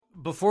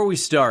Before we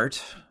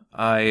start,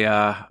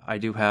 I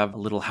do have a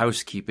little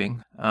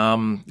housekeeping.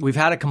 We've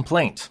had a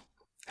complaint.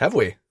 Have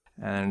we?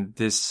 And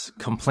this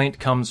complaint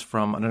comes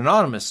from an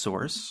anonymous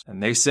source.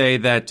 And they say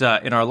that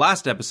in our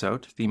last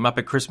episode, The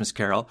Muppet Christmas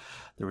Carol,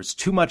 there was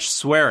too much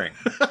swearing.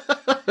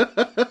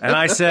 And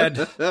I said,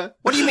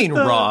 what do you mean,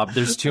 Rob,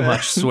 there's too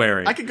much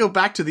swearing? I could go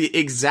back to the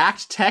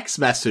exact text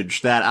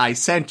message that I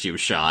sent you,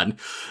 Sean.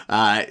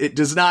 It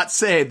does not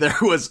say there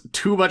was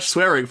too much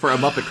swearing for A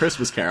Muppet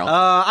Christmas Carol.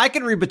 I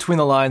can read between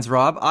the lines,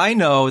 Rob. I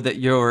know that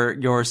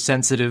your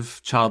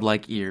sensitive,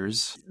 childlike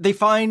ears, they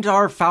find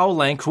our foul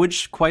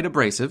language quite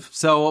abrasive.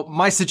 So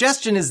my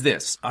suggestion is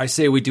this. I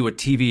say we do a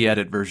TV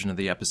edit version of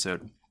the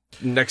episode.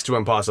 Next to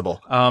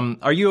impossible.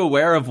 Are you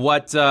aware of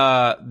what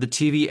the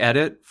TV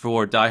edit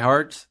for Die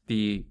Hard,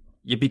 the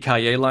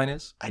Yippee-ki-yay line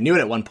is? I knew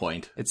it at one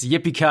point. It's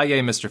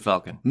Yippee-ki-yay, Mr.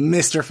 Falcon.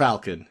 Mr.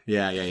 Falcon.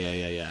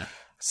 Yeah.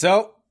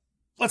 So,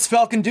 let's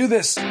Falcon do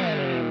this.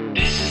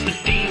 This is the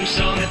theme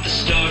song at the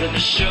start of the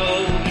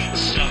show.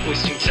 Stop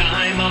wasting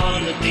time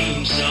on the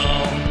theme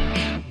song.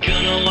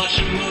 Gonna watch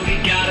a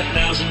movie, got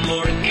 1,000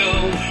 more to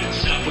go.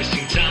 Stop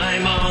wasting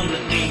time on the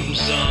theme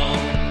song.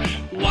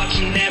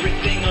 Watching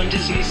everything on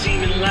Disney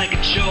seeming like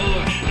a chore.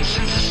 And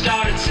since I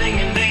started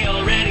singing, they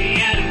already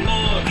added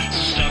more.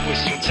 So stop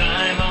wasting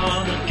time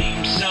on the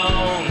theme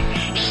song.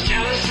 Just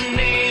tell us the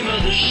name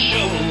of the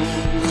show.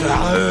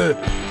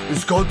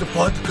 It's called the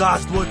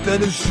podcast War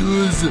Tennis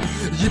Shoes.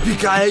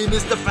 Yippee-ki-yay,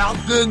 Mr.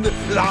 Falcon.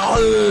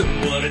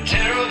 What a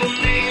terrible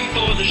name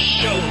for the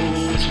show.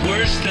 It's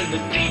worse than the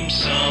theme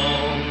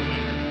song.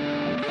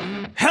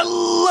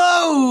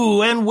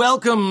 Hello and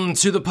welcome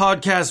to the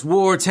podcast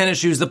War Tennis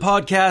Shoes, the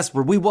podcast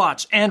where we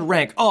watch and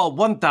rank all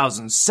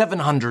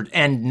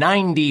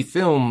 1,790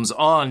 films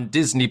on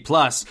Disney+.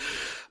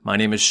 My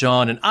name is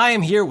Sean and I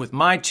am here with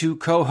my two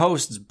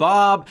co-hosts,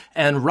 Bob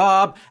and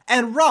Rob.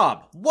 And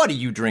Rob, what are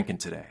you drinking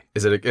today?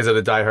 Is it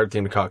a Die Hard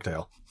themed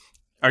cocktail?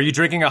 Are you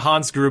drinking a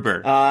Hans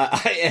Gruber?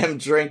 I am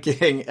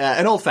drinking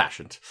an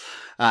old-fashioned.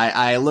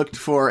 I looked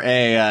for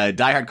a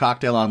Die Hard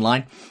cocktail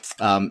online,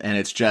 and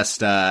it's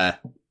just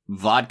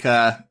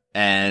vodka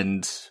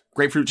and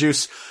grapefruit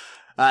juice.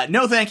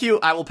 No, thank you.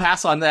 I will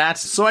pass on that.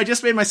 So I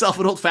just made myself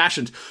an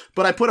old-fashioned,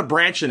 but I put a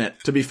branch in it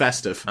to be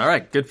festive. All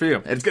right, good for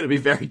you. It's going to be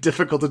very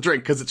difficult to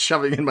drink because it's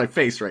shoving in my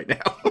face right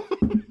now.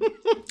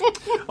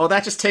 Oh,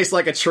 that just tastes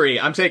like a tree.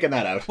 I'm taking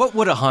that out. What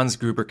would a Hans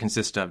Gruber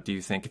consist of, do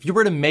you think? If you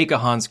were to make a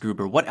Hans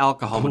Gruber, what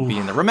alcohol would be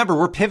in there? Remember,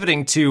 we're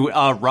pivoting to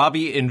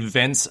Robbie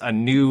invents a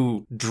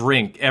new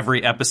drink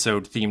every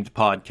episode themed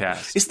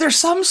podcast. Is there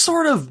some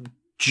sort of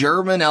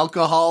German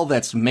alcohol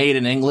that's made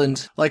in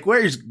England? Like,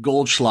 where's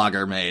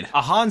Goldschlager made?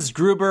 A Hans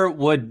Gruber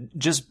would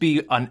just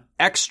be an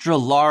extra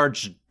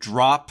large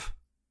drop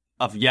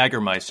of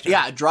Jägermeister.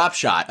 Yeah, a drop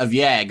shot of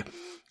Jag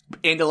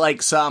into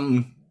like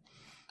some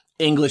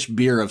English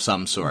beer of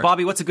some sort.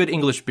 Bobby, what's a good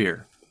English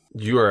beer?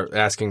 You are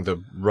asking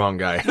the wrong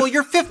guy. Well,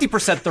 you're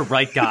 50% the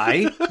right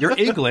guy. You're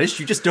English.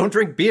 You just don't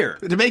drink beer.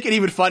 To make it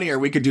even funnier,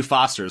 we could do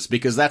Foster's,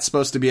 because that's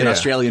supposed to be an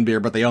Australian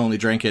beer, but they only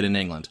drink it in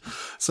England.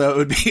 So it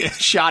would be a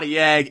shot of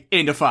Jag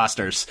into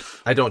Foster's.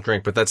 I don't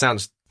drink, but that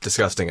sounds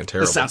disgusting and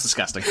terrible. This sounds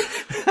disgusting.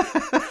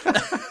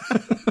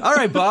 All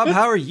right, Bob,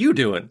 how are you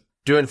doing?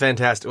 Doing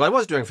fantastic. Well, I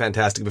was doing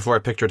fantastic before I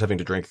pictured having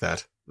to drink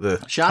that.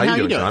 Sean, how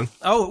you doing? Sean?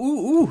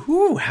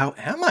 Oh, how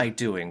am I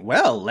doing?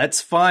 Well,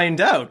 let's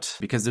find out.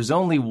 Because there's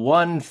only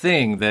one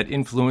thing that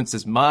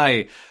influences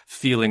my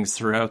feelings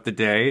throughout the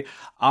day.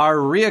 Our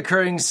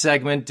reoccurring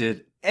segment,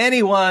 Did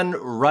Anyone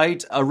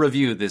Write a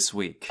Review This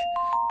Week?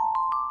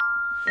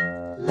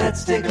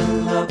 Let's take a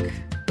look.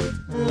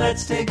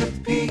 Let's take a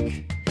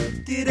peek.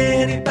 Did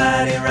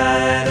anybody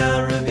write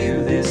a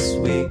review this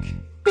week?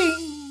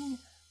 Bing!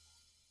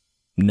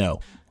 No.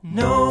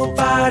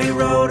 Nobody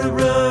wrote a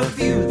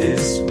review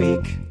this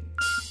week.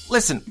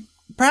 Listen,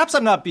 perhaps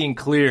I'm not being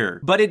clear,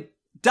 but it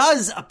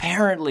does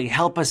apparently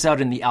help us out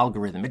in the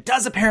algorithm. It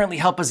does apparently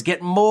help us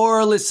get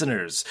more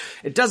listeners.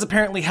 It does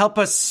apparently help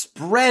us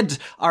spread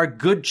our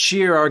good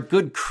cheer, our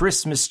good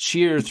Christmas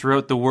cheer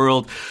throughout the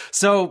world.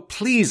 So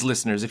please,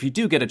 listeners, if you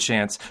do get a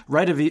chance,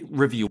 write a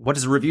review. What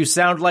does a review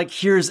sound like?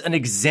 Here's an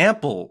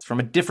example from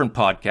a different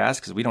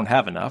podcast, because we don't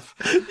have enough.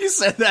 You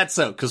said that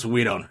so, because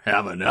we don't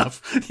have enough.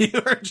 You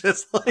are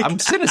just like... I'm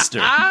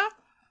sinister.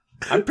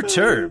 I'm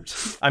perturbed.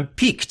 I'm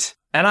piqued.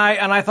 And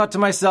I thought to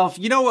myself,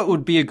 you know what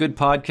would be a good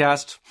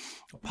podcast?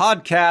 A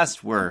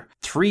podcast where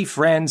three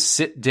friends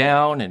sit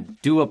down and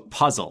do a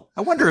puzzle.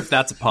 I wonder if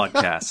that's a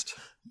podcast.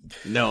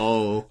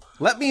 No.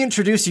 Let me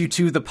introduce you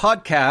to the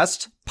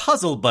podcast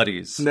Puzzle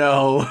Buddies.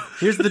 No.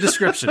 Here's the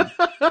description.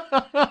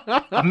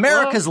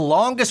 America's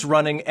longest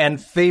running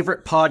and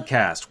favorite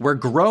podcast where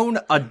grown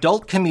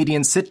adult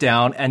comedians sit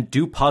down and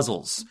do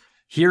puzzles.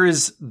 Here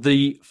is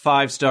the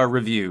 5-star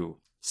review.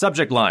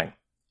 Subject line.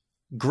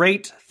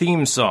 Great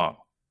theme song.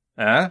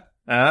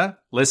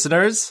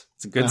 Listeners?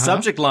 It's a good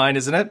subject line,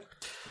 isn't it?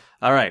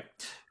 All right.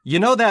 You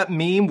know that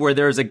meme where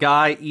there's a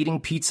guy eating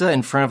pizza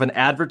in front of an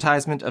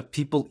advertisement of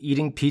people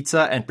eating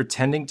pizza and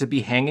pretending to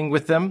be hanging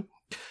with them?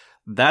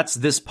 That's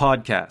this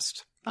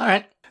podcast. All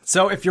right.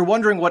 So if you're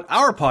wondering what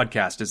our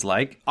podcast is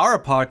like, our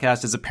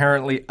podcast is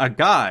apparently a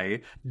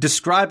guy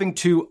describing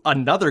to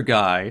another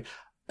guy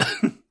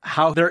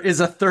how there is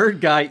a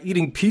third guy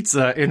eating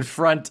pizza in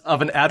front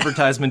of an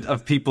advertisement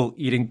of people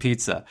eating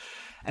pizza.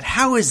 And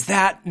how is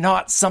that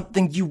not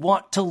something you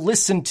want to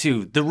listen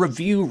to? The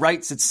review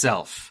writes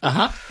itself.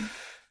 Uh-huh.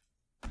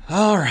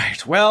 All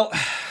right. Well,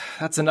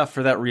 that's enough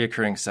for that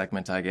reoccurring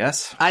segment, I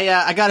guess.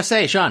 I gotta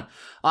say, Sean,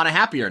 on a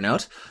happier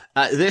note,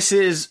 this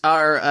is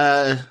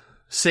our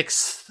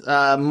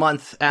 6th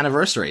month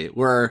anniversary.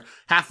 We're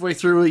halfway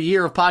through a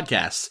year of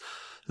podcasts.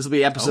 This will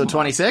be episode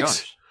 26.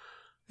 Gosh.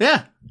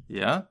 Yeah.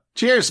 Yeah.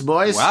 Cheers,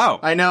 boys. Wow.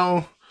 I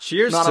know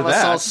Cheers none to of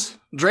that. us all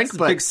drink, It's a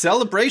but big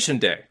celebration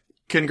day.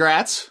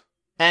 congrats.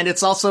 And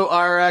it's also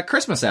our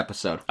Christmas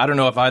episode. I don't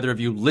know if either of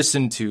you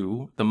listened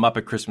to the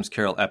Muppet Christmas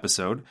Carol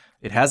episode.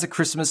 It has a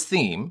Christmas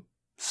theme,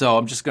 so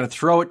I'm just going to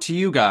throw it to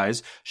you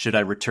guys. Should I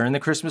return the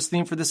Christmas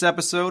theme for this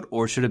episode,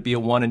 or should it be a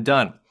one and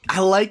done? I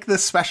like the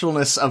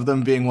specialness of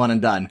them being one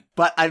and done,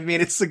 but I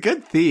mean, it's a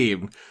good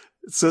theme.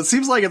 So it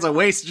seems like it's a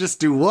waste to just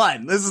do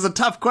one. This is a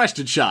tough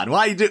question, Sean.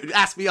 Why you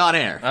ask me on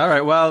air? All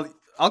right, well,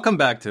 I'll come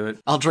back to it.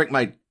 I'll drink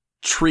my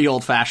tree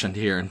old-fashioned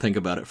here and think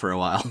about it for a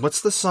while.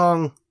 What's the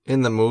song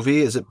in the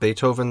movie? Is it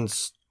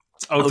Beethoven's?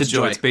 Oh, to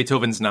Joy. Joy. It's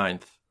Beethoven's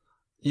Ninth.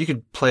 You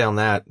could play on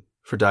that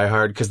for Die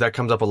Hard, because that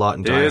comes up a lot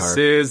in Die This Hard.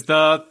 is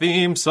the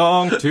theme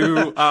song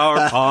to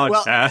our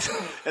podcast.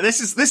 And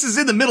this is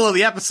in the middle of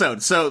the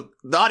episode, so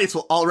the audience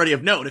will already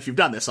have known if you've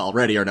done this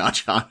already or not,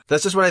 Sean.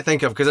 That's just what I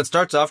think of, because it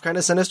starts off kind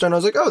of sinister, and I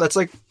was like, oh, that's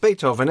like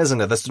Beethoven,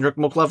 isn't it? That's the Drink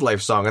Milk Love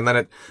Life song, and then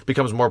it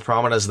becomes more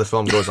prominent as the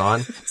film goes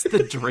on. It's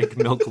the Drink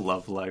Milk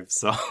Love Life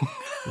song.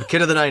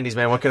 Kid of the 90s,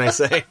 man, what can I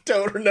say?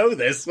 Don't know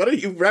this. What are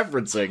you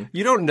referencing?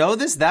 You don't know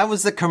this? That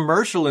was a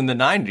commercial in the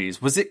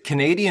 90s. Was it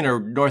Canadian or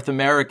North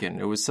American?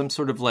 It was some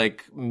sort of like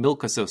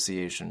milk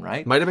association,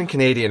 right? Might have been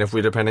Canadian if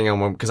we, depending on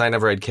when, because I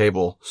never had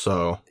cable,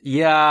 so.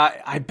 Yeah,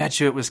 I bet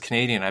you it was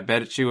Canadian. I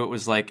bet you it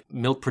was like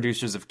Milk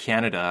Producers of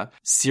Canada,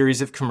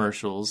 series of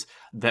commercials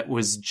that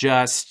was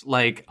just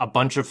like a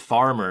bunch of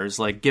farmers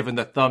like giving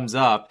the thumbs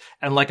up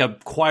and like a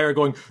choir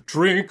going,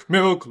 drink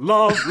milk,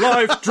 love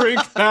life,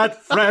 drink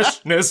that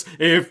freshness.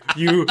 If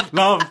you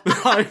love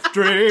life,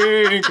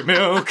 drink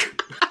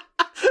milk.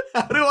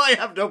 How do I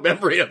have no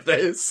memory of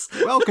this?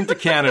 Welcome to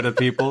Canada,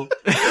 people.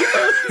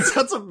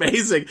 That's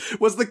amazing.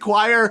 Was the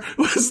choir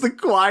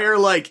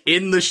like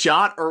in the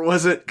shot, or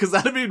was it, cause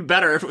that'd be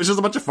better if it was just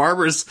a bunch of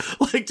farmers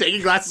like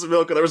taking glasses of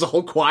milk and there was a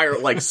whole choir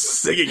like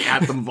singing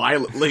at them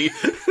violently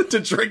to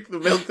drink the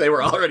milk they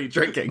were already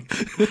drinking.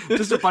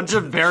 Just a bunch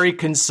of very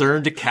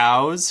concerned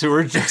cows who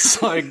are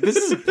just like, this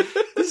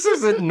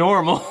isn't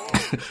normal.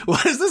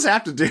 What does this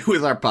have to do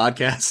with our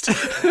podcast?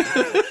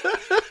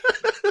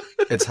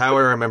 It's how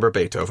I remember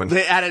Beethoven.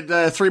 They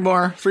added 4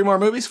 more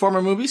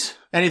movies.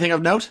 Anything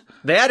of note?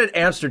 They added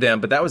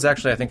Amsterdam, but that was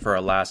actually, I think, for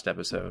our last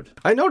episode.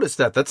 I noticed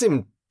that.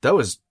 That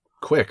was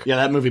quick. Yeah,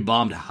 that movie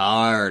bombed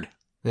hard.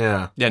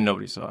 Yeah, Yeah,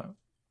 nobody saw it.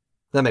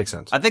 that makes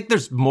sense. I think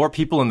there's more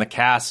people in the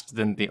cast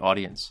than the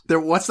audience.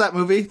 What's that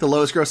movie? The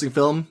lowest grossing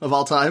film of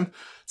all time?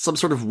 Some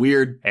sort of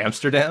weird.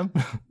 Amsterdam?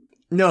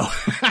 No.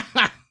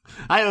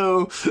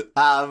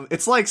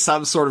 It's like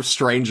some sort of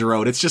strange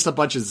road. It's just a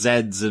bunch of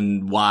Zs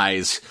and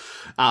Ys.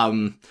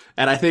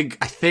 And I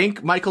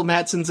think Michael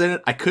Madsen's in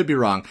it. I could be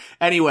wrong.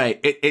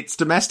 Anyway, its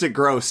domestic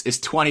gross is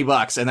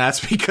 $20, and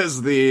that's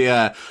because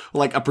a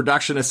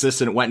production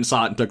assistant went and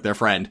saw it and took their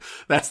friend.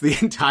 That's the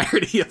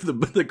entirety of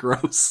the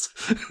gross.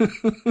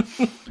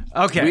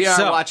 Okay, We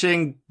are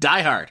watching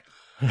Die Hard.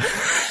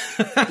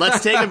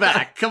 Let's take it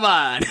back. Come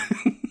on.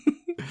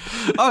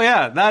 Oh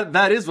yeah,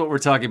 that is what we're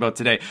talking about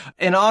today.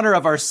 In honor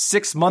of our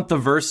 6-month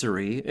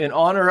anniversary, in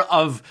honor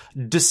of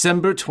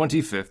December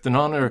 25th, in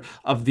honor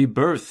of the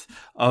birth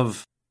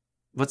of,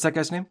 what's that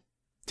guy's name?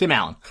 Tim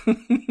Allen.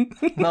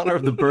 In honor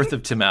of the birth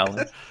of Tim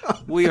Allen,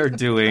 we are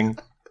doing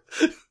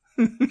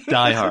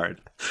Die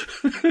Hard.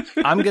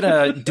 I'm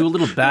gonna do a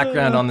little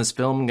background on this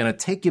film. I'm gonna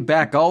take you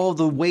back all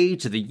the way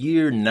to the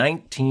year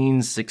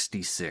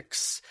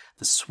 1966,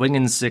 the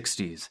swinging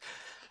 60s.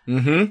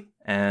 Mm-hmm.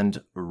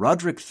 And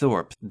Roderick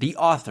Thorpe, the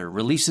author,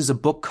 releases a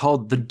book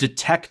called The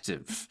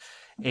Detective,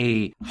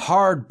 a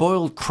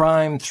hard-boiled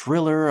crime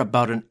thriller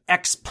about an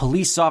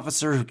ex-police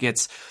officer who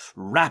gets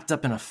wrapped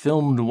up in a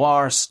film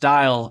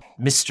noir-style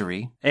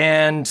mystery.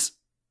 And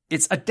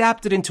it's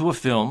adapted into a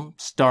film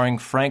starring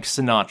Frank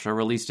Sinatra,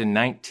 released in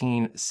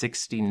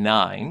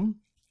 1969.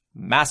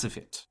 Massive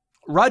hit.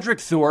 Roderick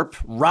Thorpe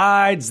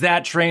rides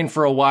that train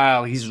for a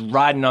while. He's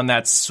riding on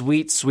that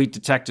sweet, sweet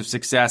detective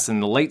success. In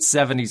the late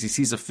 70s, he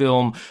sees a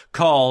film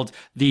called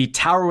The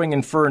Towering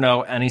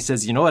Inferno, and he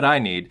says, you know what I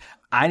need?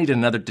 I need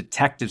another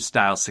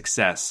detective-style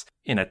success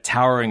in a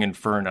towering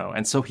inferno.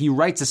 And so he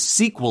writes a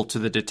sequel to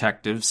The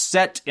Detective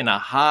set in a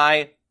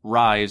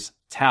high-rise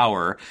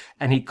tower,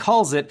 and he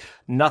calls it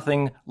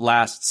Nothing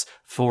Lasts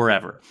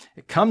Forever.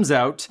 It comes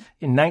out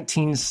in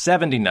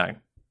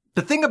 1979.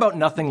 The thing about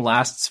Nothing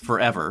Lasts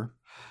Forever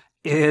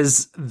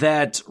is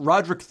that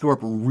Roderick Thorpe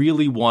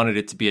really wanted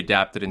it to be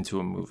adapted into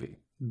a movie.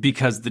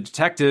 because The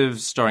Detective,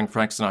 starring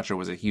Frank Sinatra,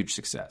 was a huge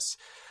success.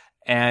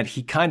 And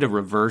he kind of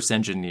reverse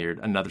engineered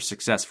another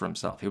success for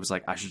himself. He was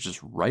like, I should just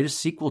write a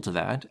sequel to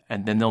that,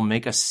 and then they'll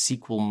make a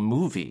sequel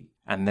movie.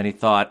 And then he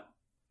thought,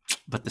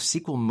 but the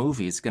sequel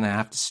movie is going to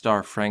have to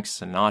star Frank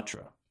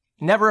Sinatra.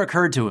 It never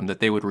occurred to him that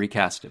they would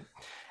recast him.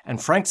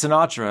 And Frank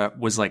Sinatra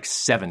was like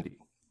 70.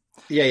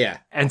 Yeah.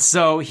 And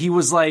so he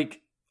was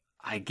like,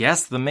 I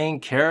guess the main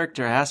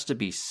character has to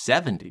be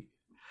 70.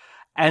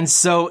 And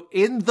so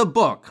in the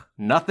book,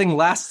 Nothing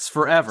Lasts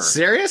Forever.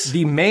 Serious?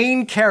 The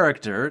main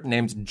character,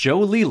 named Joe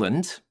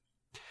Leland,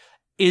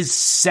 is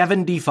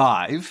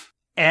 75.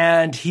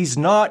 And he's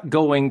not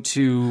going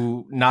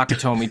to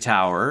Nakatomi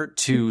Tower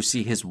to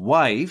see his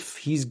wife.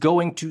 He's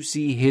going to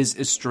see his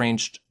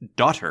estranged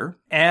daughter.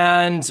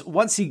 And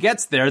once he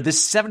gets there,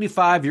 this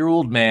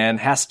 75-year-old man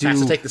has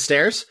to take the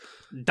stairs?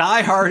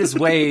 die hard his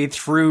way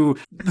through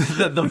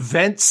the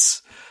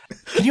vents.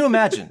 Can you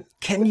imagine?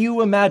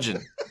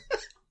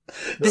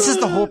 This is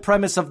the whole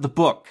premise of the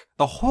book.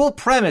 The whole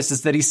premise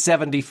is that he's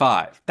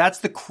 75. That's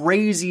the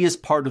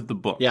craziest part of the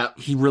book. Yeah.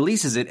 He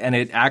releases it, and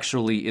it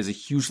actually is a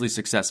hugely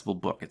successful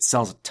book. It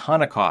sells a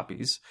ton of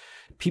copies.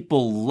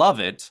 People love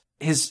it.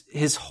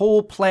 His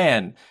whole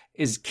plan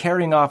is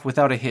carrying off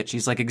without a hitch.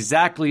 He's like,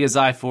 exactly as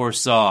I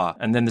foresaw.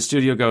 And then the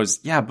studio goes,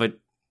 yeah, but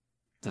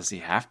does he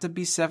have to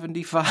be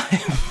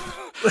 75?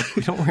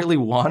 We don't really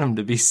want him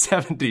to be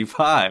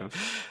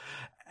 75.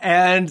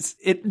 And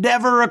it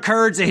never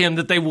occurred to him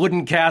that they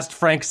wouldn't cast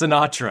Frank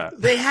Sinatra.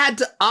 They had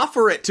to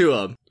offer it to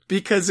him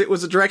because it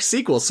was a direct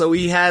sequel. So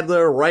he had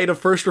the right of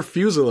first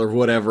refusal or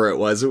whatever it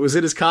was. It was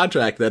in his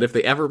contract that if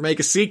they ever make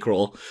a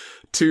sequel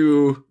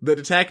to The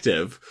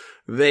Detective,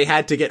 they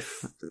had to get,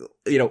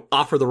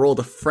 offer the role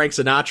to Frank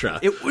Sinatra.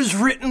 It was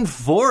written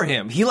for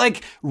him. He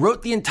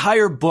wrote the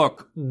entire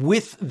book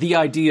with the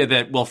idea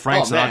that, well,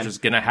 Frank Sinatra's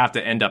going to have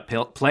to end up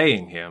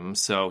playing him.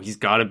 So he's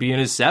got to be in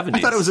his 70s. I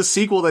thought it was a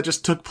sequel that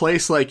just took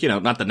place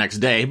not the next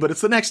day, but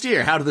it's the next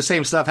year. How did the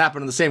same stuff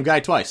happen to the same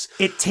guy twice?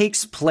 It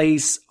takes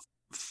place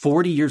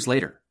 40 years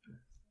later.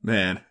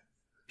 Man.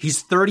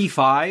 He's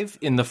 35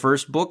 in the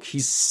first book.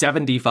 He's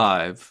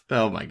 75.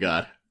 Oh my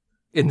God.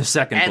 In the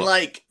second book.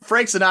 And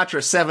Frank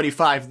Sinatra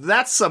 75,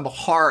 that's a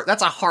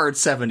hard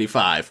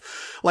 75.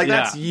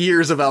 That's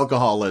years of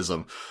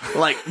alcoholism.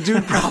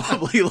 Dude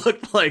probably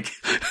looked like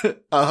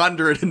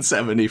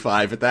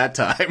 175 at that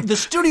time. The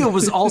studio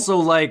was also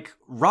like,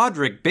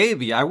 Roderick,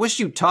 baby, I wish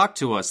you'd talk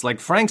to us.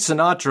 Frank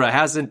Sinatra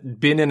hasn't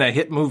been in a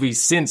hit movie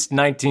since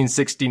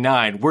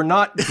 1969. We're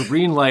not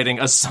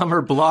greenlighting a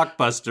summer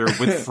blockbuster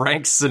with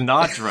Frank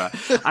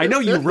Sinatra. I know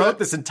you wrote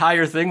this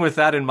entire thing with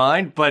that in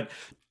mind, but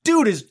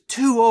dude is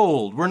too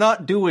old. We're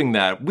not doing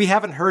that. We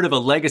haven't heard of a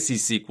legacy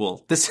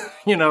sequel. This,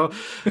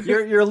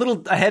 you're a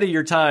little ahead of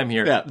your time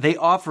here. Yeah. They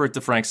offer it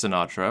to Frank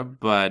Sinatra,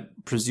 but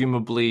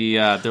presumably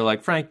they're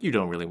like, Frank, you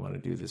don't really want to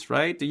do this,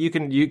 right? You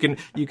can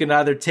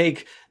either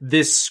take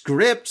this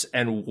script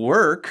and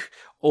work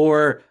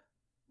or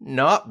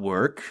not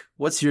work.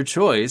 What's your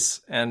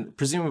choice? And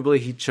presumably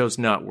he chose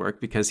not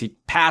work because he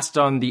passed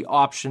on the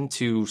option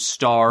to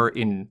star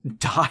in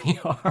Die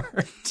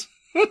Hard.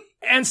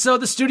 And so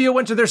the studio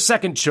went to their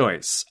second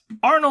choice,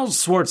 Arnold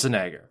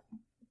Schwarzenegger,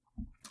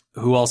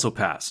 who also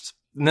passed.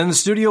 And then the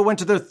studio went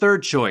to their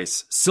third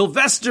choice,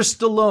 Sylvester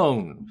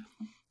Stallone,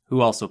 who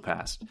also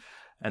passed.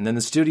 And then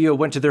the studio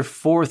went to their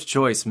fourth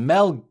choice,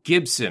 Mel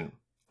Gibson,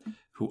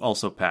 who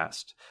also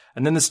passed.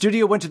 And then the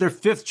studio went to their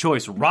fifth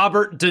choice,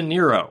 Robert De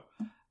Niro,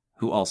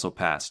 who also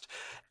passed.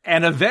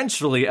 And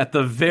eventually, at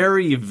the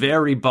very,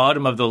 very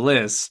bottom of the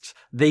list,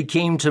 they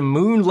came to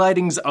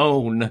Moonlighting's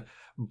own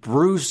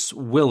Bruce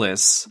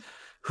Willis,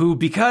 who,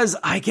 because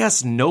I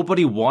guess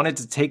nobody wanted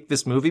to take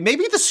this movie,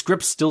 maybe the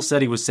script still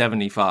said he was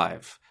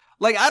 75.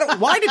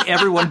 Why did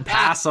everyone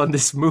pass on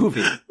this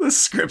movie? The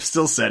script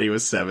still said he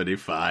was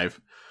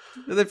 75.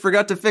 They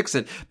forgot to fix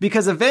it.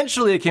 Because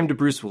eventually it came to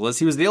Bruce Willis.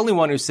 He was the only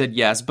one who said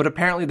yes, but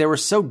apparently they were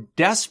so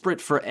desperate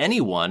for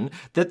anyone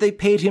that they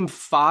paid him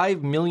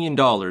 $5 million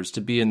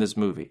to be in this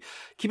movie.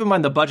 Keep in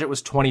mind the budget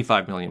was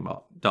 $25 million.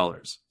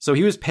 So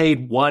he was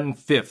paid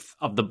 1/5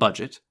 of the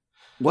budget.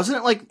 Wasn't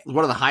it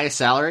one of the highest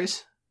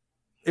salaries?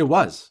 It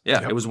was.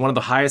 Yeah. Yep. It was one of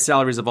the highest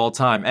salaries of all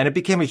time. And it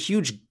became a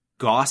huge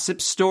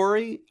gossip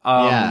story.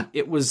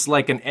 It was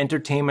like an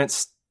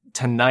Entertainment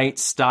Tonight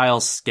style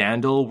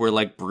scandal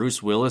where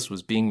Bruce Willis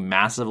was being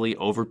massively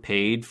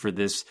overpaid for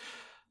this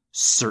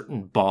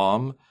certain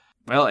bomb.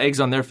 Well, eggs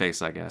on their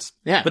face, I guess.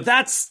 Yeah. But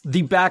that's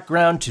the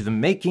background to the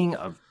making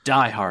of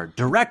Die Hard,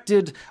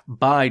 directed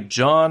by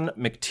John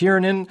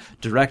McTiernan,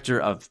 director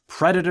of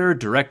Predator,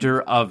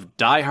 director of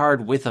Die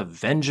Hard with a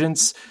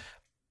Vengeance,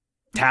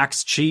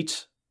 Tax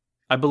Cheat,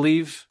 I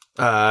believe.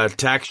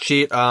 Tax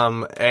Cheat,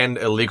 and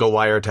Illegal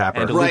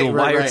Wiretapper.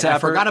 Wiretapper. I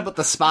forgot about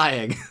the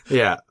spying.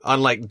 Yeah,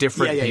 unlike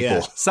different people.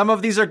 Yeah. Some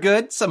of these are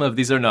good, some of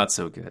these are not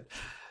so good.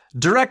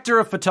 Director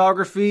of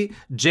photography,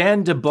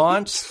 Jan de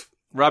Bont.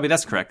 Robbie,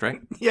 that's correct, right?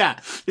 Yeah.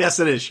 Yes,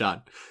 it is,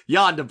 Sean.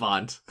 Jan de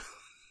Bont.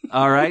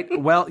 All right.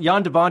 Well,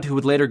 Jan de Bont, who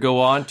would later go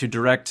on to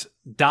direct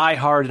Die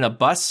Hard in a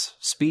Bus,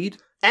 Speed.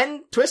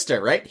 And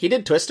Twister, right? He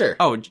did Twister.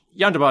 Oh,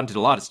 Jan de Bont did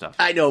a lot of stuff.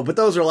 I know, but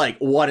those are like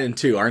 1 and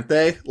 2, aren't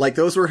they? Like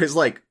those were his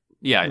like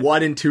Yeah.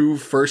 1 and 2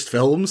 first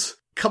films.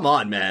 Come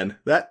on, man.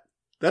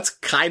 That's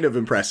kind of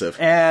impressive.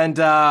 And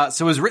so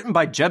it was written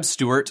by Jeb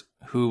Stewart,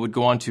 who would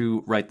go on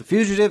to write The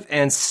Fugitive,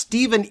 and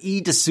Stephen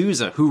E.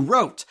 D'Souza, who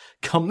wrote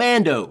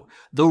Commando,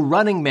 The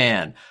Running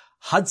Man,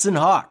 Hudson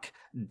Hawk,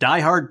 Die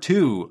Hard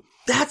 2,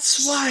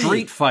 That's why.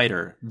 Street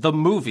Fighter, the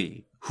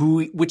movie,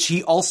 which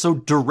he also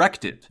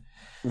directed,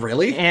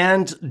 Really?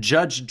 and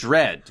Judge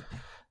Dredd.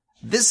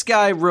 This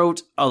guy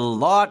wrote a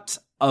lot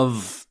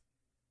of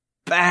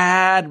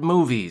bad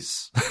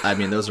movies. I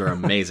mean, those are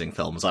amazing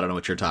films. I don't know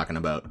what you're talking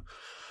about.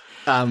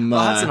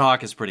 Hudson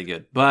Hawk is pretty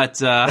good,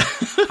 but I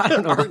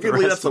don't know.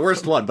 Arguably, that's the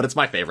worst one, but it's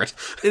my favorite.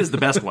 It is the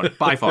best one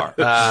by far.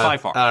 By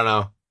far. I don't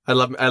know.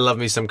 I love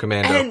me some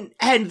Commando.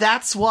 And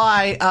that's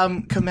why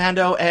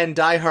Commando and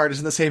Die Hard is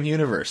in the same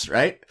universe,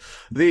 right?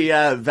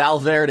 The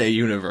Valverde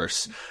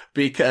universe,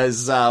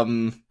 because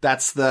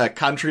that's the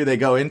country they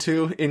go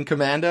into in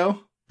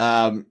Commando,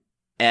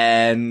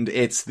 and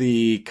it's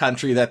the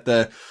country that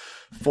the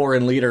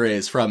foreign leader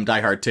is from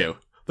Die Hard 2.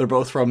 They're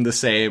both from the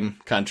same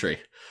country.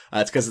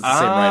 It's because it's the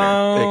same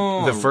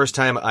writer. The first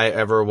time I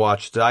ever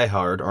watched Die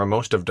Hard, or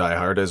most of Die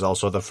Hard, is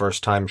also the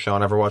first time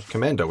Sean ever watched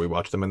Commando. We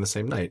watched them in the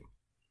same night.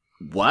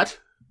 What?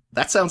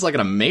 That sounds like an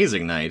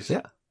amazing night.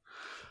 Yeah.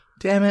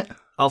 Damn it.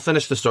 I'll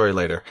finish the story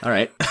later. All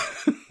right.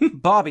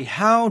 Bobby,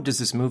 how does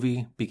this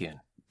movie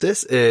begin?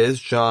 This is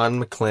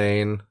John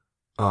McClane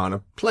on a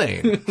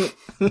plane.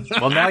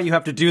 Well, now you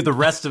have to do the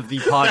rest of the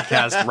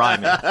podcast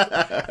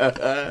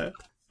rhyming.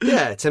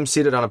 Yeah, it's him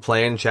seated on a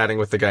plane chatting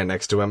with the guy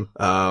next to him.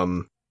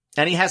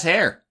 And he has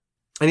hair.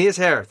 And he has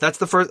hair. That's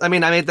the first. I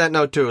mean, I made that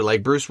note too.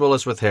 Like Bruce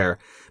Willis with hair.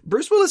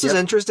 Bruce Willis is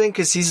interesting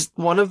because he's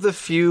one of the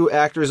few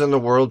actors in the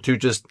world to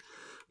just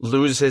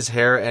lose his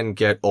hair and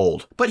get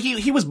old. But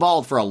he was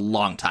bald for a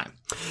long time.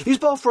 He's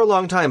bald for a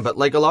long time, but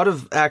like a lot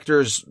of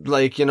actors,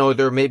 like, you know,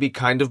 they're maybe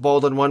kind of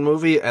bald in one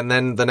movie, and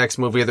then the next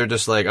movie they're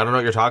just like, I don't know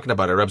what you're talking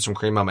about. I rubbed some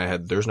cream on my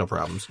head. There's no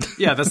problems.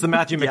 Yeah, that's the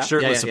Matthew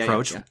McShirtless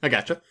approach. I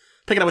gotcha.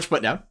 Picking up what you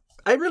put down.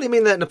 I really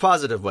mean that in a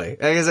positive way.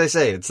 As I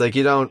say, it's like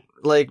you don't,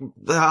 like,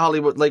 the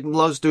Hollywood, like,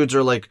 most dudes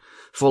are, like,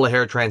 full of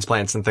hair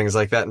transplants and things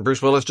like that, and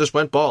Bruce Willis just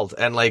went bald,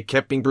 and, like,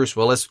 kept being Bruce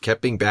Willis,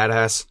 kept being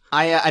badass.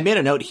 I made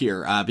a note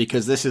here,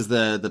 because this is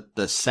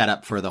the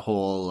setup for the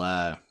whole,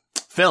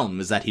 film,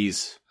 is that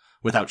he's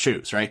without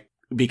shoes, right?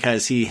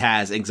 Because he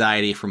has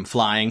anxiety from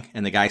flying,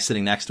 and the guy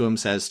sitting next to him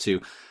says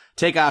to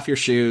take off your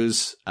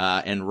shoes,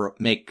 and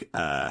make,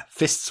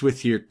 fists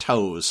with your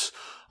toes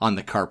on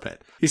the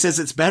carpet. He says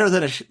it's better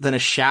than a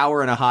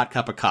shower and a hot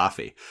cup of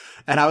coffee.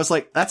 And I was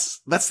like,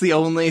 that's the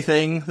only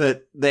thing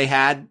that they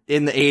had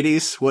in the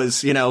 80s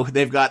was, you know,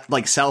 they've got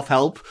like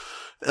self-help.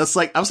 It's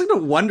like, I was like, no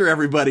wonder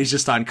everybody's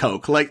just on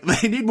coke. Like,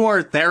 they need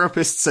more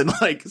therapists and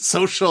like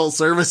social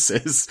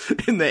services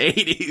in the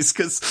 80s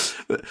because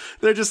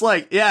they're just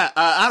like,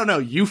 I don't know,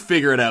 you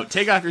figure it out.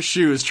 Take off your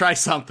shoes, try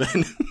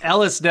something.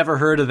 Ellis never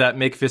heard of that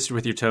make fist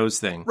with your toes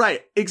thing.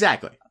 Right,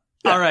 exactly.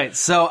 All right,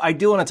 so I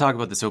do want to talk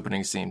about this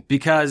opening scene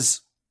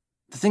because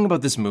the thing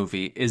about this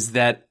movie is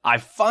that I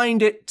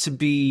find it to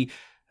be,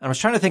 I was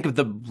trying to think of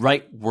the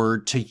right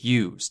word to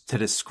use to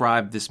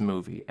describe this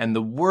movie, and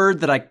the word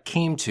that I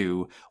came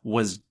to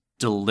was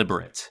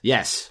deliberate.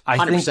 Yes, 100%.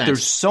 I think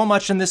there's so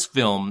much in this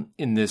film,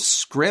 in this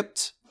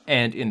script,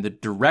 and in the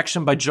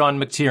direction by John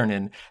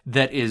McTiernan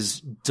that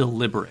is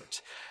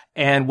deliberate.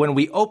 And when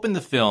we open the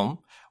film,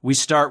 we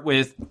start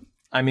with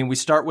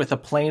a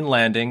plane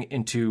landing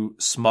into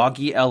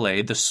smoggy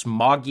LA, the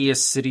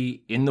smoggiest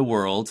city in the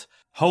world.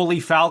 Holy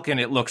Falcon,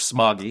 it looks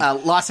smoggy.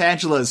 Los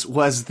Angeles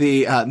was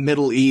the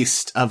Middle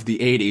East of the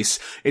 80s.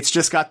 It's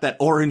just got that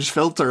orange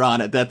filter on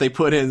it that they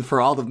put in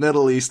for all the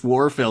Middle East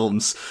war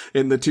films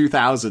in the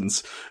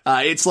 2000s.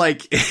 It's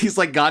like he's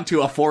like gone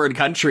to a foreign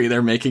country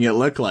they're making it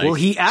look like. Well,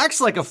 he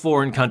acts like a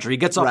foreign country. He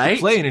gets off the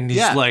plane and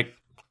he's like,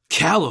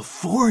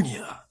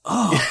 California.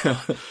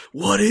 Oh,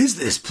 What is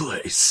this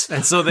place?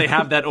 and so they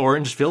have that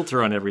orange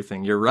filter on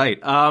everything. You're right.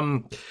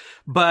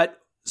 But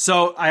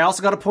so I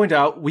also got to point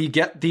out, we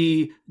get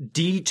the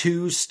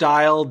D2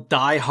 style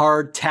Die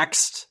Hard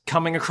text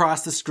coming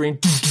across the screen.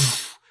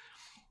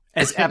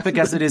 As epic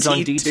as it is on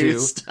D2.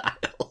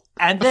 Style.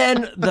 And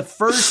then the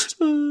first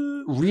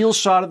real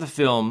shot of the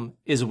film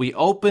is we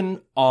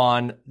open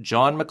on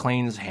John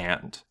McClane's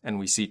hand and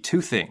we see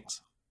two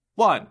things.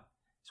 One,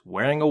 he's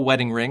wearing a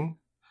wedding ring.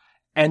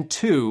 And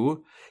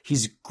two,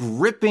 he's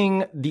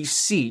gripping the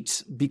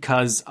seat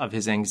because of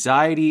his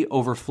anxiety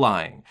over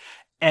flying.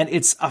 And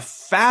it's a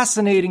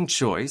fascinating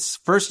choice.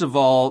 First of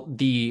all,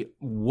 the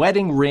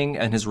wedding ring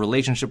and his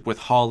relationship with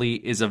Holly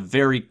is a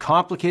very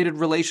complicated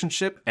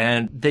relationship,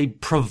 and they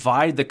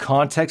provide the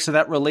context of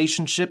that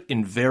relationship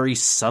in very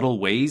subtle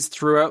ways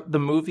throughout the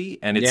movie.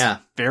 And it's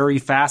very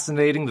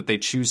fascinating that they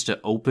choose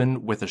to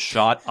open with a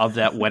shot of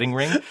that wedding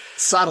ring.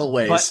 Subtle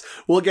ways.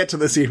 We'll get to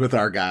the scene with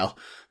Argyle.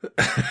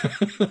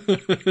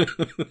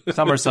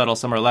 Some are subtle,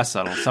 some are less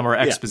subtle, some are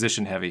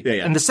exposition heavy.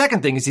 Yeah. And the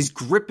second thing is he's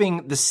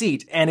gripping the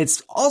seat. And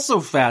it's also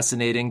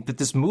fascinating that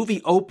this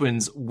movie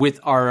opens with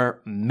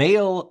our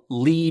male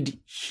lead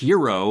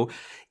hero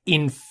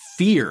in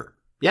fear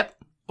Yep.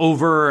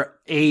 over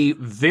a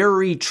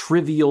very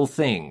trivial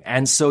thing.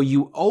 And so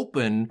you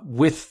open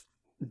with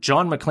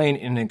John McClane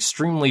in an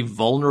extremely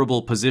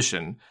vulnerable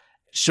position,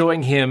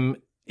 showing him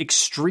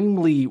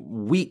extremely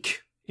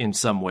weak in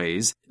some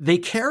ways. They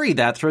carry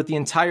that throughout the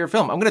entire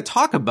film. I'm going to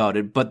talk about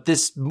it, but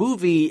this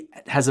movie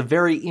has a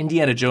very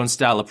Indiana Jones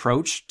style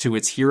approach to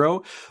its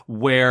hero,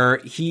 where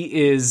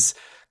he is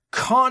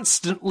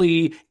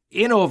constantly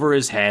in over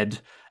his head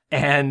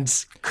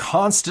and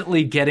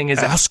constantly getting his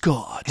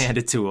Ascot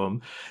handed to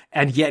him.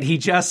 And yet he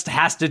just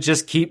has to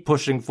just keep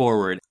pushing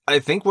forward. I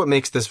think what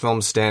makes this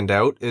film stand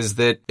out is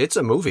that it's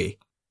a movie.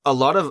 A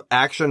lot of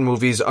action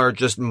movies are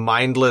just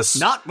mindless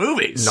Not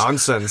movies.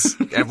 nonsense.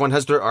 Everyone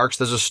has their arcs.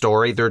 There's a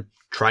story. They're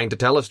trying to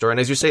tell a story. And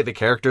as you say, the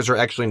characters are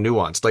actually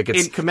nuanced. Like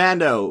it's In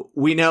Commando,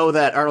 we know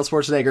that Arnold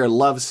Schwarzenegger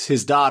loves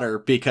his daughter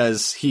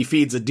because he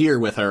feeds a deer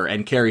with her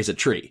and carries a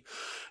tree.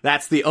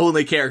 That's the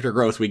only character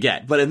growth we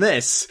get. But in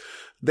this,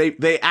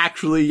 they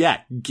actually,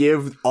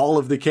 give all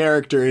of the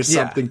characters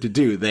something to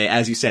do. They,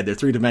 as you said, they're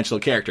three-dimensional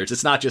characters.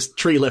 It's not just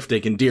tree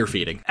lifting and deer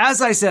feeding.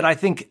 As I said, I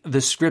think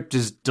the script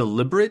is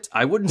deliberate.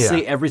 I wouldn't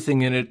say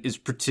everything in it is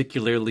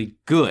particularly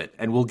good,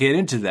 and we'll get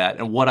into that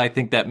and what I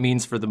think that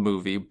means for the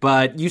movie.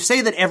 But you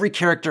say that every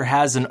character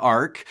has an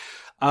arc.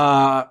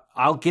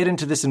 I'll get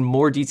into this in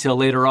more detail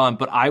later on,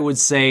 but I would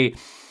say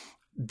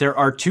there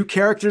are two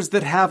characters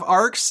that have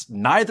arcs.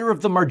 Neither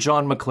of them are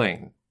John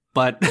McClane,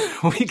 but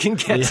we can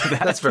get to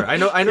that. that's fair. I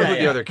know who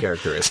the other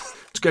character is.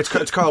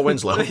 It's Carl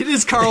Winslow. It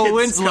is Carl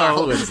Winslow.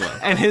 Carl Winslow.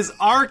 And his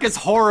arc is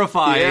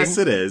horrifying. Yes,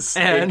 it is.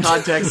 And- in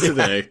context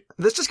today.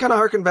 This just kind of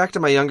harkened back to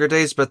my younger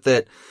days, but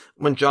that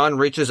when John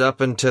reaches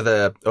up into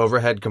the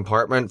overhead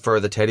compartment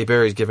for the teddy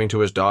bear he's giving to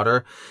his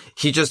daughter,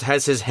 he just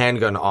has his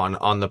handgun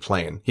on the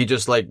plane. He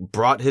just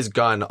brought his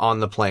gun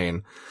on the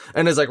plane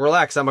and is like,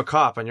 relax, I'm a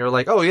cop. And you're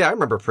like, oh yeah, I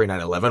remember pre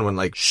 9/11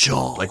 when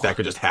Sure. that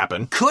could just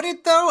happen. Could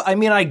it though? I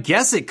mean, I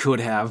guess it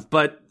could have,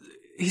 but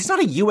he's not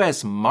a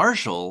U.S.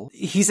 Marshal.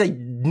 He's a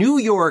New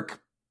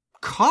York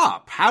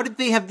cop. How did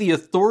they have the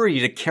authority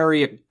to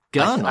carry a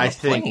gun on I a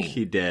plane? think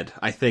he did.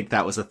 I think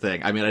that was a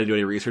thing. I mean, I didn't do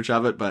any research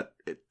of it, but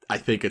I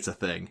think it's a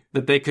thing.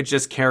 That they could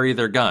just carry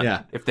their gun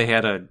Yeah. if they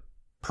had a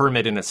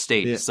permit in a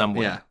state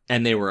somewhere. Yeah.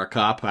 And they were a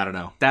cop. I don't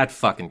know. That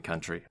fucking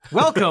country.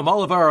 Welcome,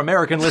 all of our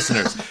American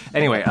listeners.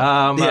 Anyway,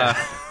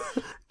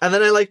 And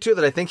then I like too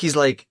that I think he's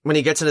when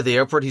he gets into the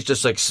airport, he's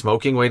just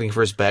smoking, waiting for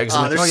his bags.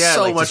 I'm there's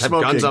so much just have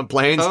guns smoking. on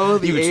planes. Oh,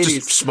 the you could 80s.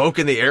 just smoke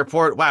in the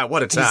airport. Wow,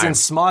 what a he's time! in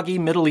smoggy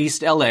Middle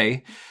East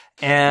LA,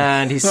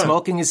 and he's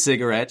smoking his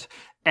cigarette,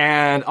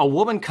 and a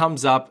woman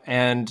comes up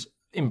and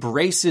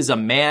embraces a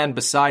man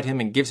beside him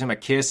and gives him a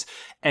kiss,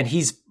 and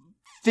he's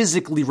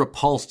physically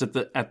repulsed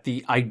at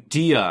the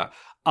idea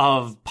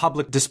of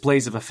public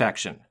displays of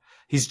affection.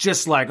 He's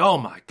just like, oh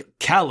my God,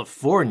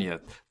 California,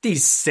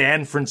 these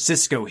San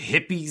Francisco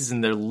hippies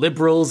and they're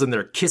liberals and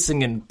they're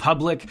kissing in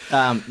public.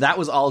 That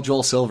was all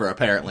Joel Silver,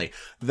 apparently.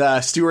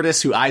 The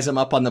stewardess who eyes him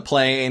up on the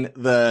plane,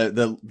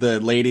 the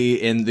lady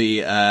in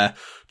the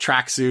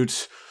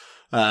tracksuit,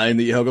 in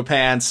the yoga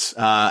pants,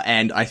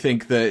 and I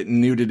think the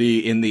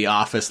nudity in the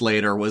office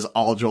later was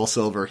all Joel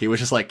Silver. He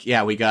was just like,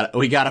 yeah, we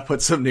gotta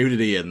put some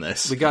nudity in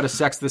this. We got to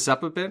sex this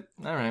up a bit.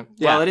 All right.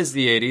 Yeah. Well, it is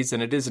the 80s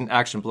and it is an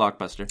action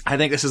blockbuster. I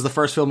think this is the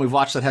first film we've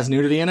watched that has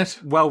nudity in it.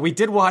 Well, we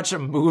did watch a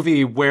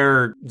movie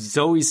where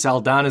Zoe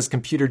Saldana's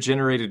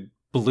computer-generated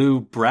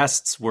blue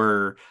breasts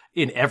were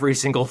in every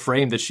single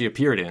frame that she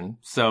appeared in.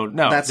 So,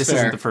 no, That's this fair.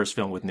 isn't the first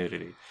film with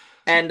nudity.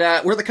 And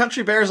were the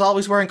country bears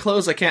always wearing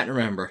clothes? I can't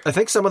remember. I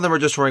think some of them are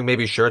just wearing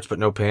maybe shirts but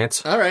no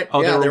pants. All right.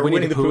 Oh, yeah, they were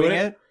Winnie the Pooh in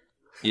it?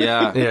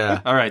 Yeah.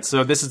 Yeah. All right,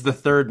 so this is the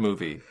third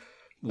movie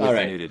with All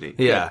right. nudity.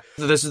 Yeah.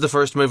 So this is the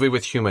first movie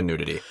with human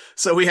nudity.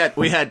 So we had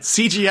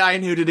CGI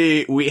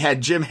nudity. We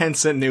had Jim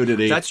Henson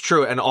nudity. That's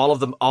true, and all of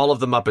the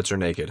Muppets are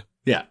naked.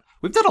 yeah.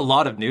 We've done a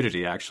lot of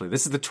nudity, actually.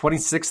 This is the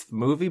 26th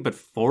movie, but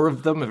 4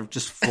 of them are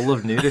just full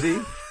of nudity.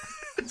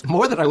 It's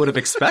more than I would have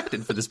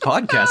expected for this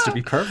podcast, to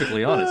be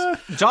perfectly honest.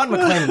 John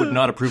McClane would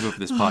not approve of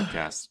this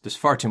podcast. There's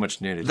far too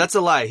much nudity. That's a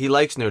lie. He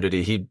likes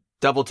nudity. He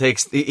double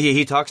takes.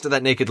 He talks to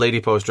that naked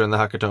lady poster in the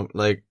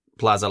Hakatome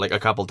Plaza a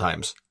couple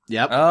times.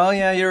 Yep. Oh,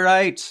 yeah, you're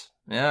right.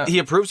 Yeah. He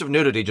approves of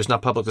nudity, just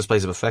not public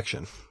displays of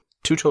affection.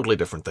 Two totally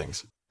different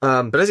things.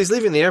 But as he's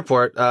leaving the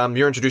airport,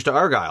 you're introduced to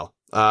Argyle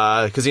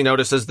because he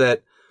notices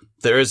that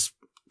there is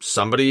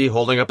somebody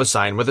holding up a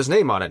sign with his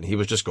name on it. And he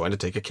was just going to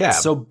take a cab.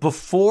 So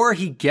before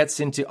he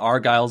gets into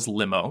Argyle's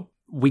limo,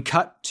 we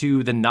cut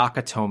to the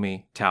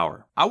Nakatomi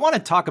Tower. I want to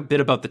talk a bit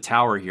about the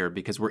tower here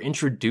because we're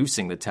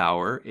introducing the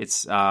tower.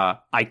 It's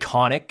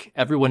iconic.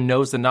 Everyone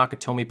knows the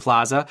Nakatomi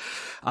Plaza.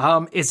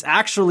 It's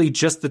actually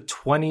just the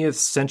 20th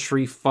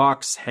Century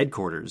Fox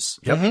headquarters.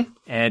 Yep.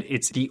 And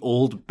it's the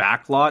old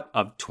backlot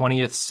of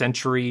 20th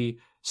Century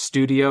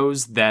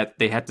studios that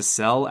they had to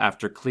sell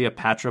after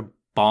Cleopatra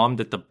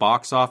bombed at the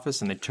box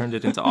office and they turned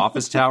it into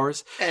office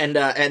towers. And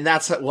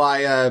that's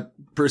why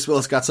Bruce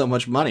Willis got so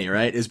much money,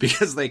 right? Is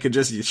because they could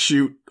just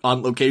shoot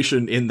on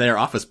location in their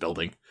office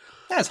building.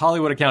 Yeah, it's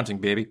Hollywood accounting,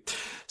 baby.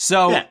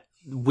 So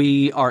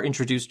we are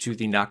introduced to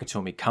the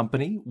Nakatomi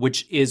Company,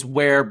 which is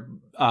where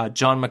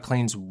John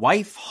McClane's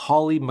wife,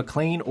 Holly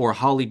McClane, or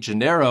Holly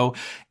Gennaro,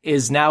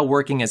 is now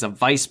working as a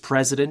vice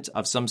president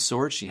of some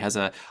sort. She has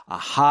a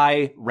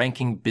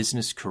high-ranking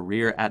business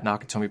career at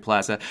Nakatomi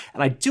Plaza.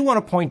 And I do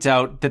want to point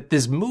out that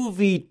this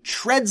movie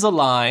treads a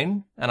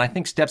line, and I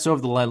think steps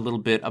over the line a little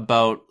bit,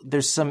 about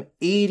there's some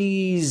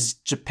 80s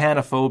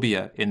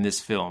Japanophobia in this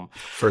film.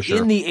 For sure.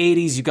 In the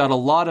 80s, you got a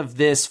lot of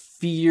this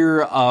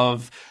fear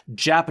of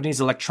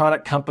Japanese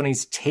electronic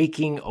companies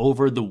taking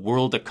over the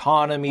world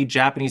economy,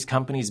 Japanese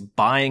companies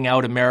buying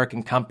out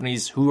American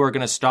companies. Who are going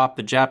to stop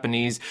the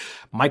Japanese?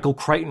 Michael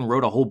Crichton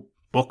wrote a whole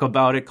book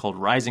about it called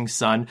Rising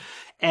Sun.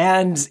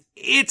 And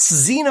it's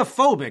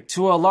xenophobic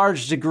to a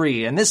large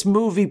degree. And this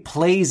movie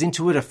plays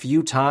into it a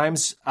few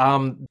times.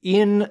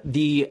 In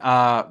the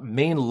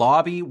main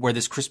lobby where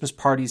this Christmas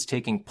party is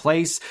taking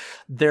place,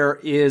 there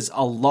is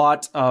a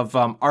lot of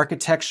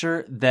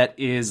architecture that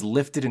is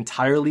lifted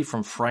entirely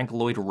from Frank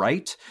Lloyd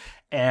Wright.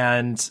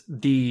 And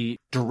the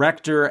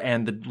director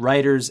and the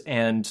writers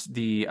and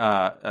the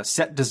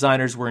set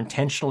designers were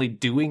intentionally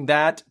doing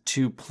that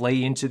to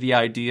play into the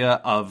idea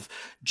of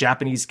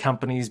Japanese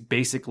companies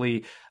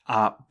basically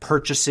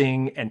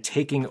purchasing and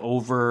taking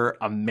over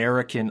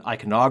American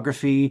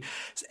iconography.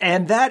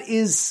 And that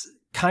is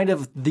kind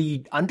of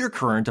the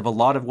undercurrent of a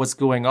lot of what's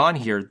going on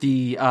here.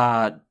 The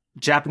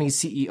Japanese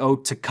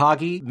CEO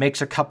Takagi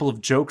makes a couple of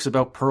jokes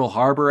about Pearl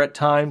Harbor at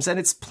times, and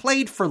it's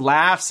played for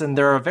laughs, and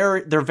they're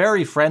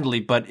very friendly,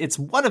 but it's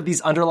one of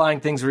these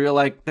underlying things where you're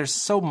like, there's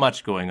so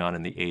much going on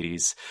in the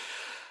 80s.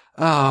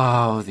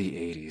 Oh, the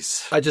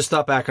 80s. I just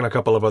thought back on a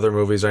couple of other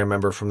movies I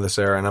remember from this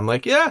era, and I'm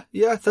like, yeah,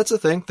 that's a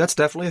thing. That's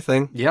definitely a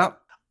thing. Yeah.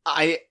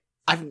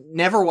 I've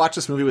never watched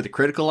this movie with a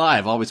critical eye.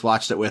 I've always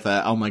watched it with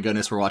a, oh my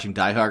goodness, we're watching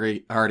Die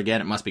Hard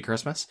again. It must be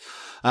Christmas.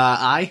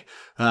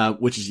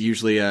 Which is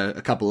usually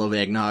a couple of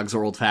eggnogs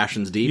or old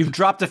fashions deep. You've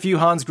dropped a few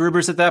Hans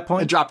Grubers at that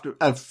point? I dropped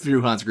a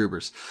few Hans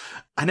Grubers.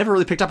 I never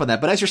really picked up on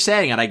that, but as you're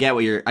saying it, I get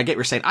what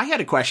you're saying. I had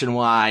a question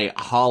why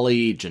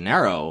Holly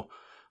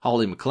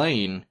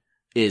McClane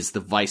is the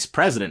vice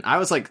president. I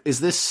was like,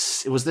 was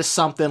this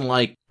something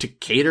like to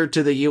cater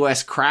to the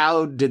U.S.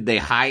 crowd? Did they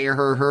hire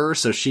her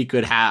so she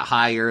could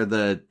hire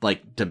the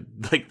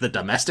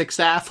domestic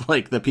staff,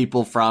 like the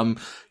people from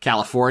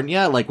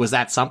California? Like, was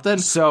that something?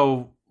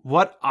 So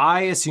what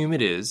I assume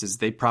it is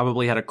they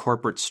probably had a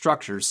corporate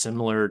structure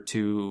similar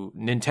to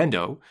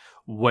Nintendo,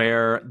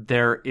 where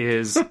there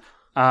is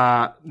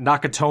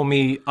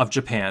Nakatomi of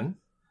Japan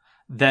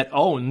that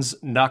owns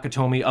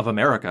Nakatomi of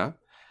America.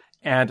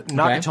 And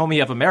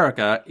Nakatomi of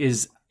America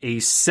is a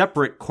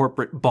separate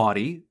corporate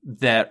body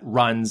that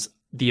runs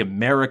the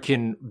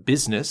American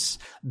business.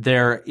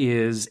 There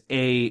is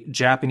a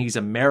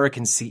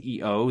Japanese-American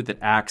CEO that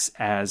acts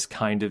as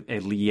kind of a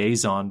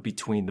liaison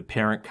between the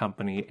parent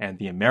company and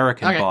the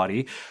American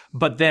body.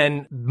 But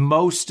then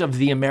most of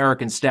the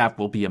American staff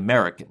will be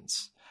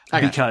Americans.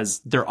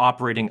 Because they're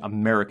operating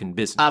American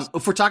business.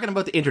 If we're talking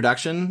about the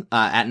introduction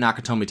at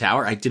Nakatomi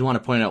Tower, I did want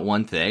to point out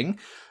one thing.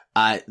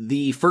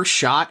 The first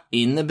shot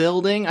in the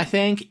building, I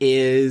think,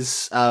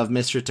 is of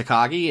Mr.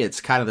 Takagi. It's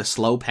kind of the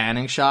slow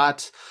panning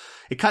shot.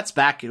 It cuts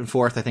back and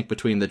forth, I think,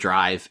 between the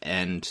drive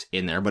and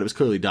in there, but it was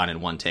clearly done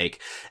in one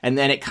take. And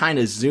then it kind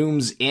of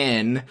zooms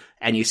in,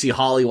 and you see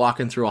Holly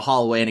walking through a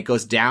hallway, and it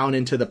goes down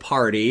into the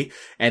party,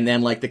 and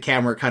then, like, the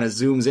camera kind of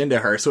zooms into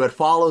her. So it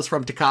follows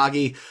from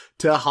Takagi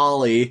to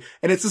Holly,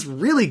 and it's this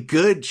really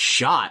good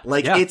shot.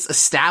 Like, it's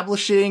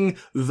establishing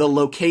the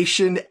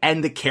location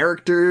and the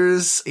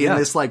characters in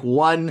this, like,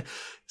 one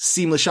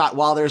seamless shot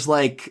while there's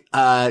like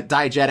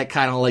diegetic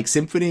kind of like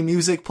symphony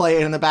music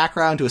playing in the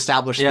background to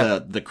establish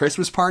the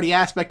Christmas party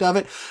aspect of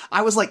it.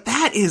 I was like,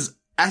 that is,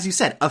 as you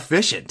said,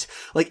 efficient,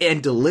 like,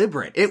 and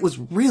deliberate. It was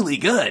really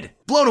good.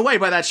 Blown away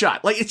by that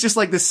shot. Like, it's just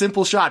like this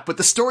simple shot, but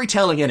the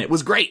storytelling in it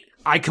was great.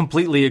 I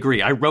completely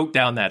agree. I wrote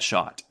down that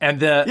shot. And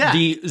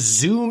the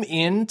zoom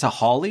in to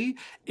Holly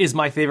is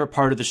my favorite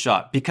part of the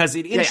shot because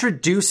it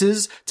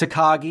introduces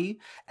Takagi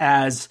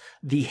as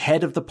the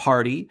head of the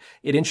party.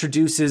 It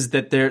introduces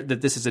that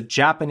this is a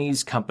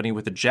Japanese company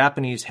with a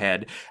Japanese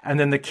head. And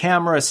then the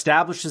camera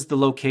establishes the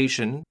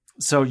location.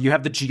 So you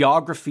have the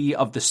geography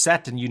of the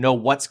set and you know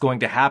what's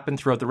going to happen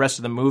throughout the rest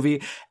of the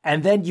movie.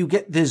 And then you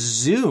get this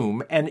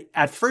zoom, and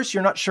at first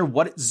you're not sure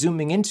what it's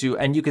zooming into,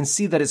 and you can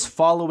see that it's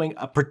following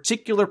a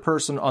particular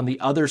person on the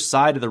other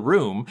side of the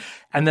room,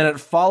 and then it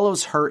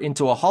follows her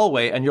into a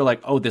hallway, and you're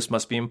like, oh, this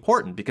must be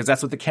important, because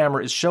that's what the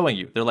camera is showing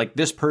you. They're like,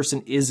 this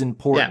person is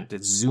important. Yeah.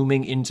 It's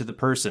zooming into the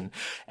person,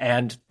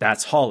 and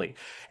that's Holly.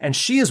 And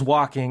she is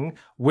walking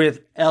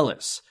with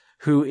Ellis,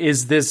 who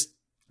is this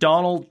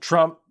Donald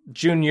Trump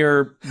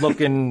Jr.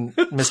 looking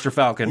Mr.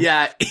 Falcon.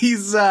 Yeah, he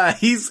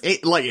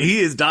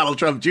is Donald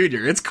Trump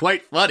Jr. It's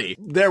quite funny.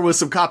 There was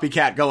some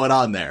copycat going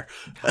on there.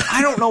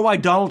 I don't know why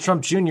Donald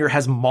Trump Jr.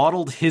 has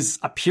modeled his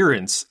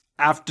appearance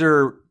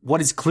after what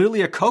is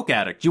clearly a coke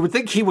addict. You would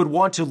think he would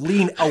want to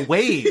lean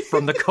away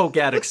from the coke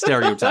addict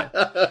stereotype.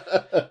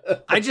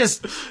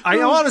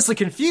 I'm honestly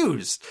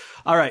confused.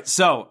 All right,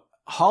 so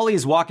Holly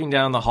is walking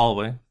down the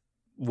hallway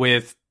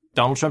with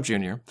Donald Trump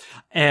Jr.,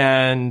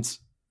 and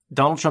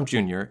Donald Trump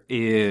Jr.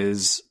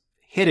 is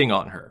hitting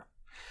on her.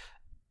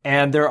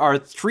 And there are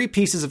 3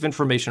 pieces of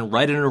information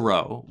right in a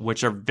row,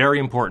 which are very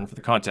important for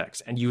the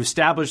context. And you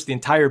establish the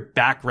entire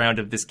background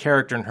of this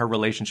character and her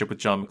relationship with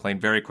John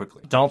McClane very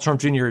quickly. Donald Trump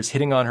Jr. is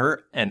hitting on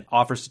her and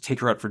offers to take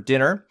her out for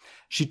dinner.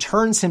 She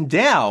turns him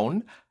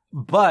down,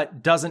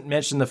 but doesn't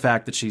mention the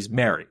fact that she's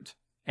married.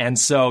 And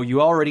so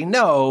you already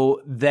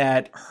know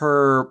that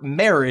her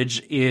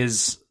marriage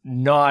is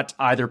not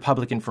either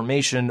public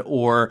information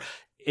or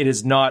it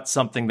is not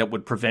something that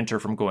would prevent her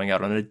from going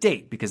out on a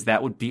date, because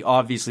that would be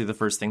obviously the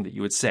first thing that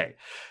you would say.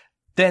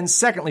 Then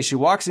secondly, she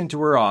walks into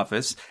her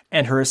office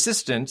and her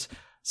assistant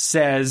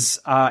says,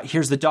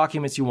 here's the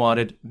documents you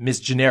wanted,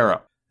 Ms.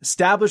 Gennaro.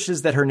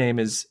 Establishes that her name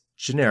is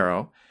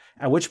Gennaro,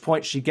 at which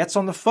point she gets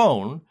on the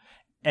phone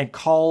and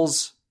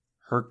calls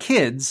her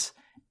kids,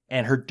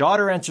 and her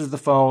daughter answers the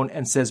phone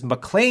and says,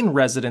 McClane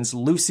residence,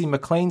 Lucy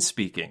McClane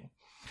speaking.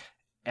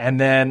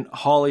 And then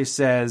Holly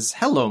says,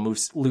 hello,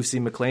 Lucy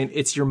McClane,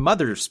 it's your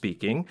mother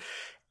speaking.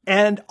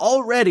 And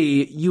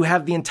already you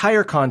have the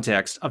entire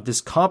context of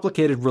this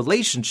complicated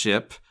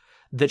relationship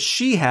that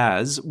she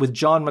has with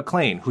John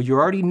McClane, who you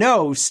already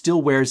know still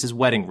wears his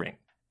wedding ring.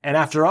 And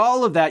after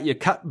all of that, you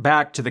cut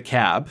back to the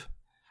cab,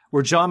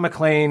 where John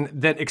McClane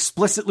then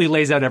explicitly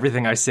lays out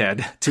everything I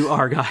said to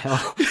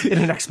Argyle in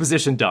an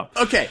exposition dump.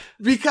 Okay,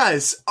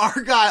 because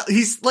Argyle,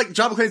 he's like,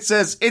 John McClane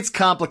says, it's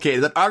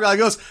complicated. Then Argyle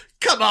goes,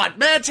 come on,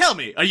 man, tell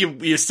me, are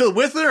you still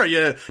with her? Are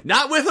you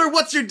not with her?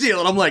 What's your deal?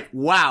 And I'm like,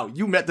 wow,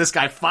 you met this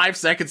guy 5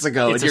 seconds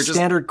ago. It's and a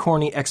standard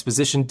corny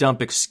exposition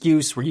dump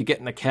excuse where you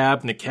get in a cab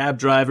and the cab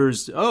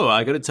driver's,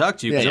 I gotta talk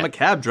to you because I'm a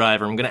cab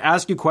driver. I'm gonna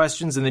ask you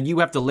questions and then you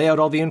have to lay out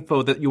all the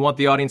info that you want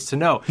the audience to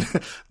know.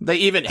 They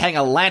even hang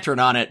a lantern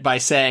on it by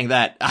saying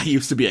that I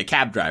used to be a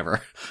cab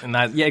driver. And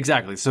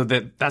exactly. So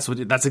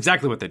that's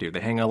exactly what they do. They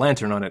hang a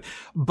lantern on it.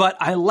 But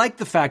I like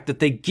the fact that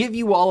they give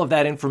you all of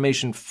that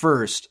information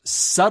first,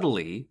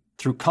 subtly,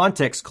 through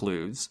context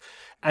clues,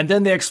 and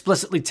then they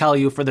explicitly tell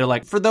you for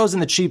those in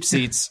the cheap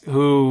seats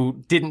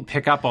who didn't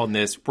pick up on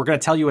this, we're going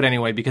to tell you it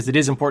anyway because it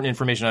is important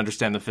information to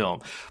understand the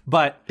film.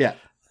 But,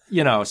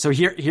 so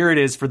here it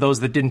is for those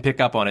that didn't pick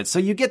up on it. So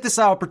you get this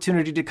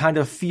opportunity to kind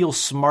of feel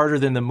smarter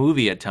than the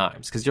movie at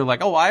times because you're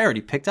like, I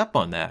already picked up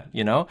on that,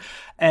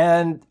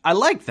 And I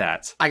like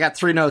that. I got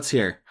 3 notes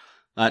here.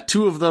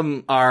 2 of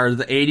them are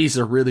the 80s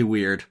are really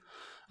weird.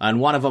 And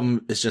one of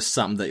them is just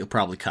something that you'll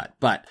probably cut.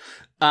 But,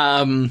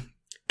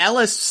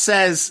 Ellis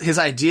says his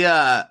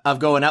idea of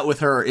going out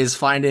with her is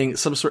finding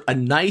a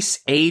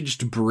nice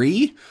aged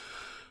brie.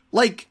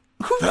 Like,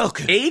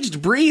 aged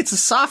brie? It's a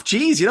soft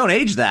cheese. You don't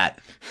age that.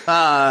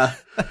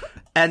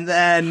 And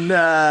then,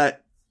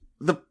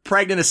 the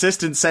pregnant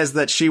assistant says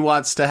that she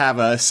wants to have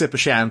a sip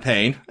of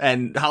champagne.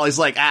 And Holly's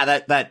like,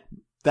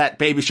 that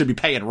baby should be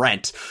paying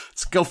rent.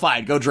 Let's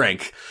go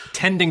drink.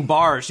 Tending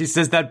bar. She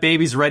says that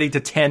baby's ready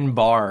to tend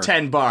bar.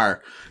 10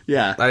 bar.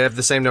 Yeah. I have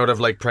the same note of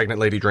pregnant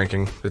lady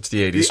drinking. It's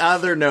the 80s. The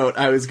other note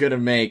I was going to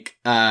make,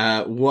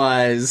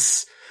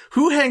 was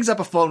who hangs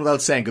up a phone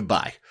without saying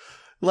goodbye?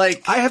 I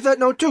have that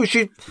note too.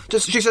 She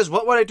says,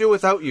 what would I do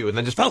without you? And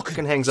then just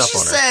Falcon hangs up on her.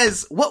 She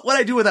says, what would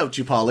I do without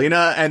you,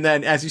 Paulina? And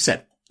then, as you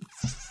said,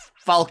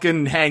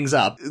 Falcon hangs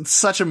up. It's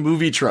such a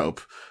movie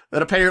trope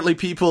that apparently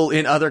people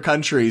in other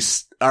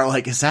countries are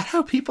like, is that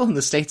how people in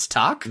the States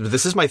talk?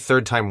 This is my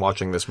 3rd time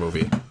watching this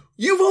movie.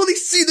 You've only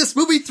seen this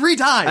movie 3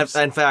 times!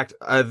 In fact,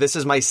 this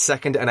is my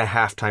 2nd and a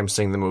half time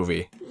seeing the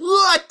movie.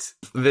 What?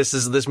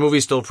 This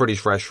movie's still pretty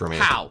fresh for me.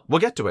 How? We'll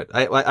get to it.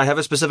 I have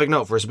a specific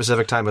note for a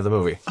specific time of the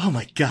movie. Oh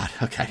my god,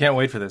 okay. I can't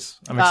wait for this.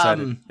 I'm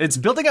excited. It's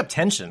building up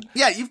tension.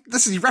 Yeah, you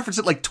referenced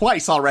it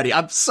twice already.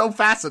 I'm so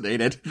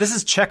fascinated. This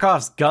is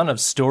Chekhov's gun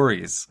of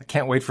stories. I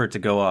can't wait for it to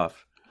go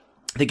off.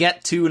 They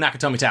get to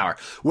Nakatomi Tower.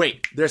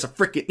 Wait, there's a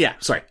frickin'... Yeah,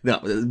 sorry. No,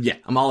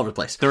 I'm all over the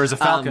place. There is a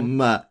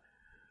falcon. I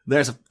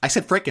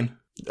said frickin'.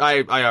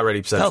 I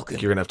already said Falcon.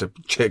 You're going to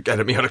have to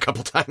edit me out a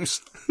couple times.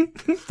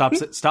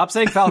 Stop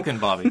saying falcon,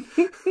 Bobby.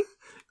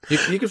 You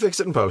can fix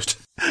it in post.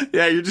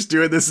 Yeah, you're just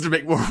doing this to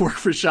make more work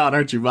for Sean,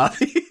 aren't you,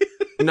 Bobby?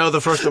 No,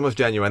 the first one was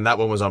genuine. That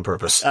one was on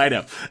purpose. I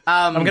know.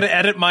 I'm going to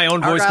edit my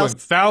own voice going,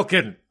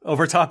 Falcon,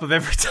 over top of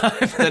every time.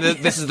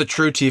 This is the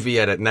true TV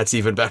edit, and that's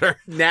even better.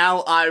 Now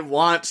I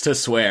want to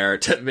swear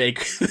to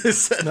make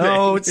this a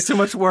No, thing. it's too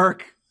much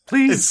work.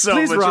 Please, It's so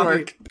please, much Robbie.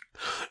 work.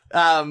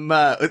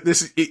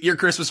 Your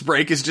Christmas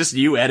break is just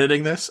you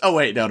editing this? Oh,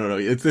 wait, no.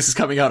 This is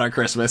coming out on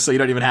Christmas, so you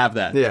don't even have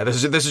that. Yeah,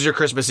 this is your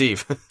Christmas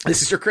Eve.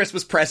 This is your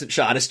Christmas present,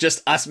 Sean. It's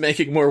just us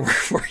making more work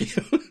for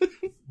you.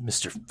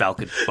 Mr.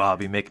 Falcon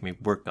Bobby making me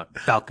work on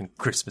Falcon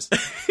Christmas.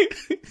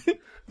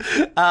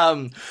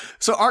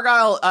 So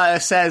Argyle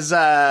says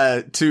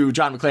to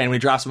John McClane when he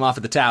drops him off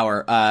at the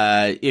tower,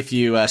 if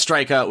you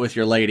strike out with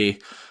your lady,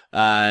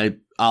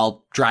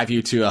 I'll drive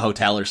you to a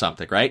hotel or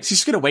something, right? So he's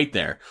just gonna wait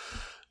there.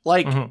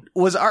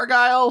 Was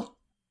Argyle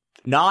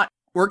not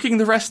working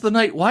the rest of the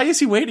night? Why is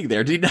he waiting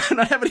there? Did he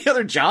not have any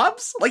other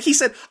jobs? Like he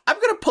said, I'm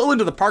going to pull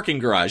into the parking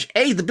garage.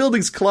 The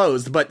building's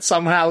closed, but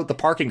somehow the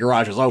parking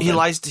garage is open. He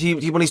lies. He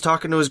when he's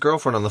talking to his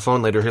girlfriend on the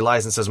phone later, he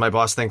lies and says, "My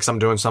boss thinks I'm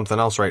doing something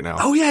else right now."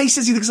 Oh yeah, he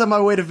says he thinks I'm on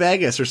my way to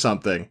Vegas or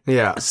something.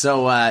 Yeah.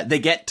 So they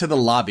get to the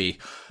lobby,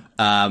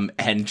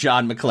 and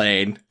John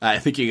McClane. I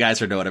think you guys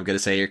know what I'm going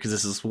to say here because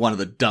this is one of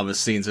the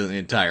dumbest scenes in the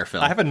entire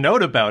film. I have a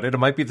note about it. It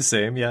might be the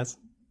same, yes.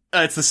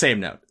 It's the same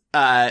note.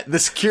 The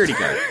security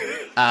guard.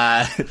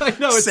 I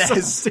know, it's so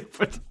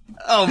stupid.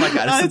 Oh my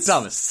god, it's the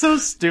dumbest. So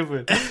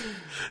stupid.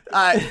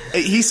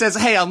 He says,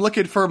 "Hey, I'm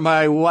looking for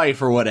my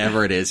wife," or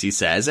whatever it is he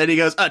says. And he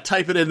goes,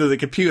 type it into the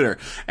computer.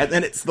 And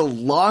then it's the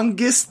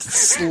longest,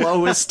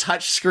 slowest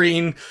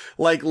touchscreen,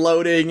 like,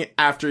 loading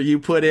after you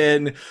put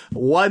in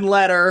one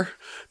letter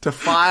to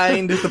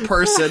find the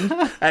person.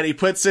 And he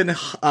puts in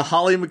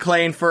Holly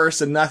McClane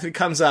first and nothing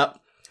comes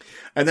up.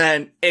 And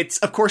then it's,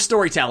 of course,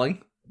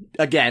 storytelling.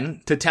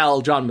 Again, to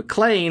tell John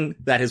McClane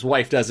that his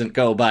wife doesn't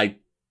go by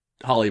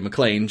Holly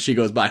McClane, she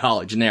goes by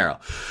Holly Gennaro.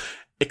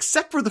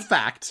 Except for the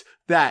fact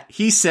that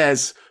he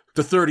says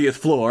the 30th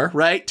floor,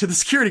 right, to the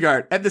security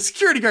guard, and the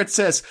security guard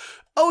says,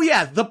 "Oh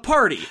yeah, the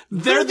party.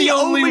 They're the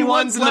only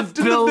ones left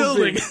in the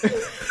building."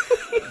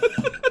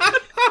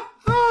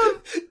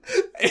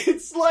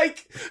 It's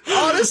like,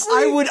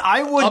 honestly,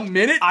 I would a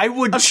minute I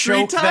would of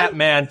screen choke time? that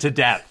man to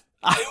death.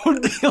 I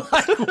would be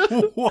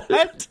like,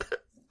 what?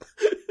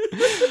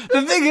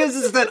 The thing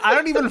is that I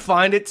don't even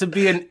find it to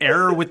be an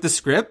error with the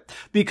script,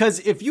 because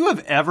if you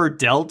have ever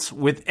dealt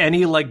with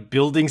any, like,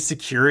 building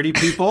security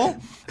people,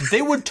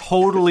 they would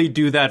totally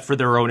do that for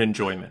their own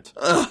enjoyment.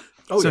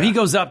 He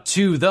goes up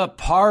to the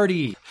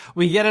party.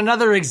 We get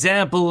another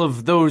example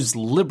of those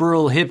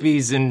liberal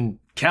hippies in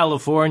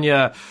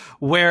California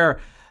where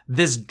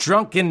this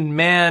drunken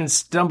man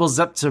stumbles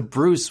up to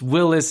Bruce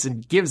Willis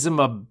and gives him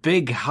a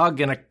big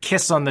hug and a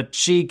kiss on the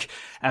cheek,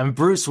 and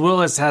Bruce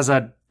Willis has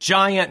a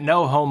giant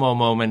no homo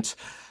moment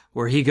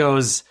where he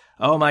goes,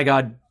 "Oh my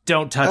god,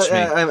 don't touch me."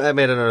 I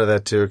made a note of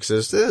that too,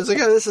 because it's like,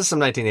 this is some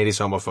 1980s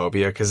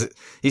homophobia, because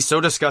he's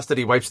so disgusted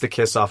he wipes the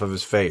kiss off of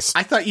his face.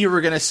 I thought you were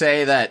going to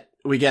say that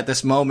we get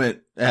this moment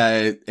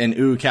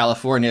in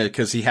California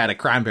because he had a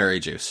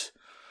cranberry juice.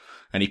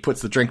 And he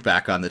puts the drink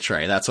back on the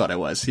tray. That's what it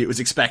was. He was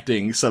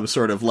expecting some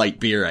sort of light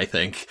beer, I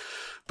think.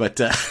 But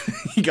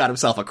he got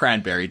himself a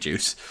cranberry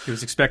juice. He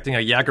was expecting a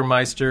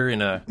Jägermeister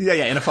in a... Yeah,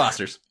 in a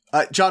Foster's.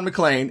 John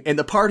McClane, in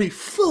the party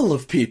full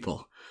of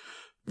people.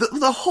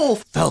 The whole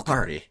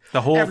party.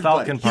 The whole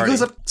Falcon party. He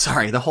goes up,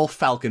 the whole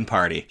Falcon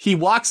party. He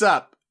walks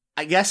up,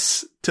 I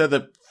guess, to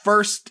the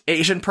first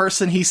Asian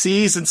person he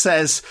sees and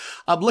says,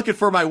 "I'm looking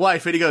for my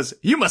wife." And he goes,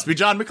 "You must be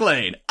John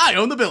McClane. I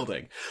own the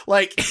building."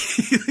 Like,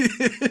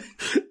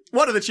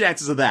 what are the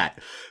chances of that?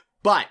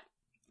 But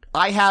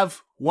I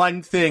have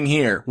one thing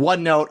here,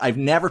 one note I've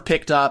never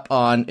picked up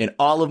on in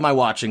all of my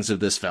watchings of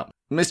this film.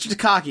 Mr.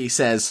 Takagi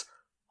says,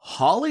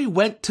 Holly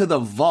went to the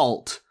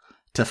vault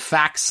to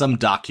fax some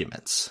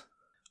documents.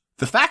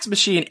 The fax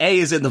machine, A,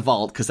 is in the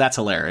vault, because that's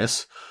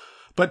hilarious.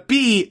 But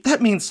B,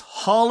 that means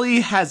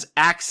Holly has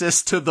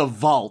access to the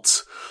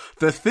vault.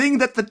 The thing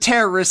that the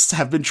terrorists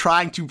have been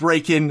trying to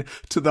break in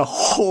to the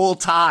whole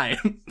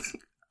time.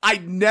 I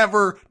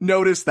never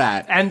noticed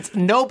that. And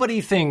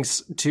nobody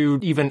thinks to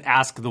even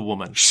ask the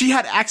woman. She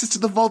had access to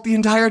the vault the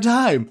entire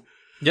time.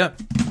 Yeah.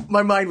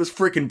 My mind was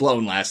freaking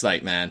blown last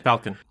night, man.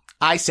 Falcon.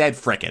 I said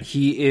frickin'.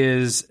 He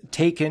is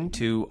taken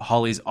to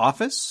Holly's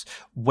office,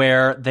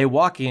 where they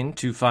walk in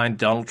to find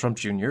Donald Trump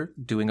Jr.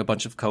 doing a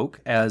bunch of coke,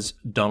 as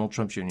Donald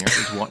Trump Jr.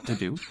 is wont to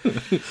do.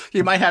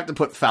 You might have to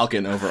put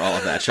Falcon over all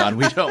of that, Sean.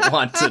 We don't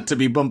want to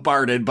be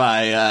bombarded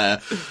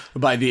by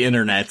the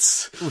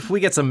internets. If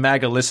we get some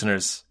MAGA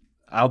listeners,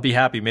 I'll be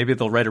happy. Maybe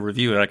they'll write a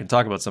review and I can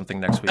talk about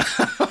something next week.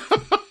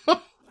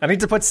 I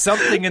need to put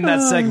something in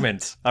that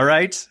segment, all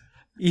right?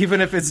 Even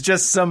if it's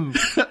just some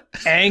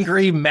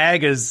angry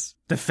MAGAs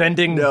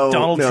defending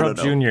Donald Trump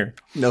Jr.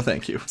 No,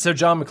 thank you. So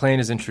John McClane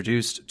is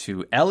introduced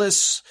to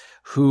Ellis,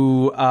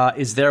 who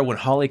is there when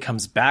Holly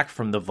comes back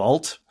from the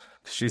vault.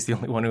 She's the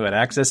only one who had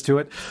access to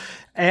it.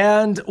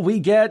 And we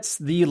get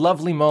the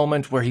lovely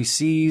moment where he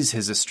sees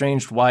his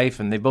estranged wife,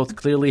 and they both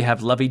clearly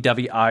have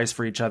lovey-dovey eyes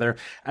for each other.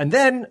 And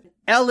then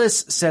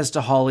Ellis says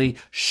to Holly,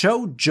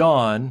 "Show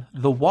John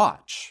the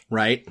watch."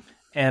 Right.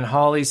 And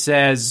Holly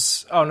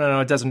says, "Oh,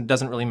 no, it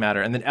doesn't really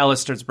matter." And then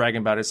Ellis starts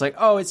bragging about it. It's like,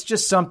 "Oh, it's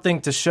just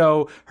something to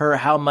show her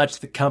how much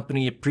the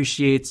company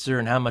appreciates her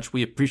and how much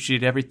we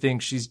appreciate everything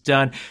she's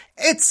done.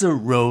 It's a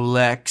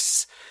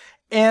Rolex."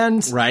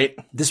 And right.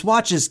 This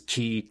watch is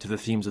key to the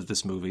themes of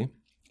this movie.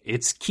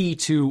 It's key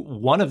to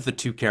one of the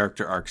two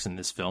character arcs in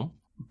this film,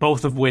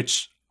 both of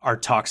which are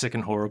toxic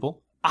and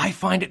horrible. I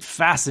find it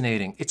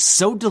fascinating. It's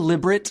so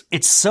deliberate.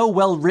 It's so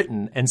well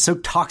written and so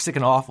toxic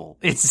and awful.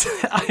 It's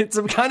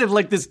kind of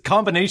like this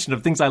combination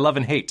of things I love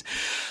and hate.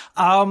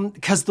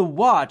 Cause the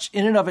watch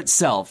in and of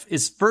itself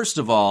is, first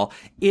of all,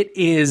 it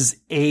is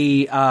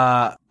a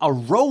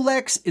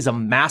Rolex is a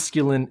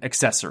masculine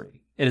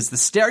accessory. It is the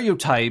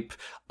stereotype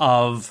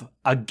of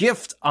a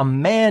gift a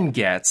man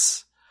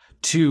gets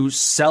to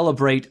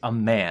celebrate a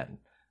man.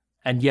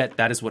 And yet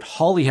that is what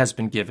Holly has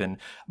been given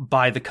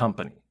by the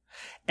company.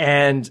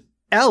 And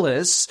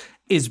Ellis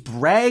is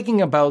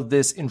bragging about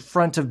this in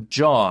front of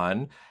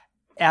John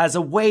as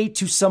a way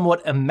to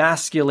somewhat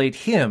emasculate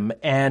him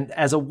and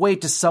as a way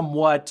to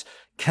somewhat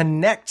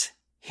connect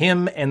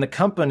him and the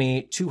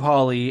company to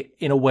Holly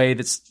in a way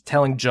that's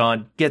telling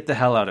John, get the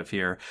hell out of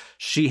here.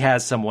 She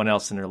has someone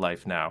else in her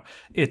life now.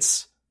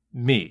 It's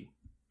me,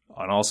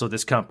 and also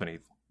this company,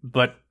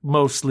 but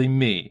mostly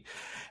me.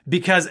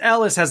 Because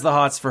Ellis has the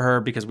hots for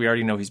her because we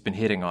already know he's been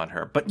hitting on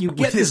her. But you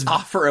get With his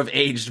offer of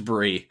aged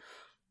brie.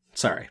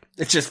 Sorry.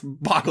 It just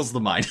boggles the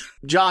mind.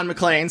 John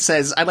McClane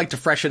says, I'd like to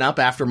freshen up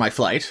after my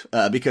flight,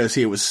 because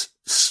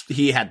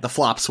he had the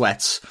flop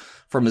sweats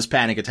from his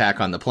panic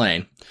attack on the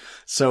plane.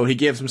 So he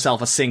gives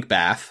himself a sink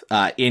bath,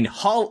 in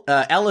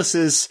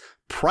Ellis's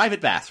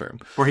private bathroom.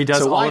 Where he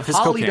does all of his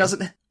Holly cocaine.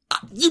 doesn't...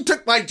 You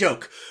took my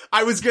joke.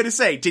 I was going to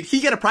say, did he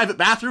get a private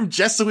bathroom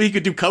just so he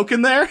could do coke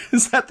in there?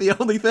 Is that the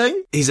only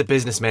thing? He's a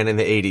businessman in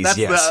the 80s,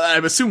 yes. I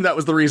assume that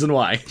was the reason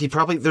why.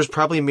 There's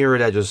probably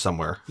mirrored edges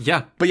somewhere.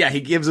 Yeah. But yeah, he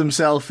gives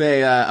himself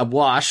a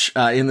wash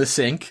in the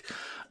sink,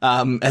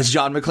 as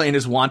John McClane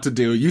is wont to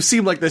do. You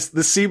seem like this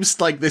seems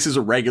like this is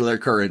a regular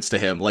occurrence to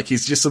him. Like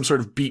he's just some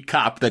sort of beat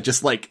cop that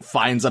just like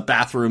finds a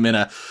bathroom in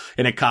a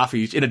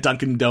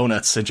Dunkin'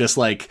 Donuts and just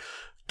like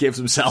gives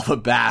himself a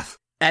bath.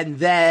 And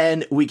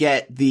then we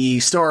get the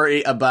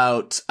story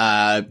about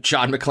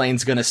John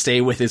McClane's gonna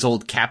stay with his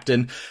old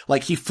captain.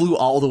 Like, he flew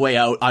all the way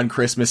out on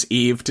Christmas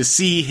Eve to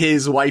see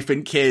his wife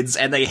and kids,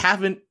 and they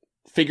haven't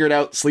figured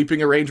out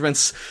sleeping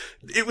arrangements.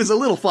 It was a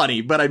little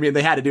funny, but I mean,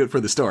 they had to do it for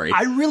the story.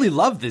 I really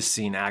love this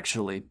scene,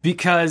 actually,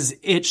 because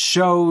it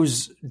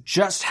shows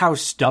just how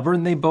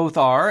stubborn they both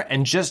are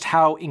and just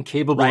how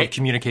incapable of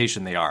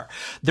communication they are.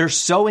 They're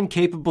so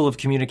incapable of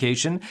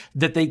communication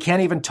that they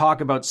can't even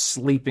talk about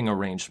sleeping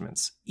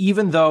arrangements,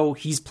 even though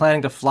he's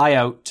planning to fly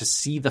out to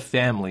see the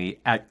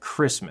family at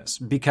Christmas,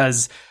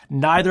 because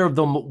neither of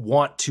them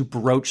want to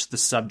broach the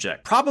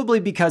subject. Probably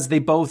because they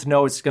both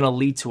know it's going to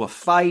lead to a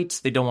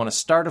fight. They don't want to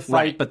start a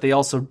fight, but they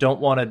also don't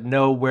want to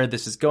know where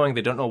this is going.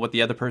 They don't know what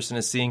the other person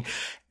is seeing.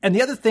 And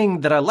the other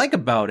thing that I like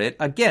about it,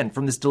 again,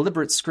 from this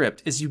deliberate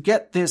script, is you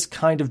get this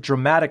kind of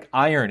dramatic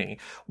irony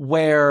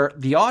where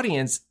the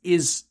audience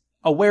is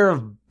aware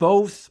of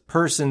both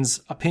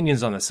persons'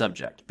 opinions on the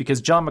subject, because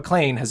John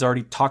McClane has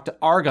already talked to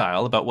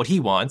Argyle about what he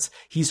wants.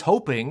 He's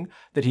hoping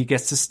that he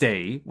gets to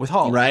stay with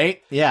Holly.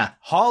 Right? Yeah.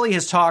 Holly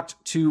has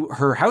talked to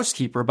her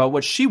housekeeper about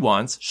what she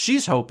wants.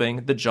 She's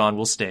hoping that John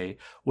will stay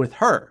with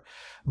her.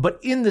 But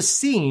in the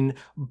scene,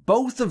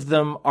 both of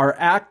them are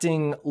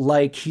acting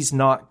like he's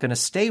not going to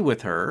stay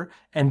with her,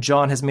 and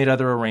John has made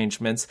other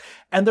arrangements,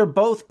 and they're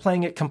both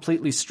playing it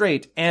completely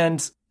straight.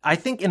 And I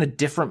think in a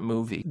different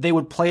movie, they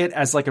would play it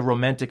as like a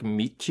romantic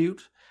meet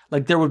cute.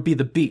 Like there would be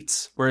the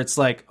beats where it's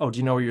like, oh, do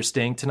you know where you're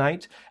staying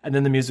tonight? And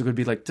then the music would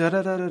be like, da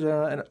da da da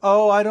da. And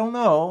oh, I don't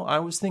know. I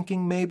was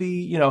thinking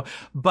maybe,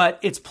 but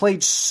it's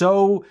played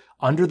so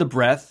under the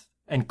breath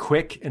and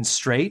quick and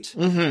straight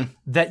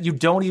that you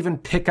don't even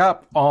pick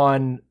up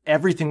on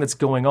everything that's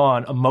going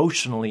on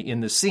emotionally in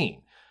the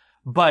scene.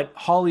 But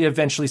Holly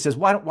eventually says,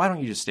 why don't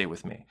you just stay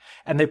with me?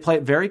 And they play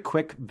it very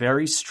quick,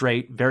 very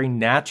straight, very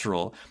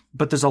natural,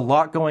 but there's a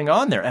lot going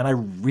on there, and I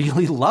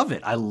really love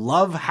it. I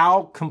love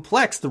how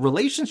complex the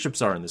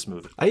relationships are in this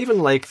movie. I even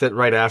like that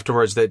right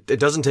afterwards that it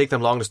doesn't take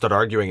them long to start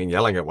arguing and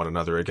yelling at one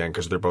another again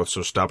because they're both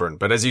so stubborn.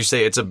 But as you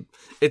say,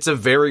 it's a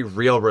very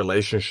real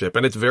relationship,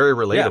 and it's very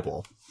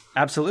relatable. Yeah.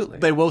 Absolutely.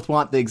 They both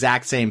want the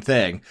exact same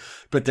thing,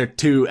 but they're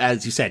too,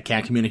 as you said,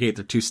 can't communicate.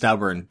 They're too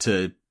stubborn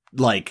to,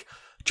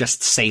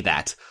 just say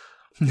that.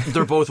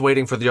 They're both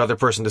waiting for the other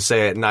person to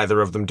say it,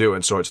 neither of them do,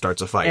 and so it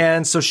starts a fight.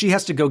 And so she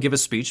has to go give a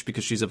speech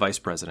because she's a vice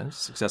president,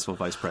 successful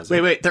vice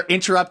president. Wait, they're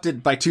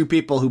interrupted by two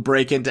people who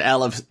break into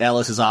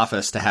Ellis's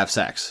office to have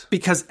sex.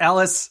 Because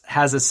Ellis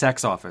has a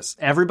sex office.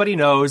 Everybody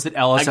knows that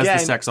Ellis has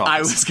the sex office. I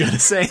was going to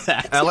say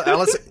that.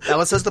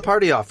 Ellis has the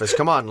party office.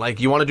 Come on,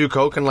 you want to do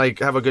coke and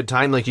have a good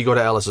time, you go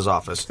to Ellis's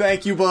office.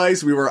 Thank you,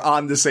 boys. We were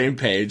on the same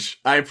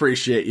page. I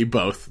appreciate you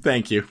both.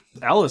 Thank you.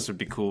 Ellis would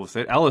be cool with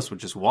it. Ellis would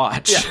just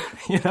watch.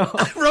 Yeah.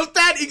 I wrote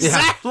that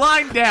exact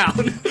line down.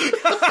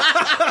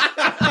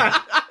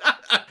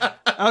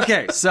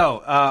 Okay,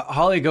 so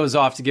Holly goes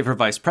off to give her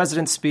vice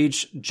president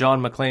speech.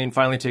 John McClane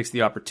finally takes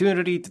the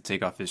opportunity to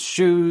take off his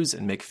shoes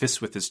and make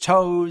fists with his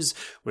toes,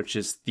 which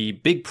is the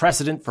big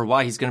precedent for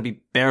why he's going to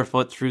be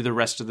barefoot through the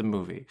rest of the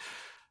movie.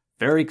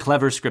 Very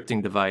clever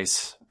scripting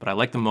device, but I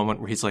like the moment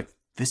where he's like,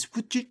 "Fist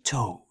with your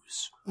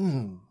toes."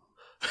 Who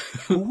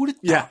would have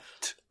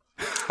thought?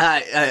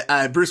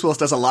 Bruce Willis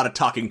does a lot of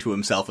talking to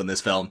himself in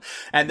this film.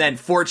 And then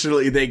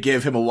fortunately they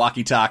give him a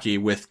walkie-talkie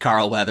with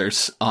Carl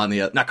Weathers on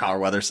the, not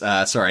Carl Weathers,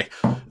 sorry.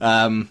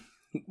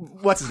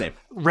 What's his name?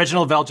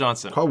 Reginald Val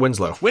Johnson. Carl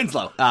Winslow.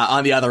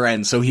 On the other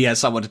end, so he has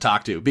someone to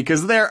talk to.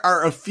 Because there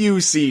are a few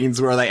scenes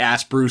where they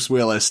ask Bruce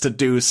Willis to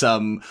do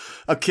some,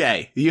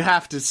 okay, you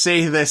have to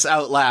say this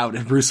out loud.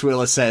 And Bruce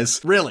Willis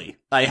says, really?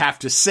 I have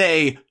to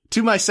say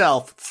to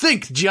myself,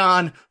 think,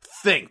 John,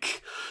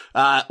 think.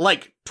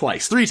 Like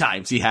twice, 3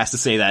 times he has to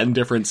say that in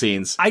different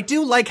scenes. I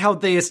do like how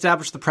they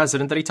establish the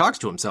precedent that he talks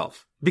to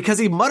himself. Because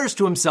he mutters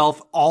to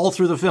himself all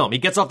through the film. He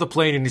gets off the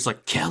plane and he's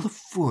like,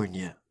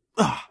 California.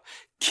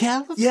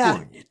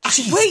 California.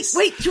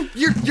 Wait,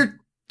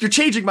 you're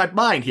changing my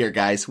mind here,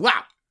 guys.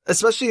 Wow.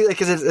 Especially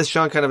because, as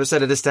Sean kind of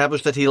said, it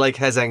established that he like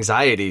has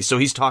anxiety, so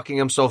he's talking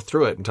himself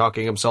through it and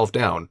talking himself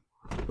down.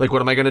 Like,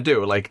 what am I going to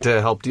do? Like,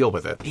 to help deal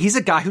with it? He's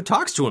a guy who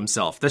talks to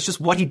himself. That's just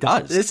what he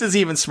does. This is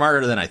even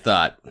smarter than I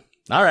thought.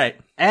 All right.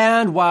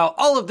 And while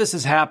all of this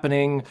is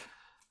happening,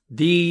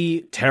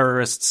 the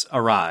terrorists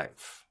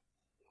arrive.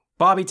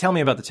 Bobby, tell me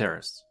about the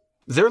terrorists.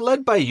 They're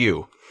led by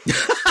you.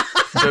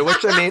 By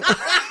which I mean...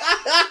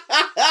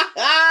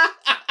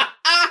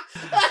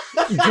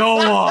 Go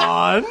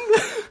on.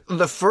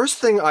 The first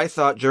thing I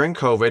thought during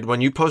COVID,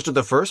 when you posted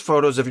the first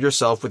photos of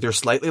yourself with your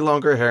slightly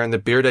longer hair and the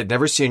beard I'd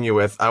never seen you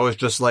with, I was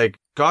just like,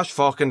 gosh,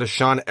 Falcon, does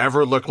Sean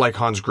ever look like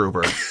Hans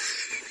Gruber?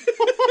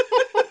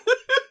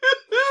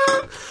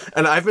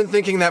 And I've been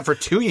thinking that for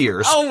 2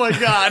 years. Oh my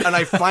God. And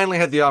I finally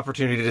had the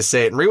opportunity to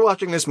say it. And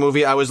rewatching this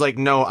movie, I was like,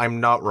 no, I'm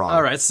not wrong.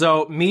 All right,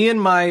 so me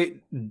and my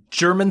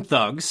German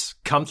thugs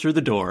come through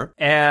the door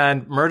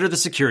and murder the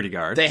security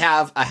guard. They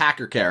have a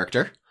hacker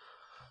character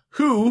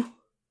who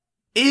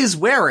is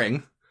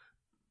wearing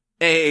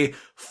a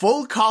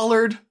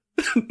full-collared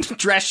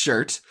dress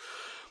shirt,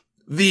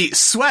 the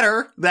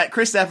sweater that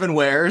Chris Evans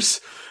wears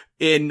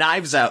in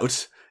Knives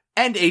Out,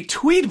 and a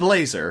tweed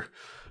blazer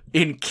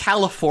in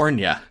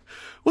California.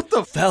 What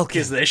the fuck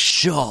is this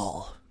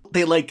shawl?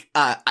 They,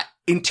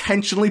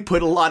 intentionally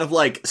put a lot of,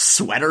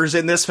 sweaters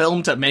in this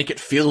film to make it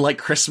feel like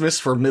Christmas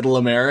for Middle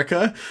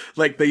America.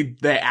 Like, they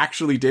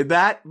actually did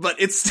that. But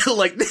it's still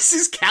this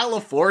is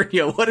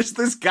California. What is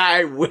this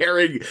guy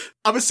wearing?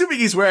 I'm assuming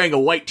he's wearing a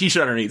white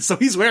t-shirt underneath. So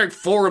he's wearing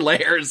 4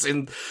 layers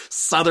in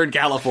Southern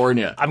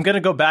California. I'm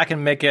gonna go back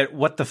and make it,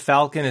 what the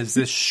Falcon is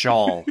this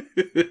shawl?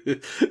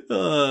 This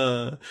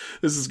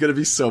is gonna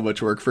be so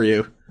much work for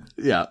you.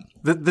 Yeah.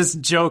 This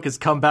joke has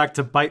come back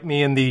to bite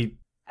me in the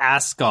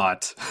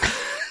ascot.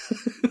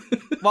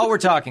 While we're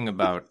talking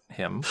about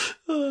him,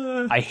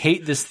 I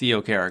hate this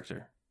Theo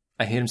character.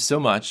 I hate him so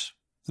much.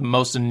 The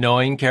most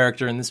annoying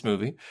character in this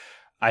movie.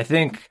 I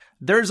think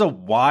there's a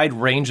wide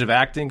range of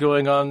acting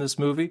going on in this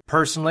movie.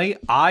 Personally,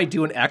 I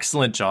do an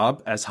excellent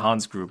job as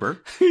Hans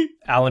Gruber.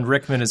 Alan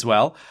Rickman as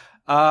well.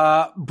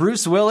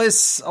 Bruce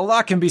Willis, a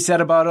lot can be said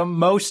about him.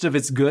 Most of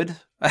it's good,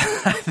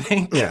 I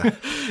think,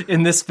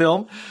 in this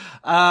film.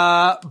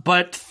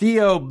 But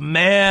Theo,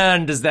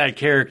 man, does that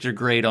character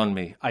grate on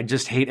me. I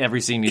just hate every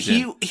scene he's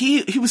in.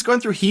 He was going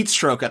through heat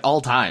stroke at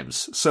all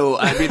times. So,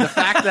 I mean, the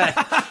fact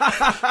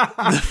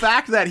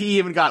that he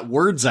even got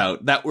words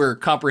out that were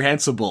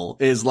comprehensible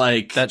is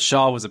like... That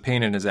Shaw was a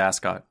pain in his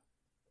ascot.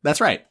 That's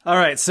right. All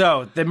right,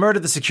 so they murder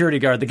the security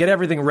guard. They get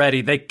everything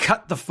ready. They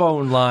cut the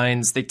phone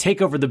lines. They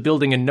take over the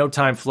building in no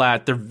time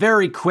flat. They're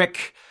very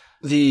quick.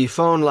 The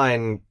phone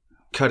line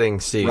cutting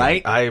scene.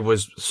 Right? I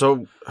was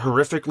so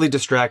horrifically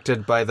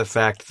distracted by the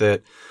fact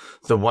that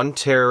the one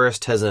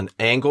terrorist has an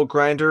angle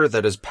grinder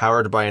that is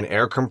powered by an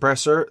air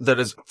compressor that,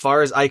 as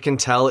far as I can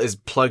tell, is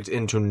plugged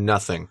into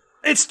nothing.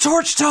 It's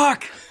Torch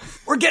Talk!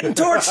 We're getting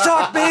Torch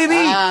Talk,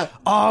 baby!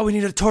 Oh, we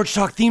need a Torch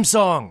Talk theme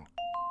song.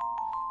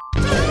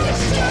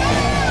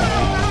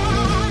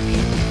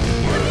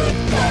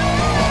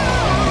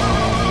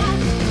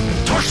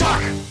 Torch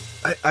Talk!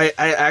 I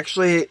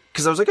actually,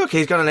 because I was like, okay,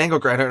 he's got an angle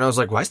grinder, and I was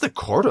like, why is the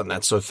cord on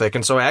that so thick?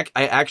 And so I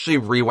actually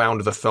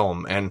rewound the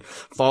film and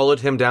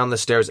followed him down the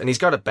stairs, and he's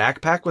got a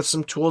backpack with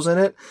some tools in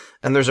it,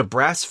 and there's a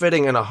brass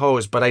fitting and a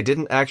hose, but I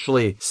didn't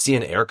actually see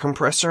an air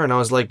compressor, and I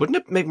was like, wouldn't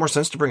it make more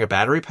sense to bring a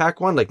battery pack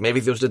one? Like, maybe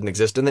those didn't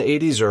exist in the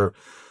 80s, or...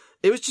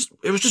 It was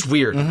just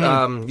weird.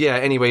 Mm-hmm.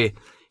 Anyway,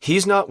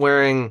 he's not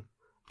wearing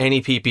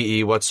any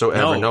PPE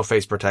whatsoever, no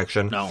face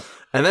protection. No.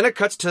 And then it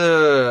cuts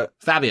to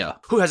Fabio,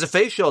 who has a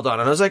face shield on.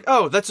 And I was like,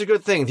 oh, that's a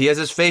good thing. He has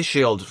his face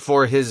shield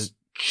for his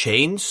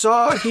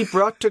chainsaw he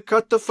brought to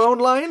cut the phone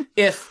line.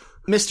 If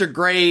Mr.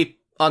 Grey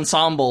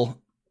Ensemble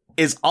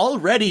is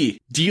already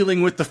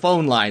dealing with the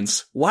phone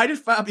lines, why did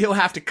Fabio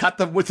have to cut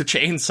them with a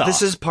chainsaw?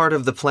 This is part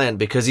of the plan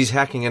because he's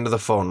hacking into the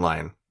phone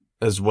line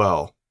as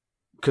well.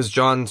 Because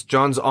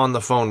John's on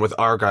the phone with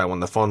Argyle when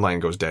the phone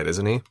line goes dead,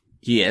 isn't he?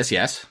 He is,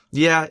 yes.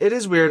 Yeah, it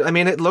is weird. I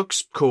mean, it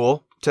looks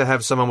cool to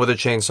have someone with a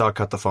chainsaw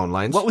cut the phone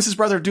lines. What was his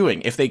brother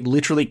doing if they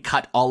literally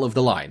cut all of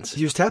the lines?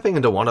 He was tapping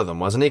into one of them,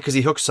 wasn't he? Because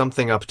he hooked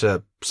something up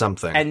to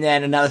something. And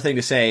then another thing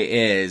to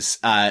say is,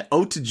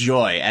 Ode to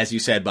Joy, as you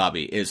said,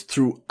 Bobby, is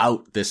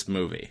throughout this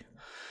movie.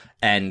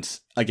 And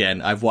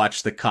again, I've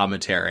watched the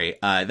commentary.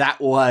 That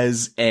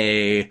was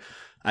a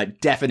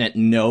definite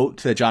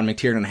note that John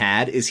McTiernan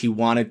had, is he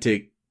wanted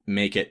to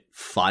make it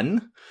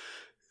fun.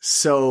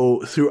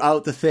 So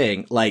throughout the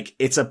thing,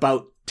 it's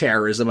about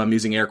terrorism. I'm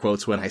using air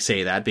quotes when I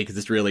say that because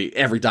it's really,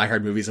 every Die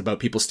Hard movie is about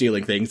people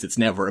stealing things. It's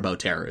never about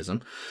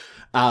terrorism.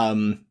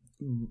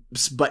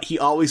 But he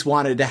always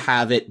wanted to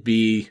have it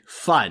be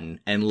fun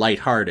and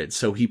lighthearted.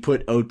 So he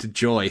put Ode to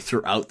Joy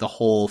throughout the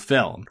whole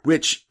film,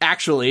 which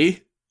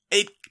actually,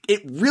 it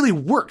it really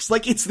works.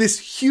 Like, it's this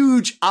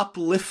huge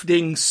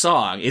uplifting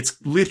song. It's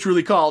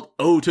literally called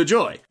Ode to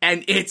Joy.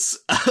 And it's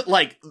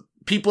like,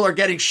 people are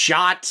getting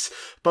shot,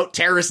 about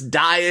terrorists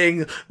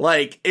dying.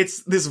 Like,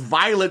 it's this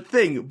violent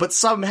thing, but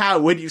somehow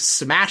when you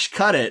smash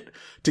cut it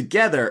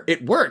together,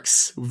 it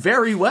works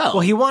very well.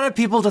 Well, he wanted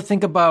people to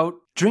think about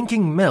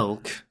drinking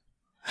milk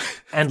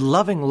and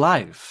loving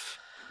life.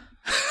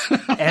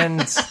 And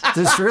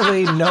there's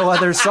really no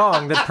other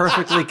song that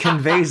perfectly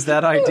conveys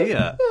that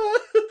idea.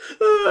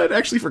 I'd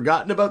actually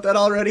forgotten about that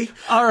already.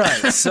 All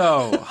right,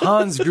 so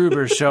Hans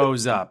Gruber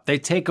shows up. They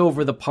take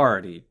over the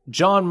party.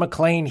 John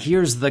McClane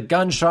hears the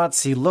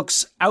gunshots. He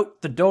looks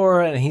out the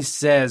door and he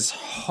says,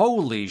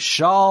 "Holy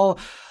shawl,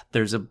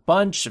 there's a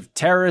bunch of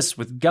terrorists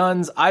with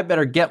guns. I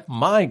better get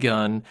my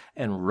gun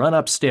and run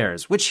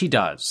upstairs," which he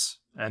does.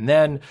 And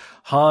then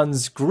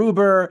Hans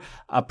Gruber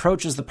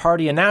approaches the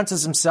party,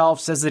 announces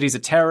himself, says that he's a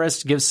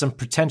terrorist, gives some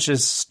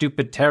pretentious,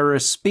 stupid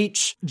terrorist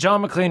speech.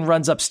 John McClane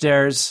runs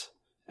upstairs.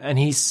 And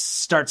he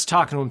starts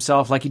talking to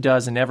himself like he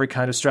does in every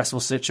kind of stressful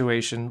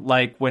situation,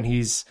 like when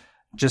he's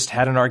just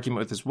had an argument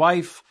with his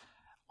wife,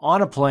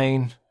 on a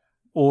plane,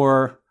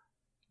 or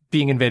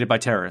being invaded by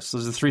terrorists.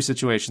 Those are the three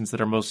situations that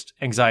are most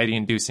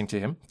anxiety-inducing to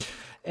him.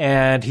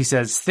 And he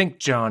says, "Think,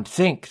 John,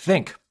 think,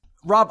 think."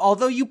 Rob,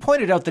 although you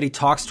pointed out that he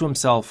talks to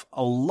himself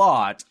a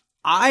lot,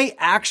 I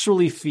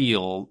actually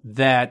feel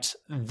that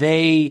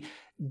they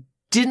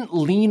didn't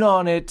lean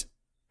on it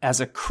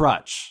as a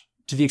crutch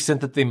to the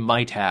extent that they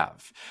might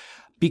have.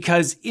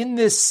 Because in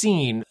this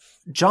scene,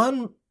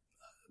 John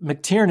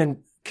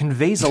McTiernan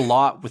conveys a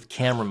lot with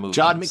camera movements.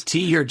 John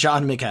McT or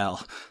John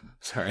McL?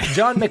 Sorry.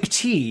 John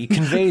McT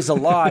conveys a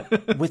lot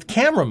with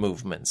camera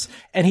movements.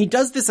 And he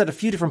does this at a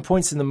few different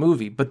points in the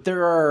movie. But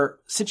there are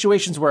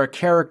situations where a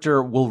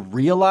character will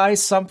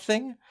realize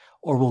something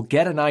or will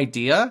get an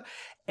idea.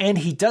 And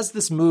he does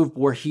this move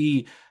where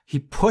he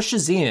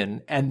pushes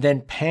in and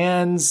then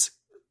pans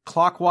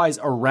clockwise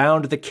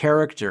around the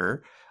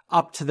character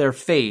up to their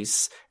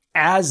face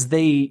as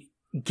they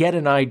get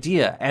an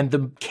idea. And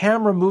the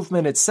camera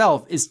movement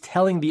itself is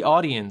telling the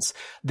audience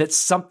that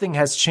something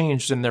has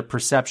changed in their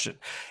perception.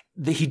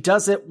 He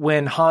does it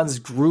when Hans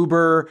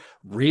Gruber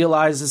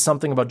realizes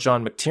something about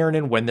John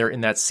McTiernan when they're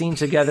in that scene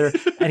together.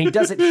 And he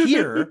does it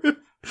here.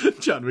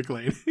 John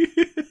McClane.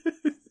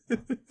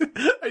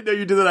 I know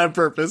you did that on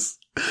purpose.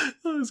 That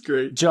was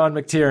great. John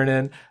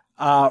McTiernan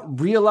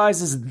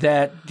realizes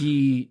that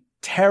the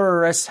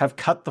terrorists have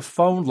cut the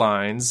phone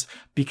lines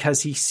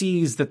because he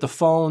sees that the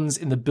phones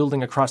in the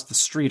building across the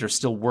street are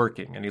still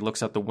working, and he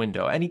looks out the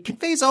window and he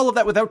conveys all of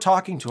that without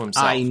talking to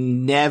himself. I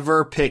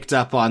never picked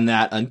up on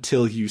that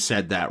until you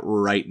said that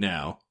right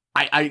now.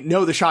 I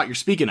know the shot you're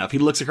speaking of. He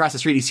looks across the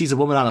street, he sees a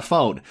woman on a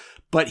phone,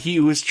 but he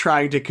was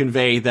trying to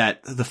convey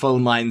that the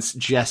phone lines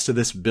just to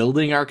this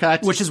building are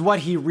cut. Which is what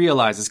he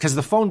realizes, because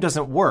the phone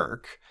doesn't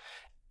work,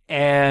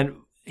 and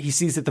he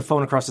sees that the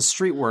phone across the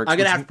street works. I'm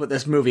going to have to put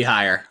this movie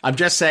higher. I'm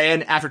just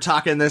saying, after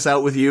talking this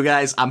out with you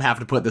guys, I'm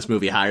having to put this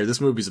movie higher.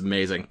 This movie's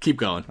amazing. Keep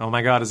going. Oh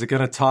my God, is it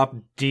going to top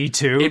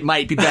D2? It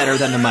might be better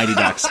than The Mighty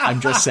Ducks.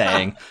 I'm just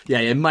saying. Yeah,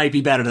 it might be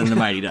better than The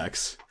Mighty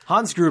Ducks.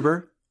 Hans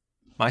Gruber,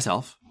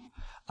 myself,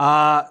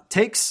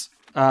 takes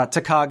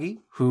Takagi,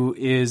 who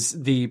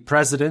is the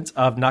president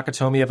of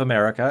Nakatomi of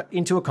America,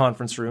 into a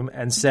conference room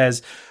and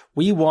says,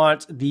 "We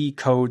want the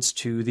codes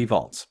to the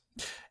vault."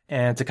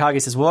 And Takagi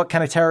says, "Well, what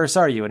kind of terrorists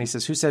are you?" And he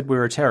says, "Who said we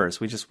were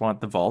terrorists? We just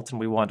want the vault and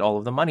we want all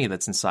of the money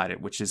that's inside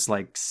it," which is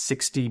like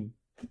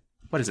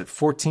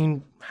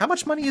 14, how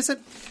much money is it?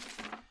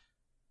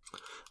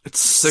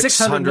 It's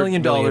 $600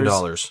 million,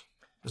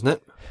 isn't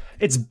it?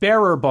 It's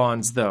bearer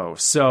bonds though.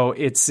 So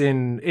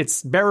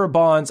it's bearer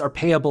bonds are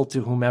payable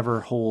to whomever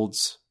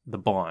holds the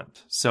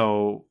bond.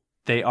 So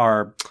they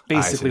are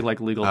basically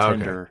like legal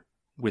tender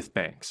with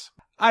banks.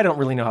 I don't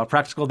really know how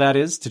practical that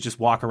is to just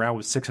walk around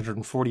with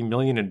 $640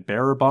 million in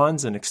bearer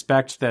bonds and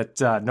expect that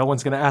no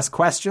one's going to ask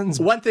questions.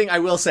 One thing I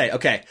will say,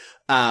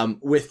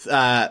 with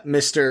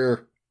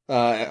Mr.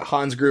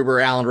 Hans Gruber,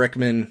 Alan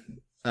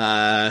Rickman,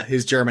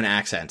 his German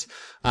accent,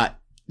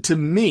 to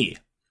me,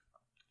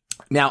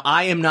 now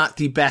I am not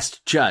the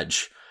best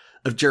judge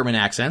of German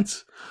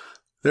accents.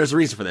 There's a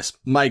reason for this.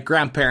 My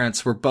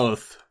grandparents were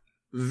both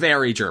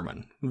very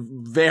German,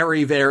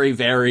 very, very,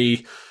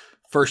 very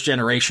first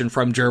generation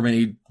from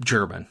Germany,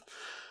 German.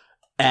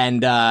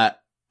 And I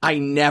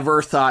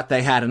never thought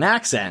they had an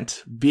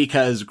accent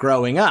because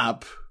growing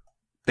up,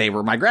 they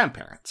were my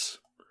grandparents.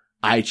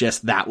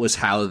 That was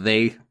how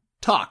they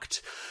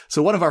talked.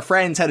 So one of our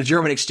friends had a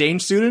German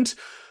exchange student,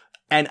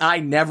 and I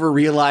never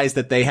realized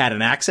that they had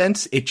an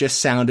accent. It just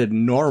sounded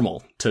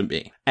normal to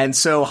me. And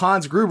so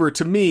Hans Gruber,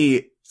 to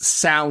me,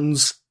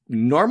 sounds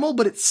normal,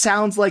 but it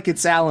sounds like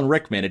it's Alan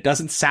Rickman. It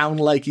doesn't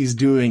sound like he's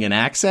doing an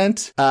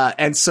accent.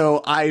 And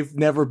so I've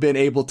never been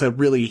able to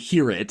really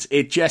hear it.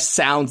 It just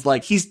sounds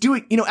like he's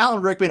doing,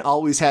 Alan Rickman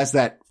always has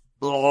that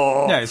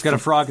oh. Yeah, he's got a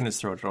frog in his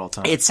throat at all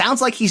times. It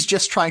sounds like he's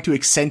just trying to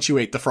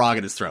accentuate the frog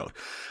in his throat.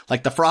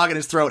 Like the frog in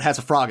his throat has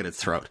a frog in its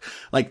throat.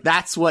 Like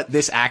that's what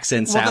this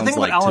accent sounds like. Well, the thing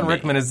like about Alan to me.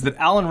 Rickman is that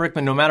Alan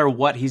Rickman, no matter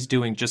what he's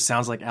doing, just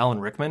sounds like Alan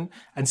Rickman.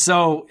 And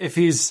so if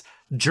he's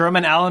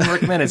German Alan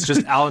Rickman, it's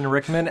just Alan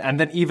Rickman. And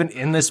then even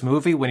in this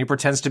movie, when he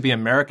pretends to be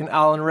American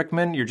Alan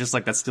Rickman, you're just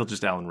like, that's still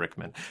just Alan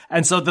Rickman.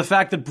 And so the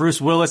fact that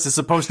Bruce Willis is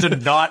supposed to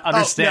not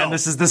understand no.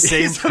 this is the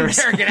same His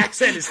person. American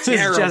accent is It's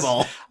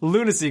terrible. just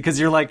lunacy, because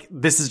you're like,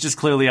 this is just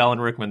clearly Alan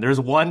Rickman. There's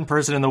one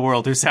person in the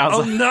world who sounds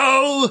like...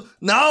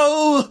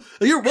 No,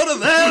 you're one of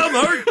them,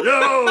 aren't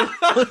you?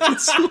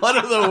 It's one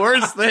of the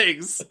worst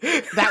things.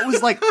 That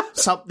was like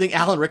something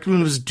Alan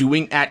Rickman was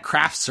doing at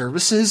craft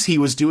services. He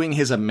was doing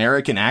his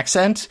American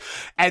accent,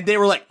 and they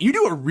were like, you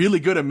do a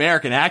really good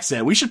American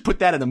accent. We should put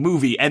that in the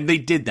movie. And they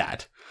did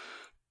that.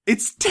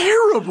 It's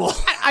terrible.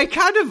 I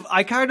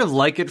kind of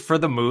like it for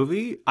the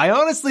movie. I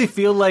honestly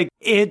feel like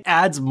it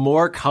adds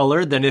more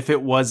color than if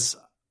it was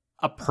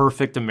a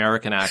perfect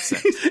American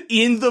accent.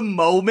 In the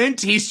moment,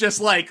 he's just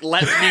like,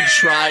 let me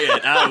try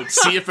it out.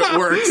 See if it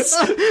works.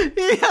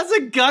 He has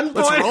a gun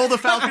Let's pointed. roll the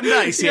Falcon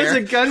dice He has a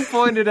here. gun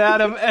pointed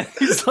at him, and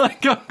he's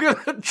like, I'm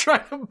gonna try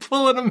to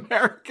pull an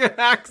American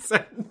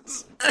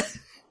accent.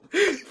 For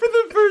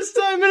the first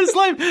time in his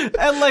life.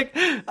 And like,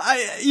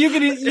 you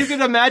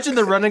can imagine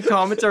the running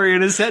commentary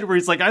in his head where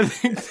he's like, I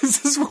think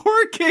this is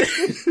working.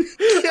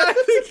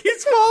 I think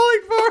he's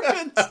falling for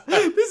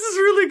it. This is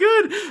really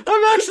good.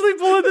 I'm actually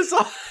pulling this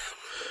off.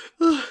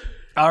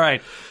 All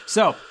right.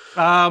 So,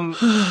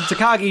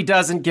 Takagi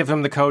doesn't give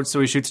him the code,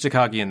 so he shoots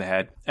Takagi in the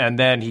head, and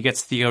then he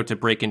gets Theo to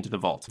break into the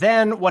vault.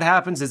 Then what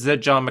happens is that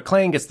John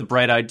McClane gets the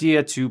bright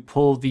idea to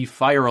pull the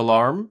fire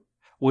alarm,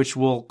 which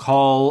will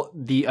call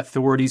the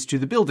authorities to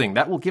the building.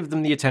 That will give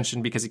them the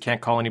attention because he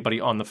can't call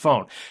anybody on the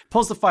phone.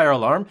 Pulls the fire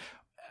alarm,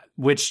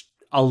 which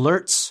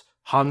alerts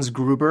Hans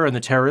Gruber and the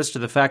terrorists to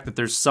the fact that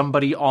there's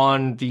somebody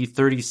on the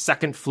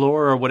 32nd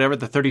floor or whatever,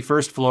 the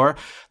 31st floor,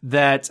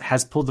 that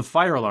has pulled the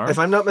fire alarm. If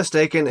I'm not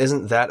mistaken,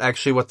 isn't that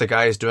actually what the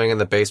guy is doing in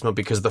the basement?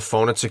 Because the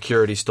phone at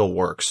security still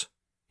works.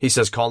 He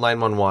says, call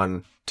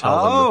 911,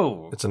 tell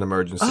them it's an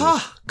emergency.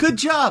 Ah, good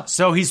job.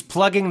 So he's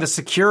plugging the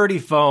security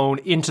phone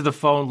into the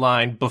phone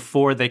line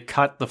before they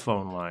cut the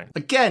phone line.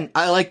 Again,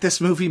 I like this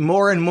movie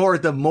more and more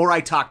the more I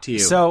talk to you.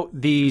 So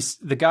the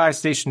guy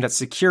stationed at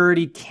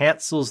security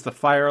cancels the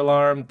fire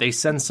alarm. They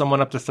send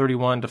someone up to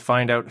 31 to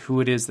find out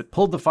who it is that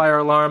pulled the fire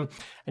alarm.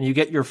 And you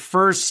get your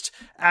first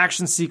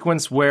action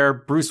sequence where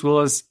Bruce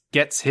Willis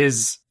gets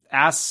his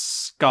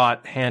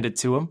ascot handed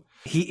to him.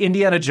 He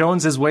Indiana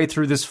Jones his way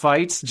through this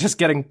fight, just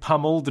getting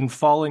pummeled and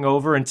falling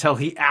over until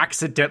he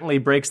accidentally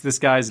breaks this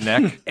guy's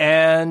neck.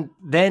 And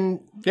then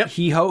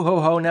he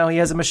now he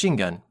has a machine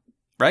gun,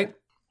 right?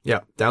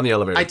 Yeah, down the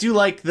elevator. I do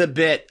like the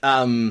bit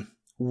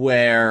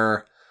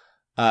where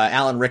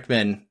Alan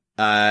Rickman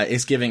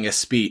is giving a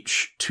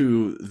speech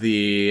to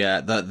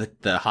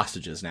the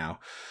hostages now.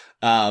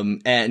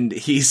 And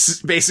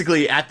he's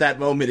basically at that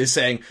moment is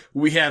saying,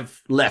 we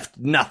have left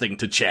nothing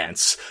to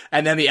chance.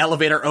 And then the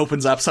elevator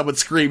opens up, someone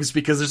screams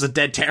because there's a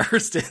dead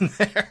terrorist in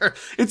there.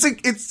 It's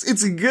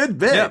a good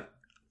bit. Yeah.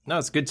 No,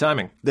 it's good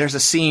timing. There's a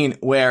scene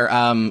where,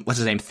 what's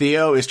his name?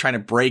 Theo is trying to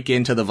break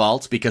into the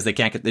vault because they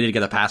didn't get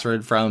the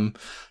password from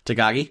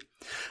Takagi.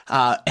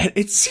 And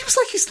it seems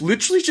like he's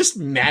literally just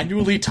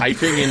manually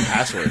typing in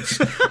passwords.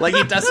 Like,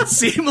 it doesn't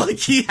seem like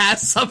he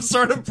has some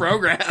sort of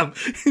program.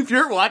 If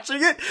you're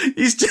watching it,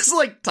 he's just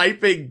like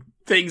typing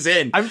things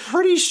in. I'm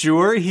pretty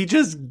sure he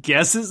just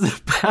guesses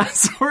the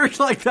password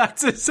like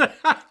that's his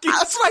hacking.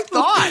 That's what I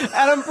thought.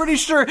 And I'm pretty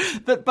sure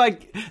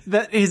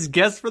that his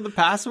guess for the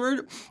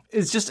password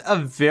is just a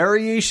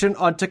variation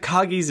on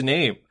Takagi's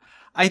name.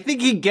 I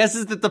think he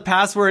guesses that the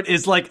password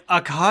is like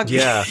Akagi.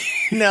 Yeah.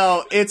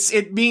 No,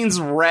 it means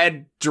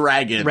Red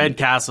Dragon. Red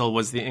Castle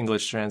was the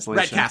English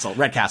translation.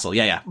 Red Castle.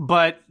 Yeah.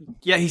 But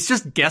yeah, he's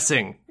just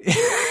guessing.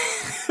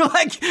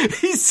 Like,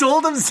 he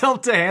sold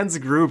himself to Hans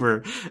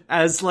Gruber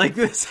as like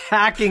this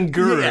hacking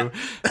guru. Yeah.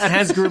 And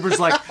Hans Gruber's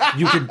like,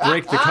 you could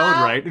break the code,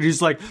 right? And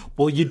he's like,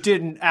 well, you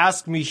didn't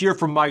ask me here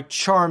for my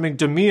charming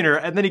demeanor.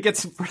 And then he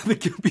gets in front of the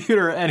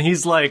computer and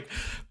he's like,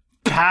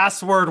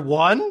 password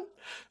 1?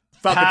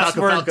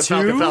 Password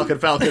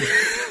Falcon.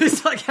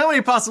 He's like, how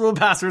many possible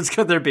passwords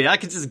could there be? I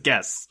could just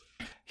guess.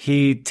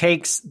 He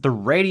takes the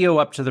radio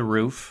up to the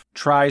roof,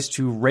 tries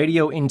to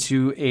radio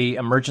into a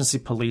emergency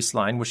police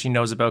line, which he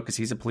knows about because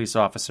he's a police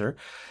officer.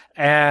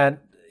 And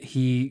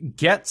he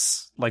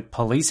gets like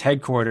police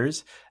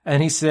headquarters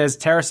and he says,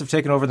 terrorists have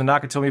taken over the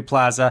Nakatomi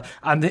Plaza.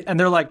 And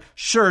they're like,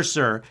 sure,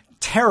 sir.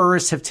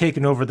 Terrorists have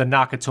taken over the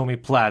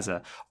Nakatomi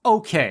Plaza.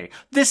 Okay,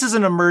 this is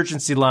an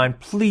emergency line.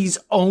 Please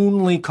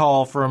only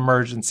call for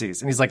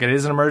emergencies. And he's like, it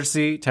is an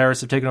emergency.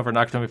 Terrorists have taken over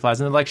Nakatomi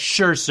Plaza. And they're like,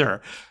 sure,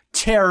 sir.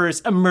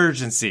 Terrorist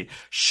emergency.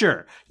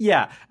 Sure.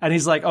 Yeah. And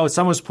he's like, oh,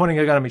 someone's pointing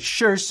a gun at me.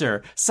 Sure,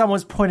 sir.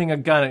 Someone's pointing a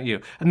gun at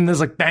you. And then there's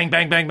like bang,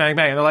 bang, bang, bang,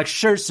 bang. And they're like,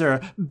 sure, sir.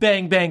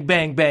 Bang, bang,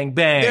 bang, bang,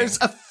 bang. There's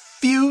a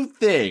few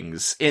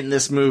things in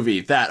this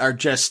movie that are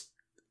just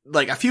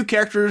like a few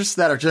characters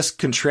that are just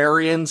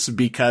contrarians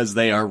because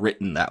they are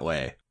written that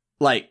way.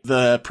 Like,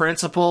 the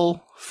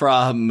principal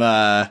from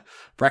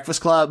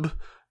Breakfast Club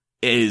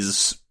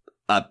is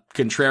a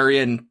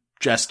contrarian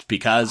just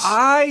because.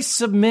 I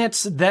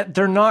submit that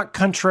they're not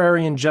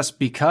contrarian just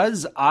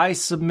because. I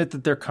submit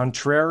that they're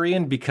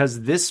contrarian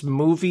because this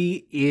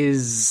movie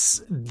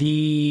is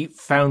the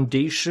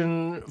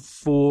foundation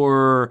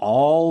for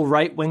all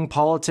right-wing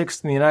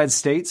politics in the United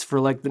States for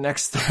like the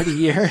next 30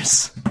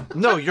 years.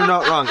 No, you're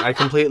not wrong. I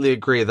completely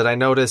agree that I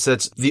notice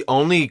it's the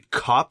only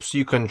cops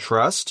you can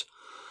trust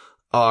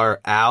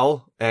are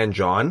Al and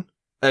John.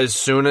 As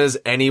soon as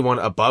anyone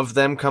above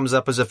them comes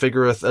up as a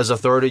figure as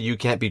authority, you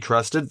can't be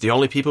trusted. The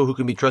only people who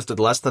can be trusted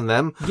less than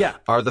them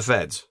are the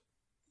feds.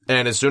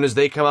 And as soon as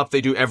they come up, they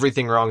do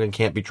everything wrong and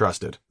can't be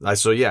trusted.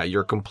 So yeah,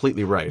 you're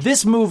completely right.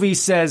 This movie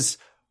says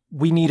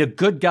we need a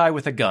good guy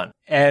with a gun,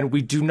 and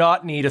we do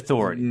not need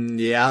authority.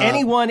 Yeah.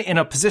 Anyone in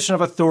a position of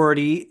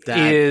authority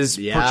is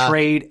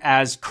portrayed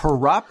as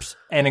corrupt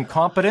and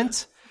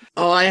incompetent.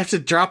 Oh, I have to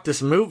drop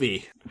this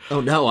movie. Oh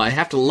no, I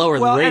have to lower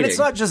the Well, rating. and it's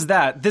not just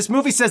that. This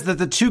movie says that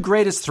the two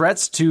greatest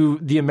threats to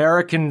the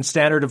American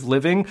standard of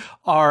living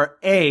are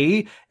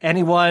A,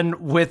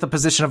 anyone with a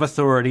position of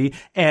authority,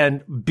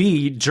 and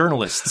B,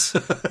 journalists.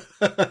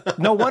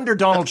 No wonder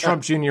Donald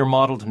Trump Jr.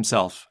 modeled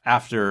himself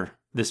after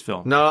this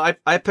film. No,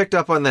 I picked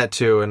up on that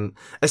too, and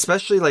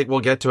especially, like, we'll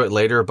get to it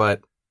later,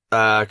 but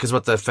because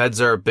what the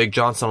feds are, Big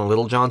Johnson and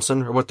Little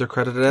Johnson are what they're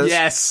credited as.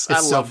 Yes, It's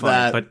I so love funny,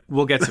 that. but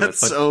we'll get to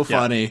That's it. But, so yeah.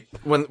 funny.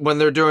 When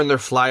they're doing their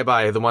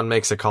flyby, the one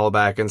makes a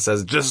callback and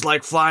says, "Just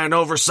like flying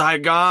over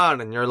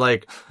Saigon," and you're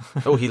like,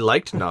 "Oh, he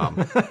liked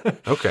Nam."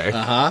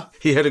 Okay,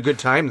 he had a good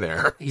time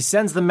there. He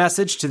sends the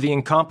message to the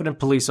incompetent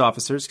police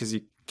officers because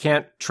you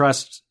can't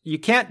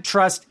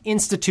trust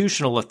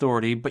institutional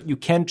authority, but you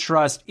can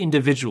trust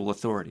individual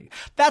authority.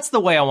 That's the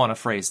way I want to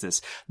phrase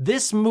this.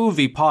 This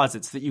movie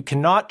posits that you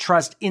cannot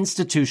trust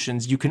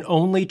institutions. You can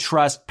only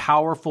trust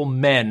powerful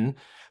men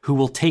who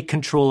will take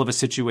control of a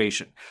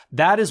situation.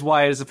 That is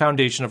why it is a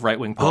foundation of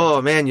right-wing politics.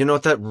 Oh man, you know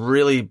what? That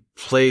really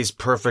plays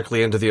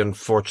perfectly into the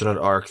unfortunate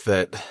arc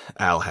that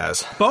Al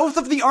has. Both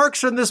of the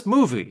arcs in this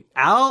movie,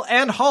 Al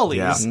and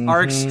Holly's, Yeah.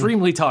 are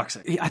extremely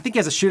toxic. I think he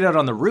has a shootout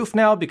on the roof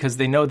now because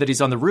they know that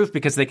he's on the roof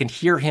because they can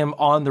hear him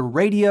on the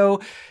radio.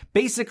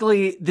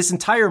 Basically, this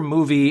entire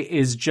movie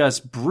is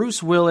just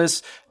Bruce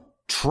Willis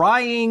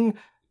trying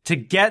to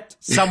get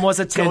someone's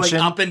attention.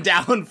 Going up and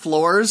down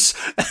floors.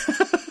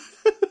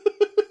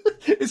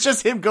 It's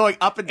just him going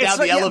up and down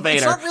the elevator.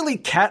 It's not really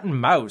cat and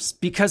mouse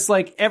because,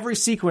 like, every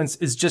sequence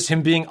is just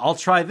him being, "I'll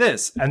try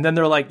this." And then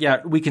they're like,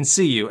 "Yeah, we can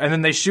see you." And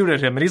then they shoot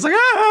at him and he's like,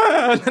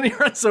 "Ah!" And then he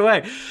runs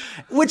away.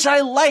 Which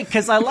I like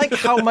because I like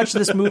how much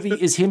this movie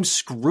is him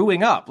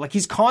screwing up. Like,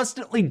 he's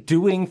constantly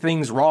doing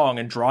things wrong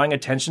and drawing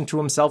attention to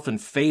himself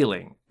and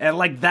failing. And,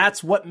 like,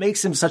 that's what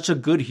makes him such a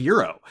good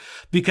hero.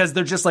 Because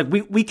they're just like,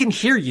 we can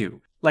hear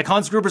you. Like,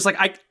 Hans Gruber's like,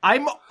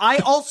 I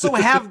also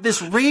have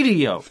this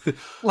radio.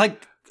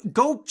 Like,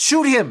 go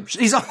shoot him.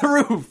 He's on the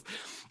roof.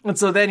 And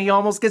so then he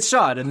almost gets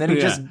shot, and then he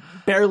just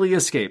barely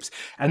escapes.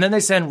 And then they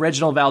send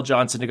Reginald Val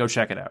Johnson to go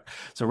check it out.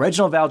 So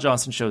Reginald Val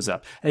Johnson shows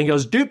up, and he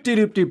goes, doop, doop,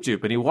 doop, doop,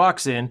 doop, and he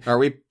walks in. Are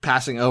we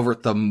passing over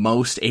the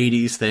most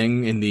 80s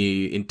thing in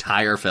the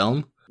entire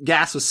film?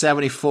 Gas was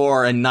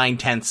 74 and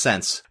 9/10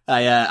 cents.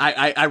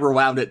 I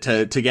rewound it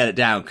to get it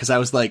down because I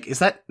was like, is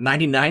that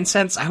 99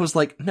 cents? I was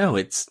like, no,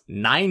 it's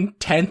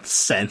 9/10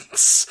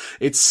 cents.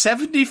 It's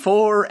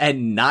 74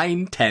 and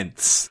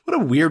 9/10.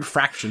 What a weird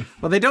fraction.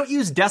 Well, they don't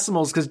use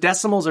decimals because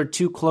decimals are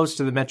too close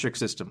to the metric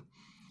system.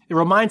 It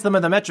reminds them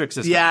of the metric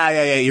system.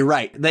 Yeah, you're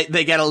right.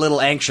 They get a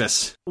little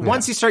anxious.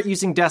 Once you start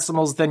using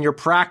decimals, then you're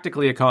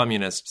practically a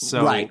communist.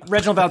 So Right.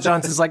 Reginald Val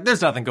Johnson's like,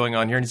 there's nothing going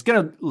on here, and he's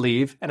going to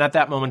leave. And at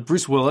that moment,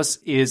 Bruce Willis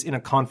is in a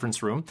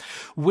conference room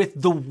with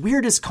the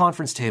weirdest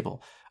conference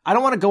table. I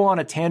don't want to go on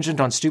a tangent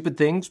on stupid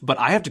things, but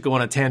I have to go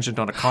on a tangent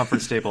on a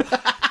conference table.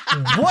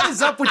 What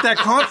is up with that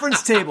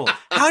conference table?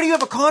 How do you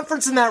have a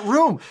conference in that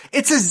room?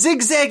 It's a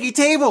zigzaggy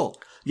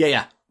table.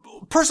 Yeah.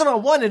 Person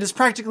on one end is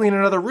practically in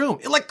another room.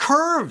 It like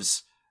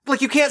curves.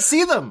 Like you can't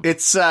see them.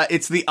 It's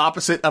the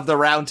opposite of the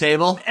round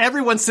table.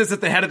 Everyone sits at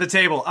the head of the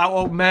table.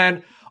 Oh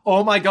man.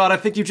 Oh my God. I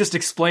think you just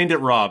explained it,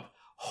 Rob.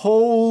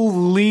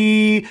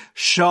 Holy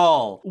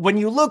shawl. When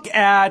you look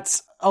at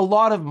a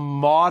lot of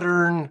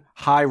modern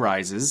high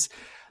rises,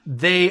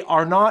 they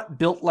are not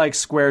built like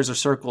squares or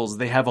circles.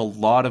 They have a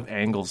lot of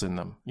angles in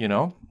them, you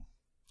know?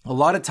 A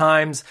lot of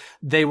times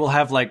they will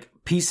have like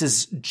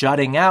pieces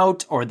jutting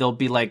out, or they'll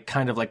be like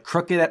kind of like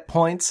crooked at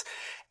points.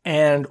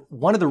 And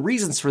one of the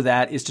reasons for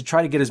that is to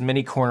try to get as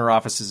many corner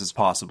offices as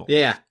possible.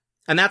 Yeah.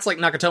 And that's like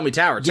Nakatomi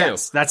Tower, too.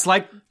 Yes, that's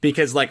like...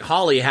 Because, like,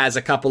 Holly has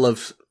a couple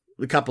of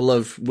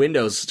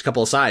windows, a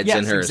couple of sides in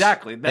Yes, hers.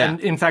 exactly. And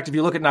in fact, if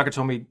you look at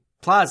Nakatomi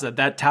Plaza,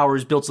 that tower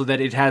is built so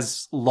that it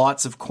has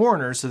lots of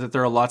corners, so that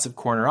there are lots of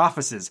corner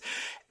offices.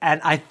 And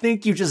I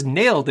think you just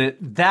nailed it.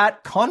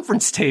 That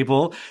conference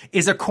table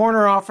is a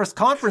corner office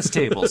conference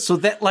table, so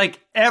that like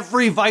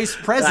every vice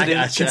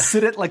president can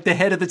sit at like the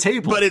head of the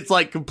table. But it's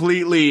like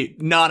completely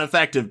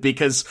non-effective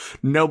because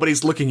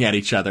nobody's looking at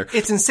each other.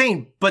 It's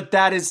insane, but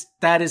that is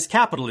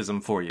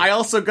capitalism for you. I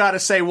also gotta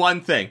say one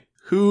thing.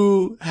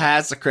 who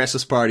has a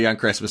Christmas party on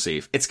Christmas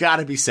Eve? It's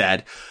gotta be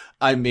said.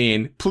 I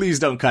mean, please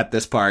don't cut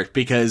this part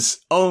because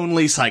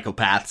only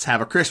psychopaths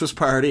have a Christmas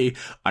party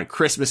on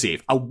Christmas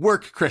Eve. A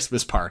work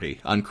Christmas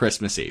party on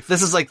Christmas Eve.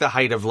 This is like the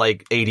height of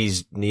like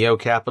 80s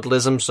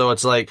neo-capitalism. So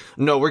it's like,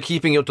 no, we're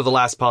keeping it to the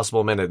last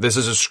possible minute. This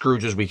is as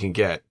Scrooge as we can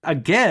get.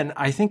 Again,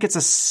 I think it's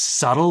a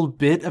subtle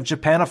bit of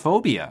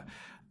Japanophobia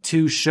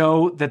to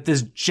show that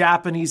this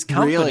Japanese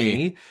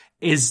company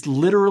is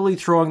literally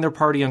throwing their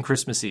party on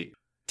Christmas Eve,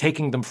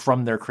 taking them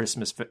from their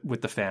Christmas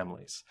with the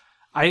families.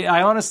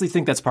 I honestly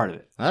think that's part of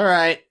it. All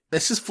right.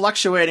 This is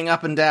fluctuating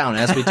up and down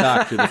as we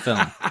talk through the film.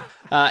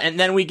 And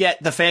then we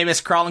get the famous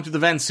crawling through the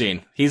vent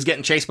scene. He's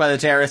getting chased by the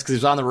terrorists because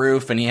he's on the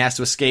roof and he has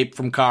to escape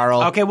from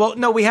Carl. Okay, well,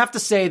 no, we have to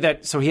say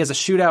that, so he has a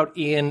shootout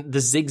in the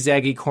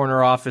zigzaggy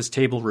corner office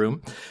table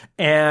room,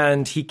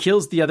 and he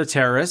kills the other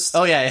terrorists.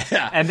 Oh,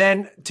 yeah. And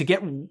then to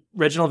get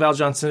Reginald Val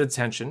Johnson's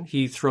attention,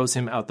 he throws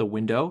him out the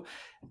window,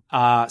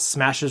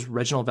 smashes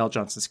Reginald Val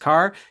Johnson's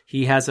car.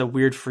 He has a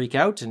weird freak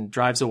out and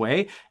drives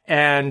away.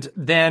 And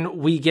then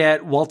we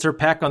get Walter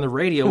Peck on the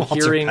radio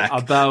hearing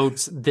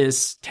about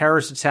this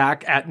terrorist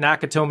attack at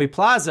Nakatomi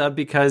Plaza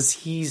because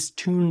he's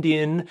tuned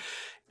in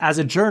as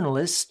a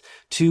journalist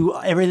to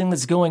everything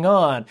that's going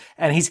on.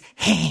 And he's,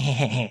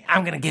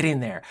 I'm going to get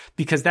in there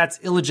because that's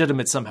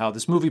illegitimate somehow.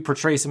 This movie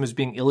portrays him as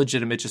being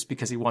illegitimate just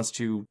because he wants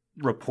to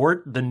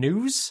report the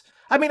news.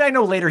 I mean, I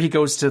know later he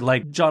goes to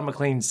like John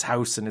McClane's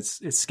house and it's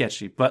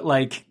sketchy, but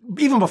like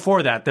even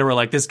before that, they were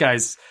like,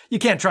 you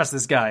can't trust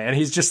this guy. And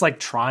he's just like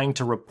trying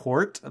to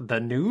report the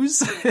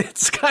news.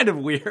 It's kind of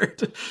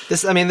weird.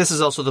 This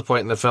is also the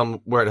point in the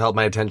film where it held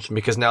my attention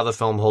because now the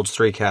film holds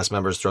 3 cast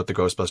members throughout the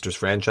Ghostbusters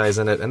franchise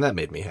in it. And that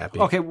made me happy.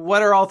 Okay.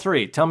 What are all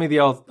 3? Tell me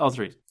all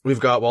 3. We've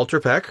got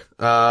Walter Peck.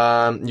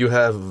 You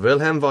have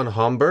Wilhelm von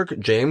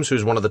Homburg, James,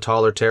 who's one of the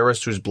taller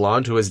terrorists, who's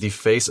blonde, who is the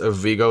face of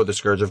Vigo, the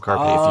Scourge of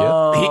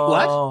Carpathia.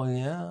 What? Oh,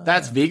 yeah.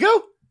 That's Vigo?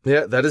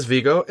 Yeah, that is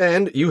Vigo.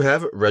 And you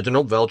have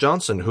Reginald Val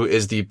Johnson, who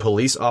is the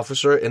police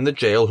officer in the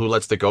jail who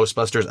lets the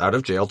Ghostbusters out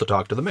of jail to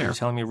talk to the mayor. You're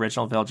telling me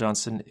Reginald Val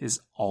Johnson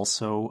is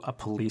also a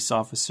police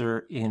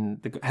officer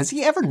has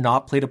he ever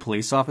not played a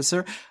police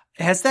officer?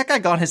 Has that guy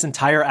gone his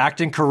entire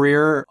acting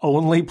career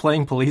only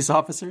playing police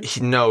officers?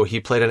 No, he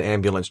played an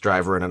ambulance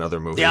driver in another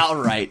movie. Yeah, all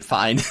right,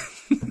 fine.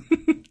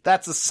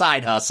 That's a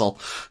side hustle.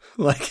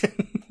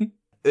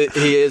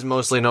 He is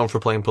mostly known for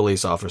playing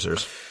police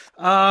officers.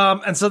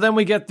 And so then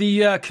we get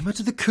the, come out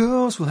to the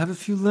coast, we'll have a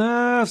few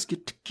laughs,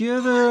 get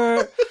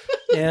together.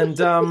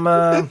 And,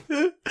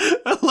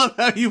 I love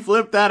how you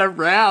flip that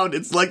around.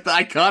 It's like the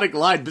iconic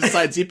line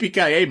besides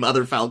Yippee-ki-yay,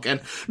 Mother Falcon,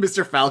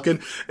 Mr.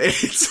 Falcon.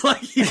 It's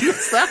like you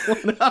used that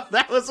one up.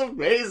 That was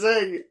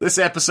amazing. This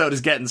episode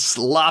is getting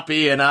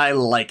sloppy and I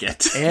like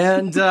it.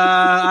 And,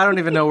 I don't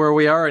even know where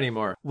we are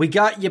anymore. We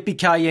got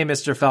Yippee-ki-yay,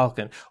 Mr.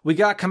 Falcon. We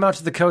got come out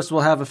to the coast,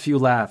 we'll have a few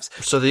laughs.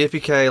 So the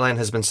Yippee-ki-yay line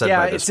has been said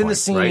by this point, it's in the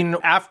scene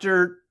right?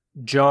 after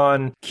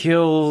John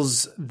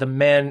kills the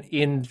men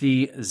in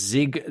the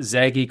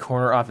zigzaggy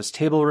corner office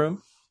table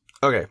room.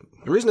 Okay.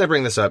 The reason I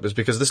bring this up is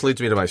because this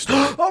leads me to my story.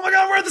 Oh my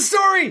god, we're at the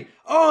story!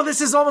 Oh,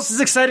 this is almost as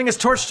exciting as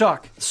Torch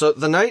Talk. So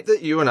the night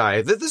that you and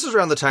I, this is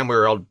around the time we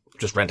were all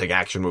just renting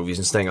action movies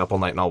and staying up all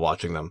night and all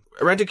watching them.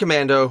 I rented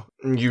Commando,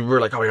 and you were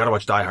like, oh, we gotta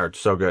watch Die Hard,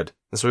 so good.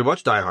 And so we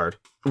watched Die Hard.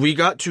 We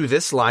got to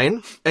this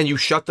line, and you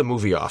shut the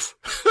movie off.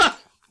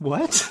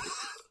 What?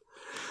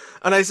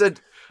 And I said,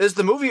 is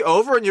the movie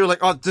over? And you're like,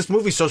 oh, this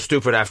movie's so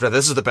stupid after that.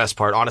 This is the best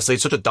part. Honestly,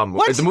 it's such a dumb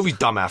movie. The movie's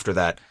dumb after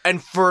that.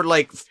 And for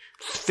like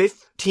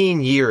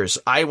 15 years,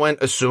 I went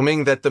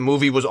assuming that the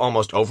movie was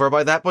almost over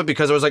by that point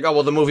because I was like, oh,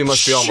 well, the movie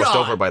must be almost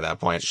over by that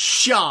point.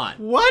 Sean,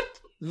 what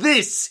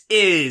this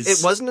is?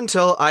 It wasn't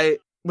until I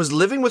was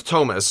living with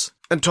Thomas,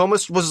 and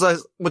Thomas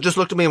just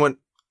looked at me and went,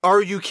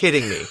 are you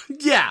kidding me?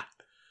 Yeah.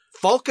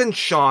 Falcon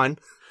Sean.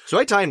 So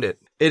I timed it.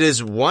 It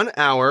is 1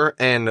 hour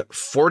and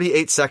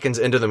 48 seconds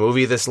into the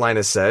movie this line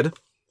is said.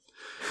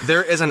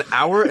 There is an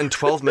hour and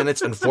 12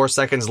 minutes and 4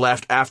 seconds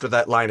left after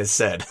that line is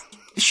said.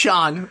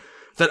 Sean.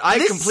 That I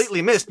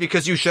completely missed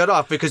because you shut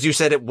off because you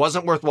said it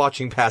wasn't worth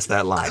watching past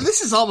that line.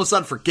 This is almost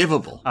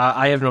unforgivable.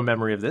 I have no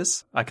memory of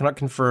this. I cannot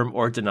confirm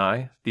or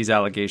deny these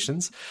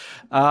allegations.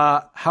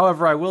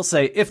 However, I will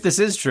say, if this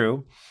is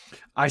true,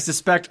 I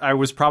suspect I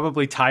was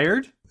probably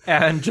tired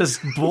and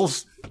just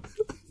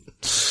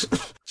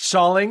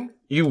shawling.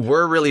 You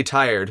were really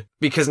tired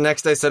because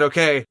next I said,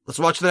 okay, let's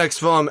watch the next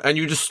film. And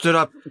you just stood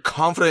up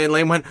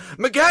confidently and went,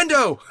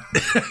 Magando!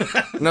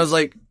 And I was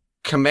like,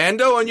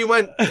 Commando? And you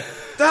went,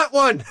 that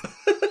one!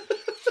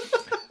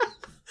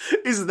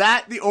 Is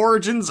that the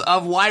origins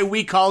of why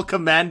we call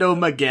Commando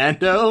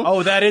Magando?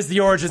 Oh, that is the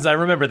origins. I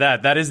remember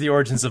that. That is the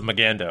origins of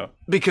Magando.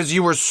 Because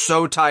you were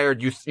so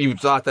tired, you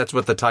thought that's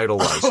what the title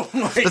was. Oh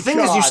my the thing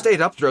is, you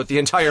stayed up throughout the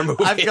entire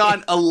movie. I've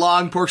gone a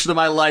long portion of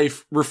my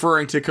life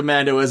referring to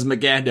Commando as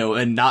Magando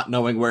and not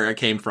knowing where it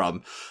came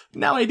from.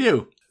 Now I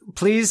do.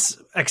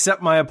 Please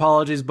accept my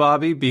apologies,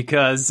 Bobby,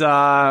 because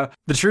the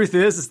truth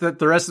is that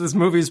the rest of this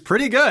movie is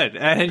pretty good,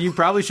 and you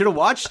probably should have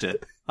watched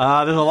it.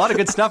 There's a lot of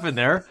good stuff in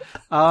there,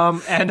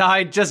 and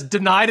I just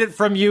denied it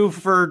from you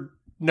for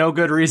no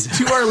good reason.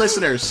 To our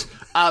listeners,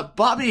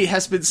 Bobby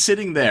has been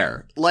sitting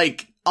there,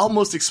 like,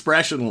 almost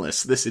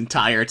expressionless this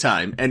entire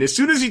time. And as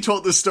soon as he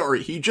told the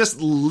story, he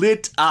just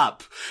lit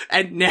up.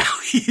 And now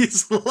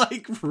he's,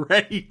 like,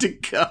 ready to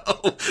go.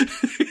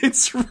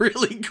 It's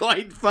really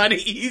quite funny.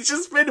 He's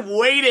just been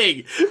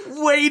waiting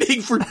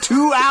for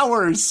 2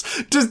 hours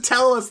to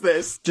tell us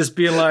this. Just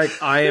being like,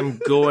 I am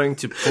going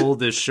to pull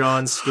this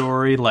Sean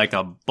story like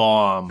a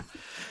bomb.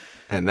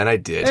 And then I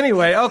did.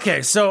 Anyway,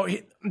 okay, so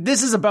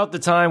this is about the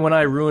time when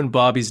I ruined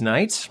Bobby's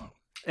night.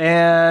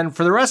 And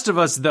for the rest of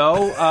us,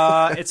 though,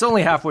 it's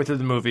only halfway through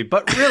the movie.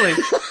 But really,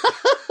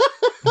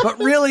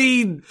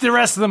 the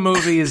rest of the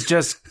movie is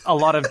just a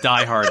lot of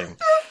dieharding.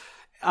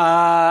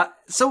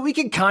 So we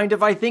can kind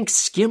of, I think,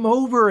 skim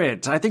over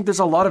it. I think there's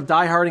a lot of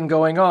dieharding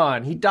going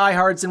on. He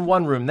diehards in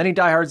one room, then he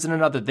diehards in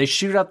another. They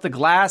shoot up the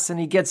glass, and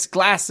he gets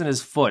glass in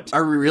his foot.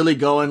 Are we really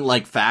going,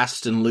 like,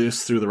 fast and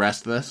loose through the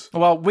rest of this?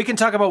 Well, we can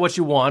talk about what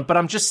you want, but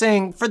I'm just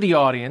saying, for the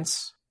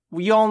audience,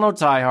 we all know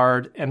Die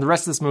Hard, and the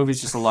rest of this movie is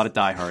just a lot of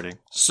dieharding.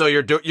 So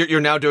you're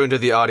now doing to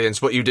the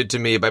audience what you did to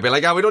me by being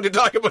like, we don't need to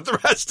talk about the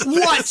rest of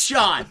this. What,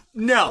 Sean?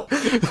 No.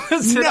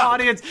 Listen,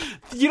 audience,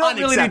 you don't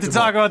really need to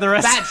talk about the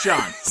rest. Bad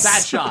Sean.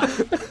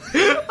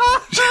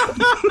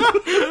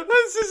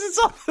 It's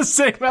all the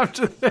same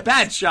after this.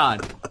 Bad Sean.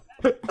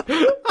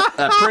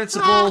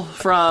 Principal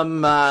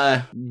from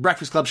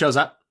Breakfast Club shows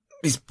up.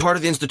 He's part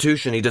of the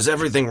institution. He does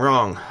everything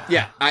wrong.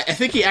 Yeah, I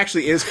think he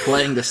actually is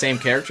playing the same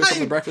character from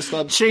the Breakfast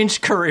Club.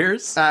 Changed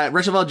careers.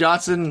 Reginald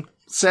Johnson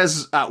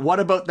says, what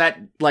about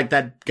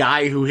that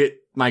guy who hit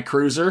my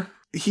cruiser?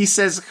 He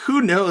says,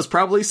 who knows,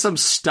 probably some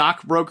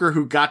stockbroker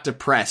who got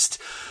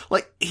depressed.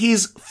 Like,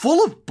 he's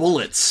full of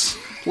bullets.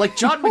 Like,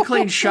 John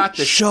McClane shot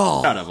the shit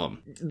out of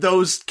him.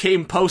 Those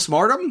came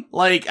post-mortem?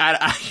 Like,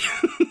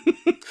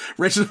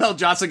 Reginald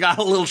Johnson got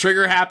a little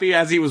trigger happy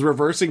as he was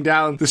reversing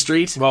down the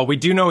street. Well, we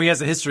do know he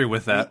has a history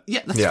with that.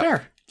 Yeah, that's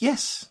fair.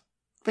 Yes.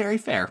 Very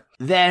fair.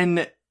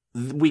 Then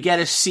we get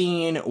a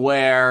scene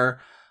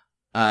where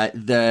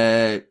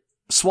the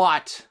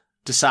SWAT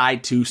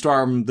decide to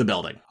storm the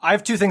building. I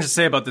have two things to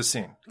say about this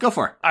scene. Go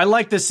for it. I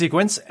like this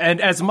sequence, and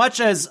as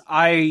much as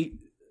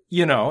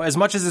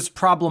it's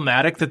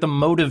problematic that the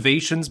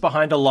motivations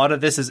behind a lot of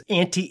this is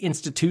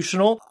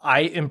anti-institutional, I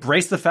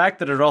embrace the fact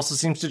that it also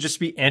seems to just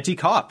be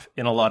anti-cop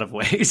in a lot of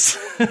ways.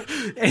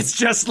 It's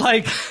just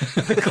like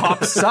the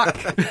cops suck.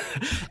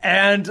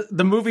 And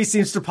the movie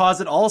seems to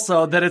posit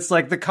also that it's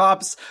like the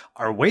cops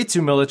are way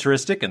too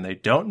militaristic and they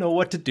don't know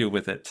what to do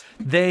with it.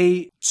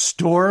 They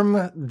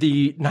storm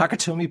the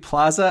Nakatomi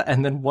Plaza,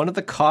 and then one of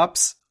the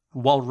cops,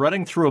 while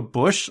running through a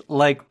bush,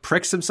 like,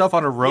 pricks himself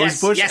on a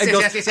rose bush and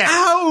goes,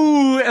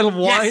 ow, and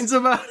whines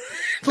about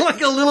it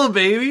like a little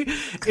baby.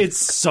 It's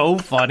so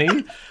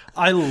funny.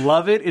 I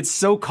love it. It's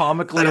so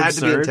comically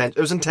absurd. It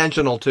was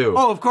intentional, too.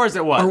 Oh, of course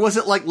it was. Or was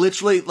it, like,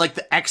 literally, like,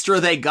 the extra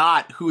they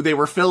got who they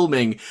were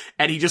filming,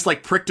 and he just,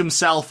 like, pricked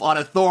himself on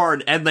a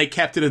thorn, and they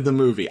kept it in the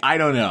movie? I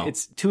don't know.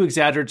 It's too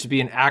exaggerated to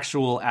be an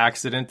actual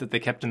accident that they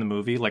kept in the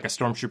movie, like a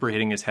stormtrooper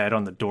hitting his head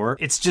on the door.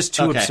 It's just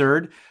too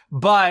absurd.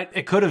 But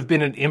it could have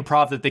been an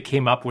improv that they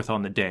came up with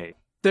on the day.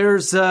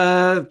 There's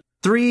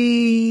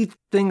 3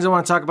 things I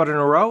want to talk about in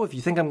a row. If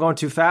you think I'm going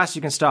too fast,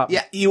 you can stop me.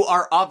 Yeah, you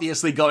are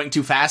obviously going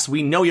too fast.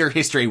 We know your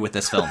history with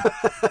this film.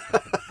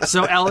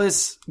 So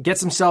Ellis gets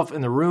himself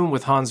in the room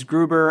with Hans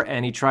Gruber,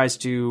 and he tries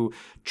to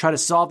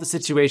solve the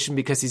situation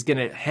because he's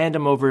going to hand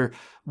him over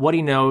what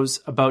he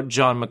knows about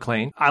John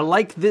McClane. I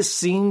like this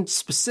scene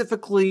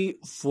specifically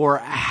for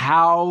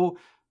how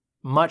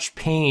much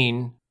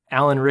pain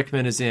Alan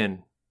Rickman is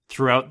in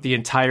throughout the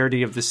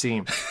entirety of the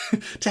scene.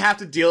 To have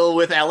to deal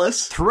with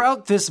Ellis?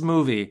 Throughout this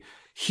movie,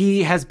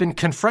 he has been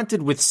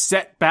confronted with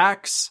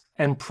setbacks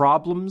and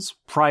problems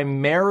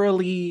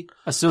primarily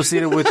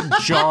associated with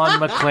John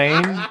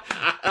McClane.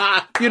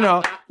 You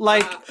know,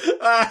 like,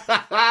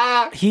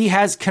 he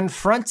has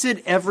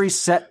confronted every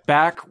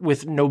setback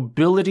with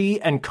nobility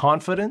and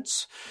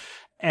confidence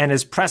and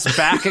is pressed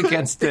back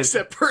against it.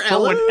 Except for But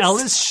Ellis? when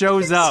Ellis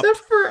shows up,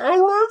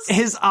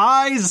 his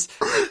eyes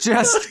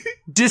just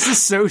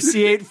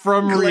disassociate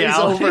from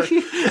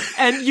reality.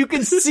 And you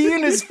can see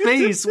in his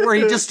face where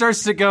he just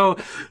starts to go,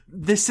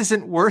 this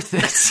isn't worth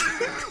it.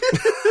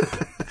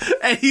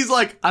 And he's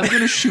like, I'm going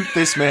to shoot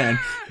this man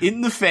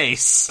in the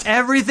face.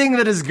 Everything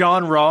that has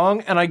gone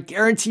wrong, and I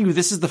guarantee you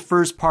this is the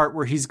first part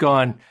where he's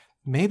gone,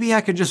 maybe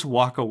I could just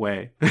walk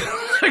away.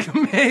 Like,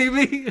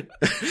 maybe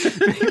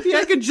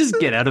I could just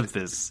get out of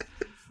this.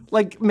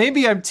 Like,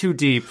 maybe I'm too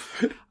deep.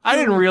 I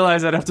didn't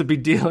realize I'd have to be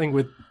dealing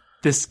with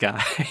this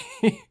guy.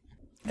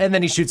 And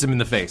then he shoots him in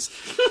the face.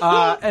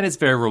 And it's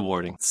very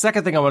rewarding.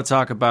 Second thing I want to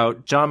talk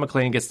about, John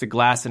McClane gets the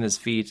glass in his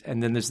feet,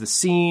 and then there's the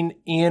scene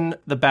in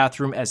the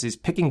bathroom as he's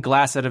picking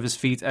glass out of his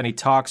feet, and he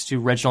talks to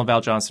Reginald Val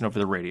Johnson over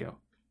the radio.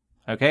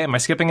 Okay, am I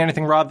skipping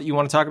anything, Rob, that you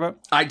want to talk about?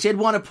 I did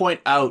want to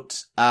point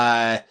out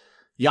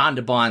Jan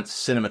de Bont's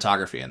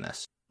cinematography in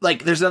this.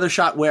 Like, there's another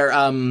shot where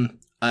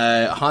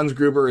Hans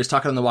Gruber is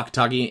talking on the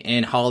walkie-talkie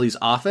in Holly's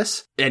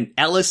office, and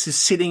Ellis is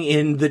sitting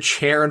in the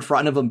chair in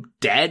front of him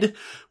dead,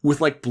 with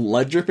like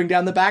blood dripping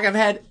down the back of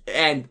his head,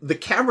 and the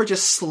camera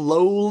just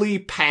slowly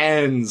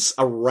pans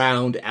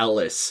around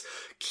Ellis,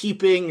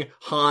 keeping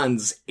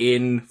Hans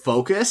in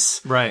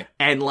focus. Right.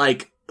 And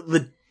like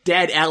the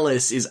dead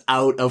Ellis is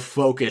out of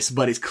focus,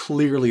 but is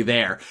clearly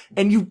there.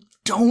 And you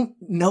don't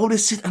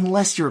notice it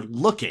unless you're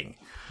looking.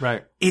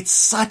 Right. It's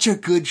such a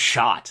good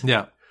shot.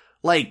 Yeah.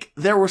 Like,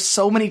 there were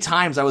so many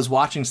times I was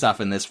watching stuff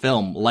in this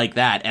film like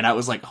that, and I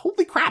was like,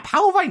 holy crap,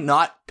 how have I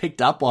not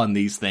picked up on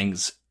these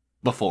things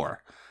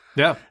before?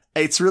 Yeah.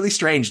 It's really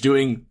strange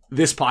doing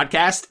this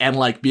podcast and,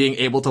 like, being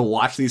able to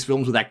watch these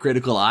films with that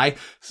critical eye.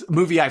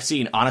 Movie I've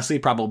seen, honestly,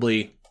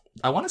 probably,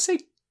 I want to say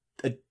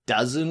a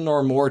dozen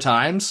or more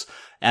times,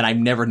 and I've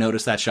never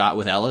noticed that shot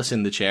with Ellis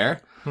in the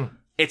chair.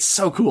 It's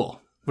so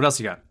cool. What else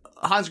you got?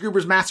 Hans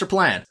Gruber's master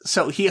plan.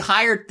 So he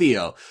hired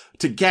Theo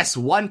to guess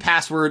one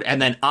password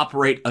and then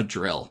operate a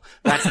drill.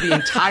 That's the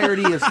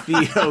entirety of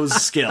Theo's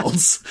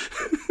skills.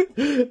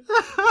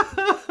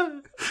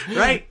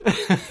 Right?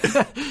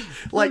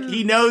 Like,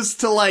 he knows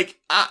to, like,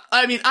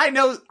 I mean, I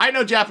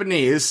know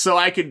Japanese, so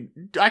I could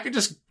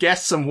just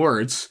guess some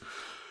words.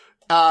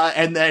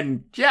 And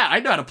then, yeah,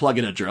 I know how to plug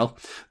in a drill.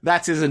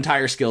 That's his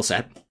entire skill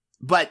set.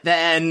 But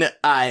then,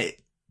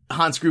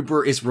 Hans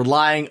Gruber is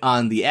relying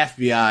on the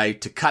FBI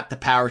to cut the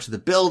power to the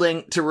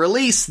building to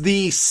release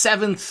the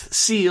 7th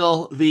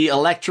seal, the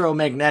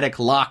electromagnetic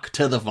lock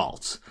to the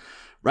vault.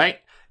 Right?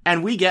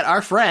 And we get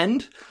our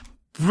friend,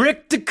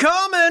 Rick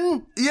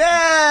DeCommon!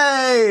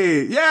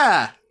 Yay!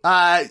 Yeah.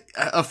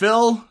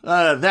 Phil,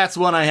 that's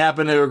one I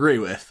happen to agree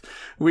with.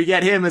 We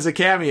get him as a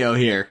cameo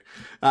here,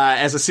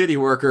 as a city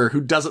worker who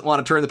doesn't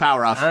want to turn the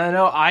power off. I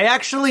know. I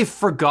actually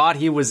forgot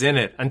he was in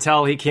it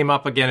until he came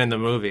up again in the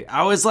movie.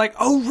 I was like,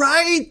 oh,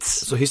 right!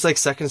 So he's like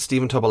second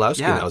Stephen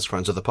Tobolowsky now as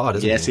friends of the pod,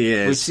 isn't Yes, he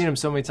is. We've seen him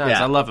so many times.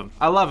 Yeah. I love him.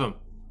 I love him.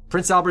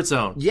 Prince Albert's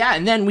own. Yeah,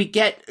 and then we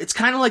get, it's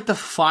kind of like the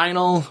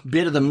final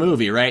bit of the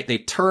movie, right? They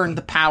turn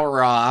the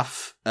power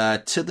off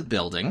to the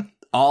building.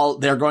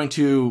 They're going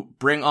to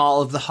bring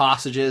all of the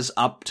hostages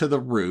up to the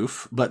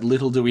roof, but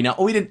little do we know.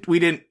 Oh,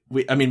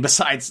 I mean,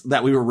 besides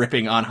that we were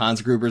ripping on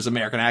Hans Gruber's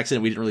American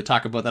accent, we didn't really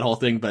talk about that whole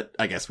thing, but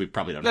I guess we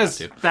probably don't have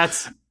to.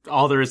 That's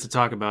all there is to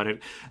talk about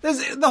it.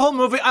 The whole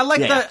movie, I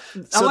like Yeah.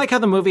 I like how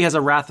the movie has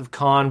a Wrath of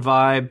Khan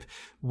vibe,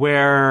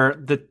 where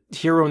the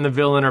hero and the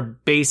villain are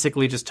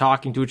basically just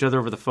talking to each other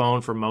over the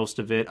phone for most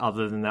of it,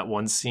 other than that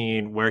one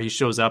scene where he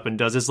shows up and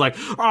does this like,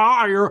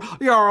 you're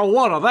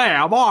one of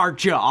them,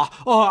 aren't you?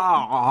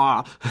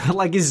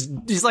 Like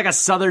he's like a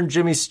Southern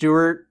Jimmy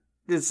Stewart.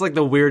 It's like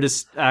the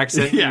weirdest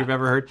accent Yeah. you've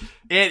ever heard.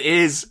 It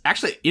is,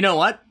 actually, you know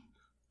what?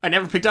 I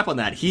never picked up on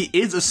that. He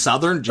is a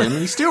Southern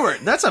Jimmy Stewart.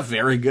 That's a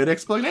very good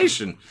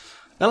explanation.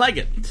 I like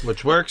it.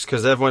 Which works,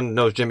 because everyone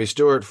knows Jimmy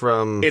Stewart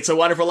from... It's a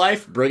Wonderful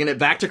Life, bringing it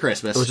back to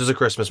Christmas. Which is a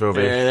Christmas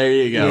movie. There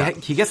you go.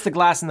 He gets the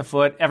glass in the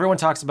foot. Everyone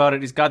talks about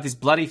it. He's got these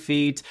bloody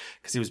feet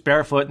because he was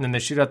barefoot, and then they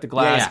shoot out the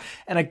glass. Yeah.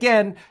 And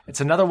again, it's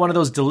another one of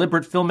those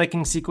deliberate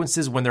filmmaking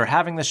sequences when they're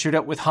having the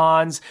shootout with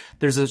Hans.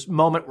 There's a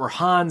moment where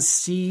Hans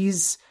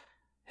sees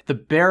the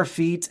bare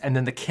feet, and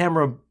then the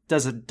camera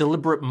does a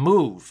deliberate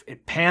move.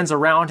 It pans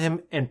around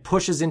him and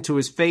pushes into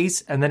his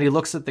face, and then he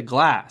looks at the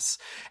glass.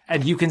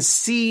 And you can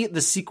see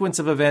the sequence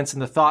of events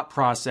and the thought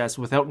process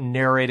without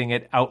narrating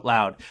it out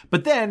loud.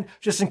 But then,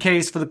 just in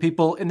case for the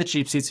people in the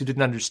cheap seats who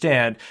didn't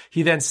understand,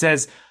 he then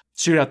says,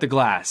 shoot out the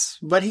glass.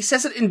 But he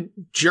says it in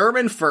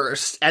German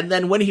first, and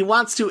then when he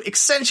wants to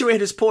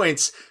accentuate his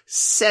points,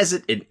 says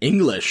it in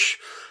English.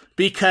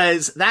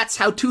 Because that's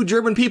how two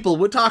German people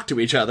would talk to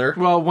each other.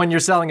 Well, when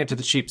you're selling it to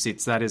the cheap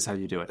seats, that is how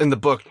you do it. In the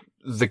book,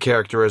 the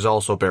character is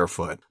also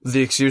barefoot.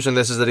 The excuse in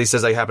this is that he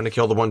says, I happen to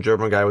kill the one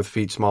German guy with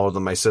feet smaller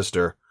than my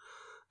sister.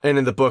 And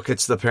in the book,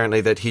 it's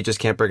apparently that he just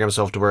can't bring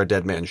himself to wear a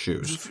dead man's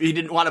shoes. He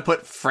didn't want to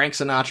put Frank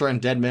Sinatra in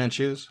Dead Man's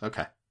Shoes?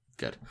 Okay,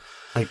 good.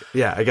 I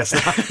guess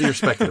not. You're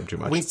respecting him too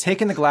much. When he's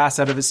taking the glass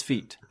out of his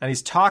feet, and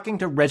he's talking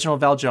to Reginald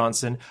Val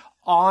Johnson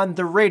on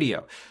the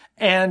radio.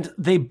 And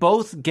they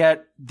both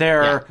get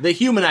their... The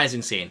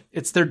humanizing scene.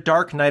 It's their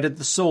Dark Night of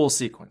the Soul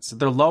sequence. At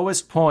their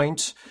lowest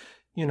point,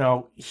 you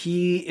know,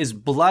 he is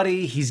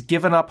bloody, he's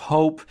given up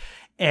hope,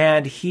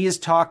 and he is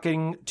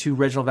talking to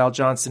Reginald Val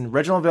Johnson.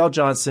 Reginald Val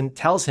Johnson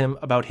tells him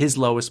about his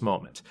lowest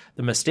moment.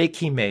 The mistake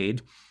he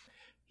made,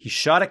 he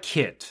shot a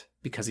kid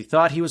because he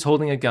thought he was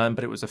holding a gun,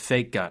 but it was a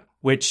fake gun,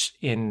 which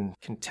in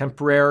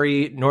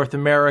contemporary North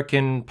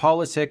American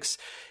politics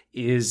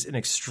is an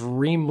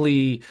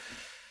extremely...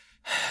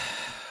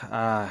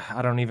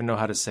 I don't even know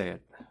how to say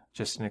it.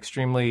 Just an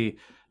extremely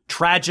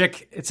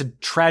tragic, it's a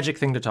tragic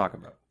thing to talk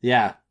about.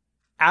 Yeah.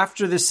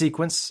 After this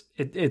sequence,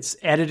 it's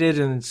edited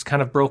and it's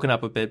kind of broken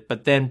up a bit,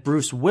 but then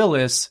Bruce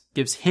Willis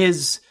gives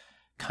his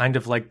kind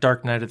of like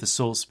Dark Night of the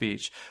Soul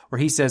speech, where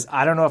he says,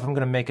 I don't know if I'm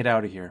going to make it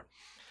out of here.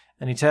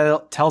 And he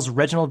tells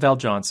Reginald Val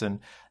Johnson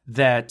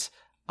that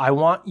I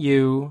want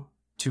you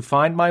to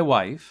find my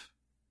wife,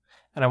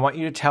 and I want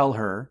you to tell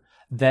her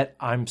that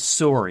I'm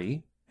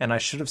sorry, and I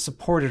should have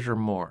supported her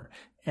more.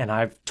 and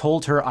I've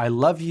told her I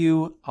love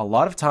you a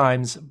lot of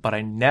times, but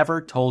I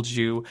never told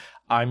you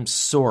I'm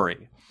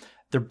sorry.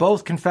 They're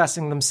both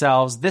confessing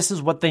themselves. This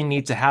is what they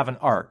need to have an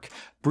arc.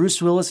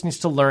 Bruce Willis needs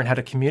to learn how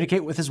to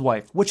communicate with his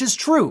wife, which is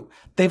true.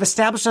 They've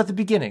established at the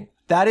beginning.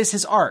 That is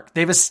his arc.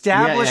 They've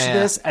established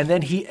this, and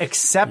then he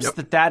accepts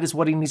that is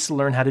what he needs to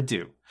learn how to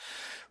do.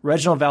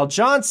 Reginald Val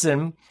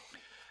Johnson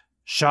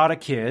shot a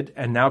kid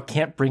and now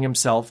can't bring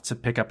himself to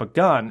pick up a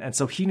gun. And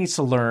so he needs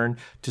to learn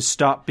to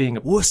stop being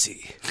a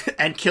wussy.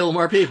 And kill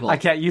more people. I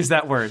can't use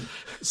that word.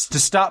 To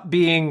stop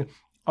being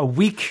a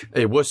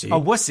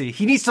wussy.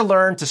 He needs to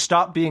learn to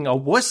stop being a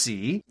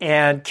wussy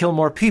and kill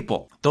more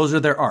people. Those are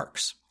their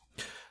arcs.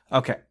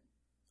 Okay.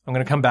 I'm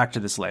going to come back to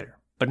this later.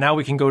 But now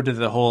we can go to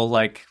the whole,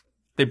 like,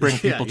 they bring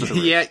people to the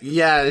roof.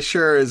 Yeah,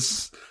 sure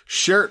is.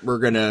 Sure, we're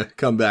going to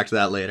come back to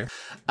that later.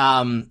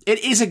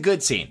 It is a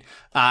good scene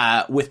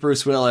with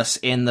Bruce Willis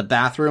in the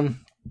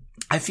bathroom.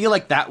 I feel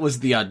like that was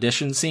the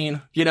audition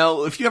scene. You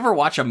know, if you ever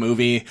watch a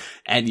movie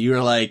and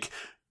you're like,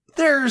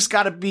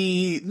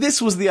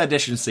 this was the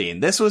audition scene.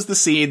 This was the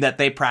scene that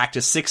they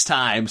practiced 6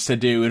 times to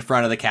do in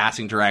front of the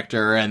casting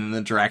director and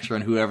the director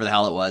and whoever the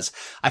hell it was.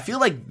 I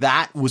feel like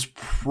that was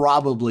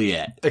probably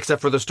it.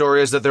 Except for the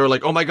story is that they were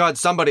like, oh my God,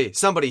 somebody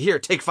here,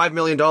 take $5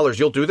 million.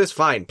 You'll do this?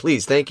 Fine.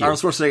 Please. Thank you.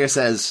 Arnold Schwarzenegger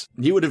says,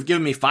 you would have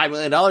given me $5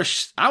 million.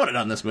 I would have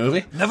done this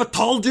movie. Never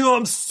told you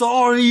I'm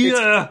sorry.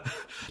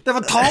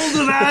 Never told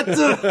you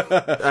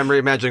that. I'm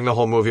reimagining the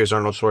whole movie as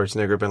Arnold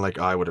Schwarzenegger been like,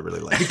 oh, I would have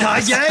really liked it.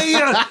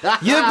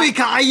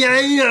 Yippee-ki-yay!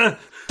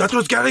 That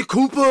was Gary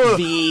Cooper!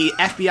 The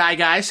FBI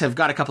guys have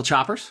got a couple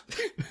choppers.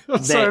 I'm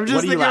just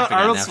thinking of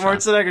Arnold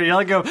Schwarzenegger. You're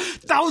like,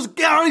 that was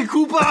Gary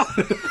Cooper!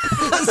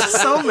 I'm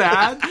so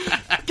mad.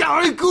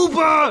 Gary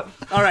Cooper!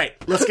 All right,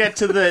 let's get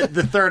to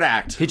the third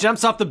act. He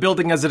jumps off the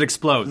building as it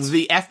explodes.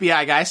 The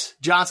FBI guys,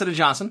 Johnson &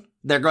 Johnson,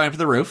 they're going up to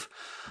the roof.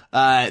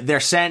 They're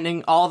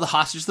sending all the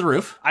hostages to the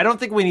roof. I don't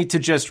think we need to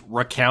just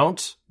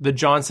recount the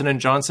Johnson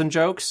 & Johnson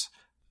jokes,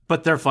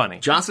 but they're funny.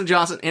 Johnson &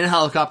 Johnson in a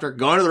helicopter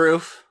going to the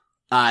roof.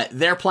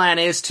 Their plan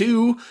is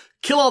to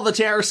kill all the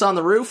terrorists on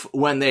the roof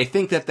when they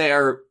think that they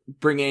are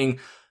bringing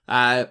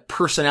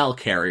personnel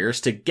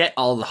carriers to get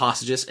all the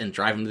hostages and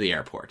drive them to the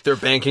airport. They're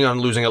banking on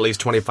losing at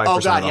least 25%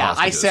 of the hostages.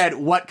 I said,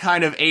 what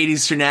kind of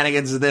 80s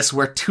shenanigans is this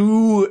where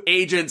 2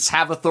 agents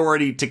have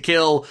authority to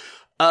kill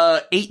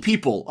 8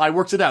 people? I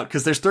worked it out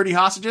because there's 30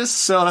 hostages,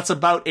 so that's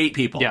about 8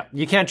 people. Yeah,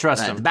 you can't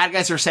trust them. The bad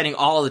guys are sending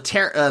all of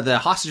the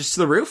hostages to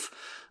the roof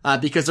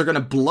because they're going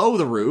to blow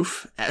the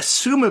roof,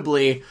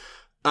 assumably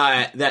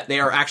that they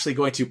are actually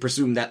going to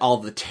presume that all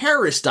of the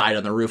terrorists died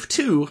on the roof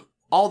too,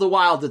 all the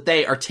while that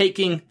they are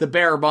taking the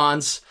bearer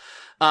bonds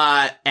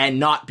and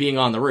not being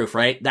on the roof,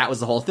 right? That was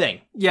the whole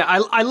thing. Yeah,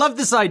 I love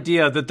this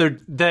idea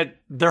that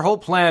their whole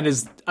plan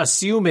is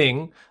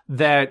assuming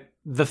that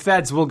the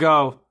feds will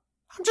go,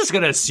 I'm just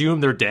going to assume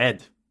they're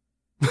dead.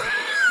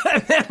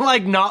 And then,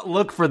 like, not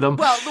look for them.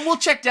 Well, we'll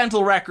check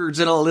dental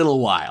records in a little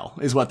while,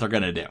 is what they're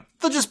going to do.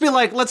 They'll just be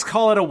like, let's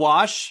call it a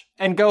wash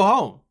and go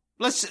home.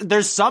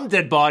 There's some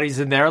dead bodies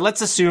in there.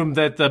 Let's assume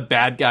that the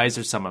bad guys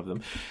are some of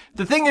them.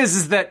 The thing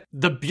is that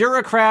the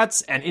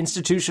bureaucrats and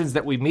institutions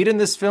that we meet in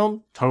this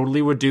film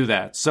totally would do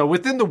that. So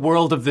within the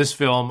world of this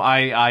film,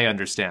 I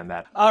understand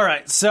that. All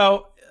right.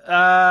 So,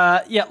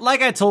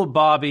 like I told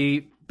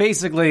Bobby,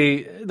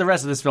 basically the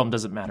rest of this film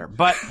doesn't matter.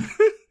 But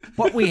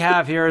what we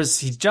have here is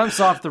he jumps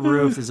off the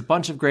roof. There's a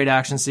bunch of great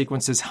action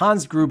sequences.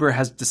 Hans Gruber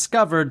has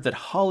discovered that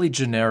Holly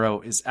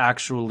Gennaro is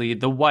actually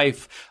the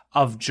wife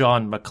of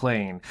John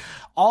McClane.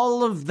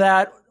 All of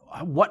that,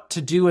 what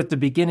to do at the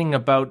beginning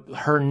about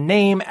her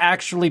name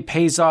actually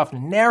pays off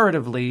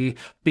narratively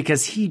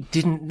because he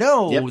didn't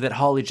know that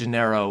Holly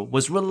Gennaro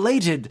was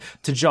related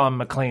to John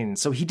McClane.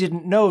 So he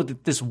didn't know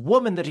that this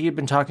woman that he had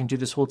been talking to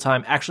this whole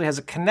time actually has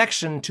a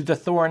connection to the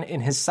thorn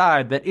in his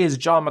side that is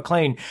John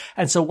McClane.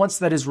 And so once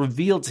that is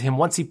revealed to him,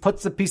 once he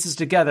puts the pieces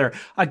together,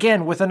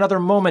 again, with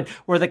another moment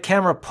where the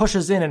camera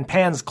pushes in and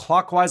pans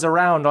clockwise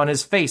around on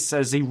his face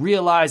as he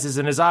realizes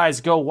and his eyes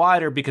go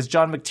wider because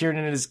John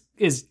McTiernan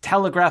is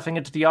telegraphing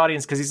it to the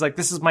audience because he's like,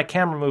 this is my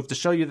camera move to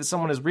show you that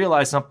someone has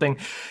realized something.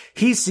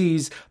 He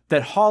sees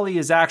that Holly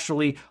is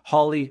actually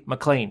Holly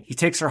McClane. He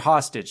takes her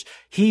hostage.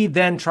 He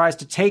then tries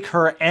to take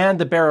her and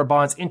the bearer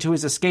bonds into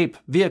his escape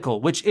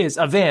vehicle, which is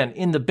a van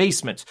in the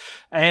basement.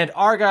 And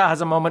Argyle has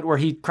a moment where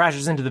he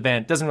crashes into the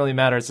van. It doesn't really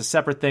matter. It's a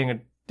separate thing.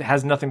 It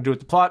has nothing to do with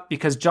the plot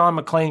because John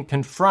McClane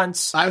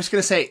confronts... I was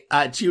going to say,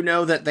 do you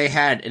know that they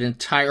had an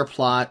entire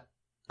plot,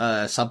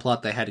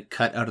 subplot they had to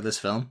cut out of this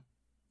film?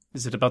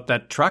 Is it about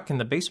that truck in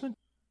the basement?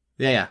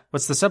 Yeah.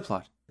 What's the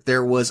subplot?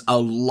 There was a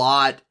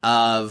lot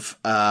of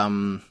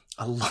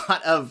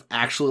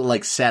actual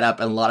like setup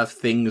and a lot of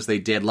things they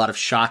did, a lot of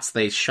shots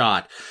they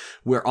shot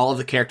where all of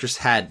the characters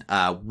had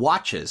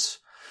watches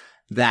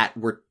that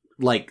were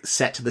like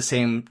set to the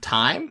same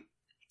time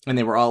and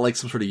they were all like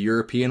some sort of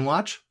European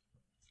watch.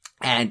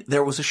 And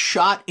there was a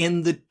shot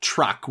in the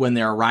truck when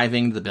they're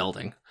arriving to the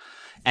building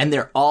and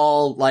they're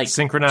all like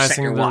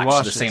synchronizing their watch watches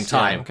at the same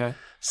time. Yeah, okay.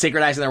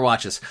 Synchronizing their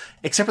watches,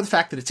 except for the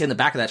fact that it's in the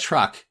back of that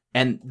truck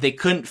and they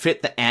couldn't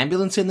fit the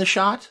ambulance in the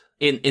shot.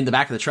 in the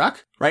back of the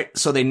truck, right?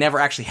 So they never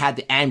actually had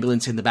the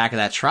ambulance in the back of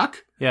that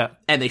truck. Yeah.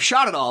 And they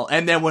shot it all.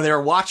 And then when they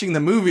were watching the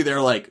movie,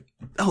 they're like,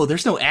 oh,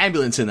 there's no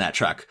ambulance in that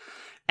truck.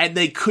 And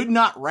they could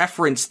not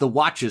reference the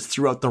watches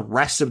throughout the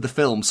rest of the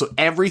film. So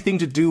everything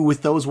to do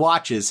with those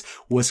watches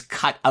was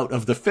cut out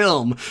of the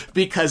film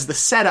because the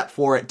setup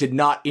for it did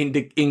not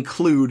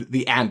include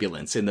the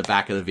ambulance in the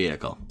back of the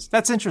vehicle.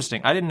 That's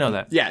interesting. I didn't know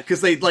that. Yeah,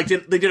 because they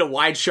did a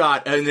wide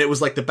shot and it was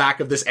like the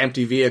back of this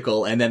empty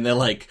vehicle. And then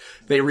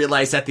they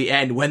realized at the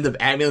end when the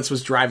ambulance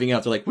was driving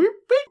out, they're like, wait,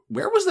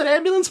 where was that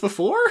ambulance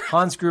before?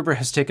 Hans Gruber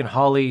has taken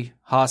Holly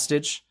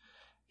hostage.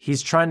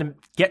 He's trying to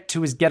get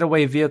to his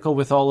getaway vehicle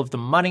with all of the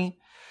money.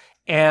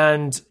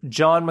 And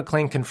John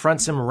McClane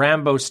confronts him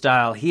Rambo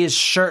style. He is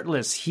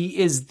shirtless. He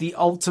is the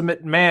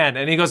ultimate man.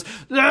 And he goes,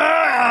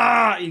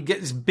 ah! He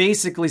gets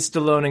basically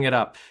Stalloning it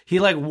up. He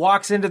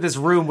walks into this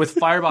room with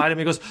fire behind him.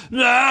 He goes,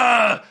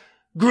 ah!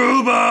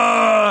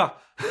 Gruber!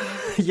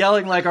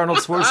 Yelling like Arnold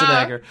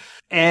Schwarzenegger.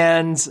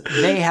 And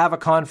they have a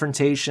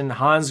confrontation.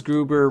 Hans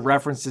Gruber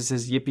references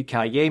his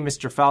Yippee-ki-yay,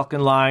 Mr.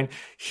 Falcon line.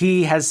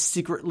 He has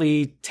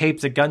secretly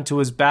taped a gun to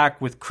his back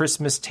with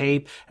Christmas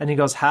tape. And he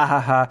goes, ha ha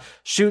ha,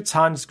 shoots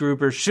Hans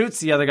Gruber, shoots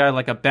the other guy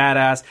like a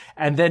badass,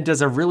 and then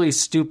does a really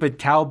stupid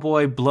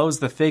cowboy, blows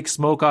the fake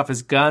smoke off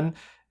his gun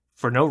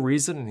for no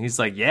reason. And he's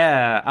like,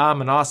 yeah, I'm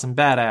an awesome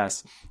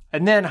badass.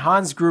 And then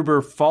Hans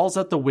Gruber falls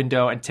out the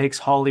window and takes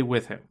Holly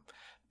with him.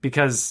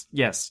 Because,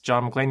 yes,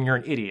 John McClane, you're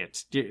an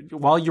idiot.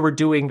 While you were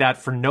doing that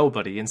for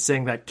nobody and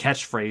saying that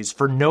catchphrase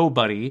for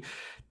nobody,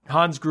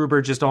 Hans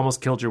Gruber just almost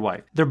killed your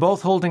wife. They're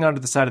both holding onto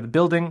the side of the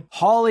building.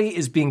 Holly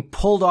is being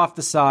pulled off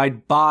the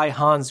side by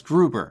Hans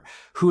Gruber,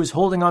 who is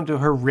holding onto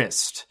her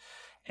wrist.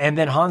 And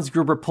then Hans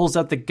Gruber pulls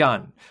out the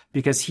gun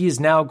because he is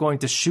now going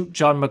to shoot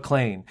John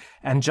McClane.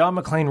 And John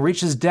McClane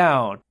reaches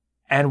down.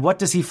 And what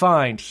does he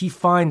find? He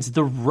finds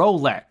the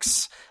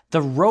Rolex.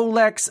 The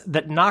Rolex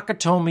that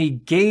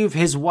Nakatomi gave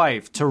his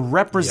wife to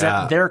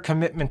represent their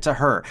commitment to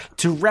her,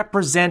 to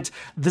represent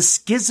the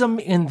schism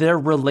in their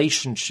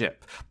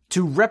relationship,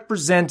 to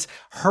represent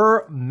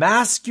her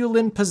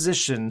masculine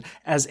position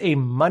as a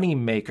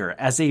moneymaker,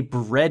 as a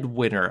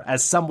breadwinner,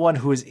 as someone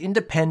who is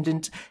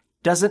independent,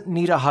 doesn't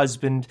need a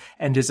husband,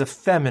 and is a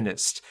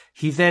feminist.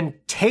 He then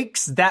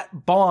takes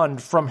that bond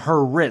from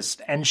her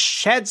wrist and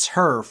sheds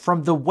her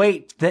from the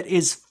weight that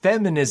is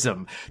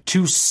feminism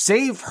to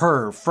save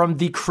her from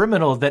the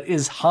criminal that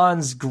is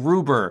Hans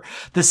Gruber.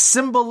 The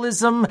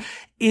symbolism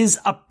is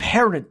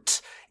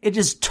apparent. It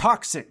is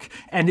toxic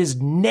and is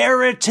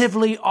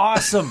narratively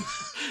awesome.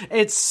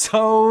 It's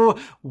so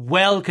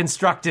well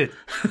constructed.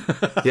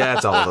 Yeah,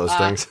 it's all of those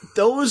things.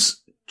 Those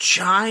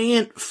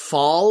giant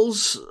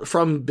falls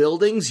from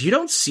buildings, you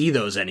don't see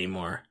those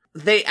anymore.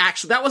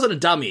 That wasn't a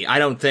dummy, I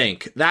don't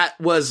think. That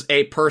was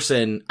a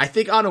person, I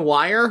think on a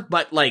wire,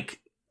 but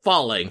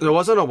falling. There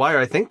wasn't a wire.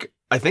 I think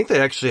I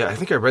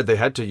read they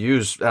had to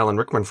use Alan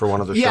Rickman for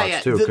one of the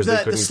shots too, because they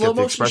couldn't the slow get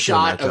the motion expression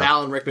shot to match of up.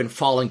 Alan Rickman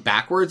falling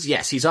backwards.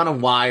 Yes, he's on a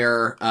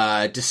wire,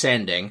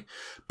 descending,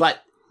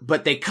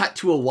 but they cut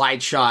to a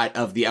wide shot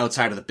of the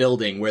outside of the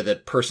building where the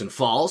person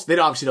falls. They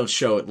obviously don't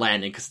show it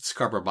landing because it's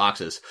cardboard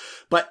boxes,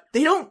 but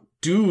they don't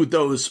do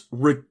those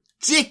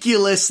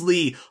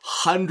ridiculously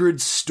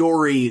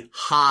 100-story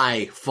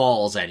high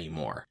falls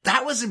anymore.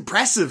 That was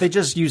impressive. They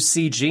just use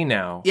CG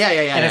now. Yeah.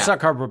 And it's not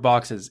cardboard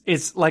boxes.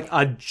 It's like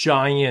a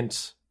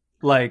giant,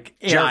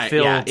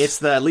 air-filled... Yeah, it's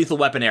the Lethal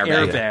Weapon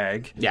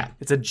airbag. Yeah.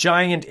 It's a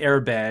giant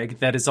airbag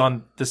that is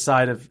on the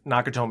side of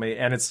Nakatomi,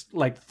 and it's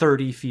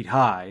 30 feet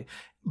high.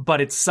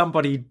 But it's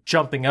somebody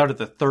jumping out of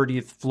the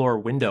 30th floor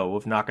window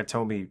of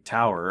Nakatomi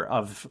Tower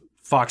of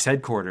Fox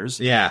headquarters.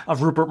 Yeah.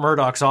 Of Rupert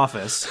Murdoch's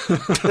office.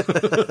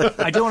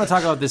 I do want to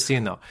talk about this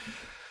scene, though,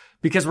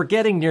 because we're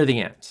getting near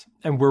the end,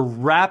 and we're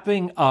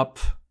wrapping up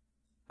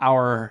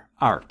our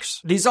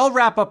arcs. These all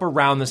wrap up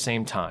around the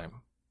same time,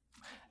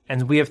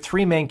 and we have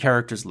three main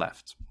characters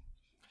left.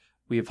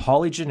 We have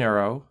Holly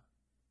Gennaro,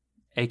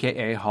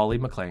 a.k.a. Holly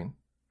McClane.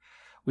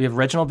 We have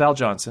Reginald Val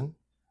Johnson,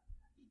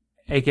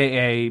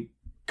 a.k.a.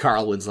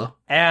 Carl Winslow.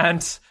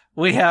 And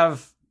we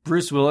have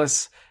Bruce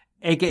Willis,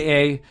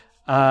 a.k.a.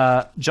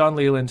 John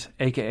Leland,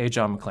 a.k.a.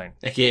 John McClane.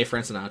 A.k.a.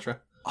 Frank Sinatra.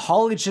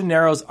 Holly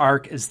Gennaro's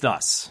arc is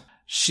thus.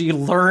 She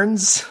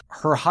learns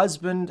her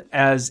husband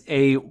as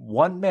a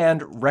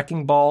one-man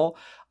wrecking ball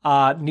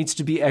needs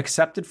to be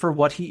accepted for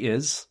what he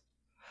is.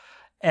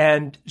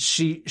 And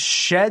she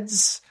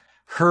sheds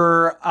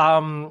her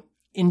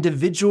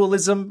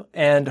individualism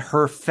and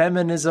her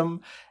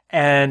feminism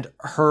and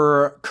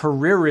her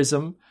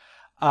careerism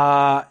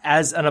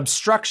as an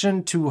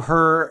obstruction to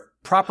her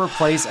proper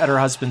place at her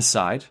husband's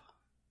side.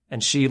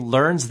 And she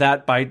learns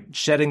that by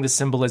shedding the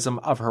symbolism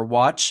of her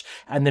watch.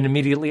 And then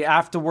immediately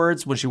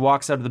afterwards, when she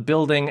walks out of the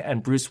building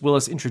and Bruce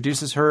Willis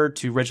introduces her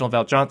to Reginald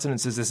Val Johnson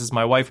and says, "This is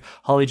my wife,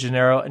 Holly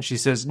Gennaro." And she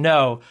says,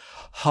 "No,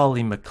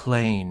 Holly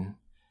McClane."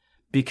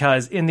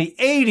 Because in the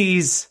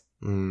 80s,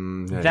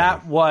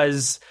 that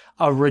was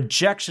a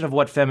rejection of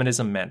what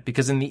feminism meant.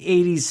 Because in the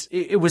 80s,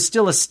 it was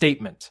still a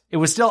statement. It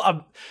was still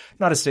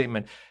not a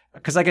statement,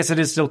 because I guess it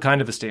is still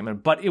kind of a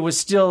statement, but it was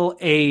still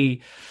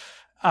a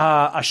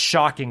a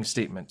shocking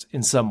statement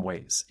in some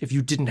ways if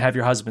you didn't have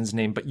your husband's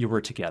name, but you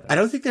were together. I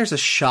don't think there's a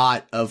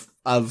shot of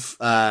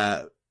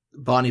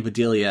Bonnie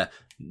Bedelia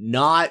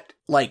not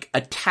like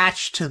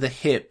attached to the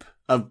hip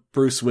of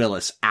Bruce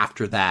Willis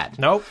after that.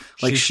 Nope.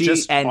 Like she's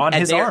just on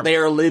his arm. They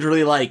are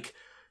literally like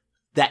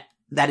that.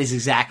 That is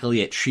exactly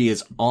it. She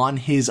is on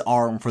his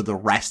arm for the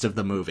rest of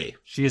the movie.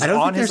 She is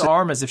on his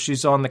arm as if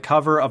she's on the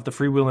cover of the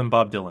Freewheelin'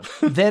 Bob Dylan.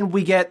 Then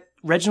we get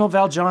Reginald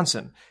Val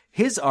Johnson.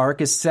 His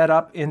arc is set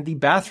up in the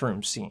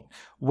bathroom scene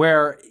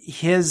where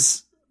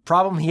his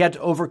problem he had to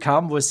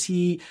overcome was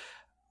he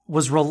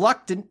was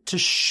reluctant to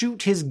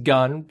shoot his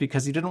gun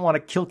because he didn't want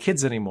to kill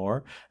kids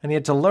anymore. And he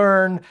had to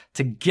learn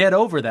to get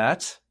over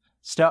that,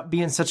 stop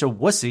being such a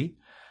wussy,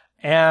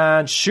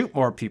 and shoot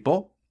more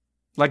people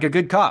like a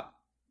good cop.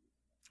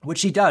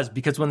 Which he does,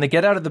 because when they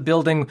get out of the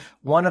building,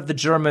 one of the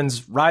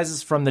Germans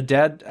rises from the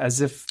dead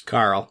as if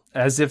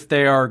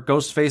they are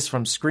Ghostface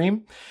from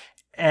Scream.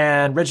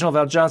 And Reginald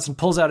Val Johnson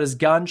pulls out his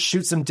gun,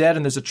 shoots him dead,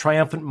 and there's a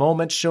triumphant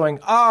moment showing,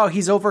 oh,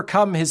 he's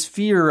overcome his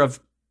fear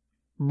of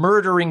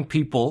murdering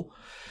people.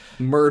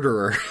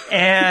 Murderer.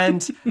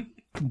 And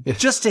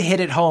just to hit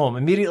it home,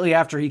 immediately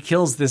after he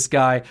kills this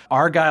guy,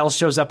 Argyle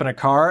shows up in a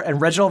car, and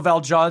Reginald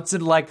Val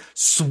Johnson, like,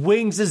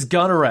 swings his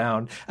gun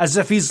around as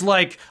if he's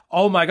like,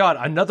 oh my God,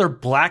 another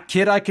black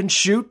kid I can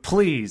shoot,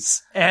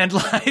 please. And,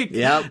 like,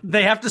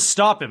 they have to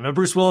stop him. And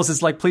Bruce Willis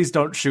is like, please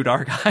don't shoot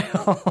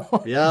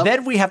Argyle.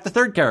 Then we have the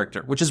third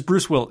character, which is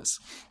Bruce Willis.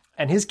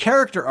 And his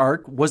character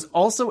arc was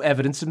also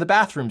evidenced in the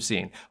bathroom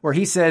scene, where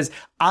he says,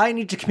 I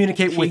need to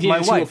communicate with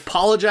my wife.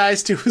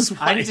 Apologize to his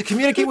wife. I need to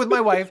communicate with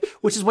my wife,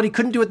 which is what he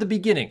couldn't do at the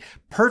beginning.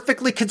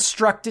 Perfectly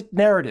constructed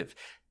narrative.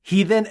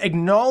 He then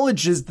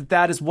acknowledges that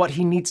that is what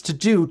he needs to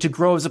do to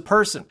grow as a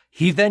person.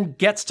 He then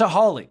gets to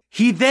Holly.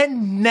 He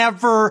then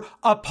never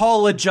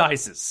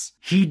apologizes.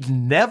 He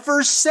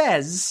never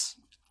says,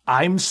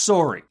 I'm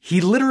sorry. He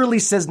literally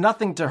says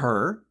nothing to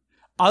her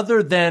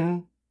other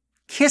than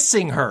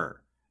kissing her.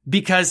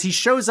 Because he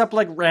shows up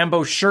like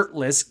Rambo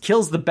shirtless,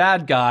 kills the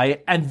bad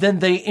guy, and then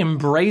they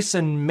embrace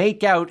and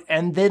make out,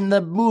 and then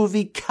the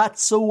movie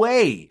cuts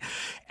away.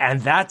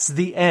 And that's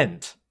the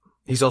end.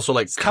 He's also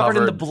like covered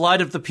in the blood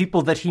of the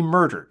people that he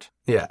murdered.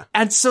 Yeah.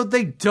 And so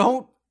they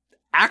don't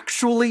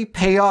actually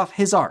pay off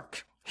his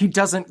arc. He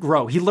doesn't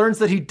grow. He learns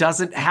that he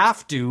doesn't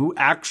have to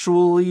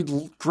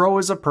actually grow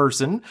as a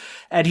person,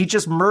 and he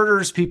just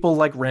murders people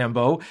like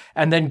Rambo,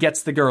 and then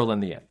gets the girl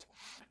in the end.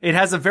 It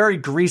has a very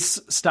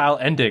Grease-style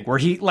ending where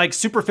he, like,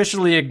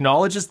 superficially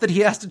acknowledges that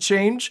he has to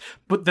change,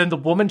 but then the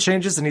woman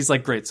changes and he's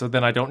like, great, so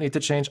then I don't need to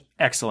change?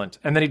 Excellent.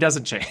 And then he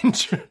doesn't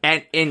change.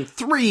 And in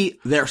 3,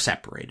 they're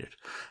separated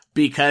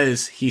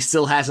because he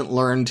still hasn't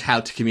learned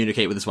how to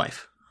communicate with his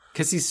wife.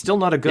 Because he's still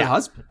not a good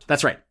husband.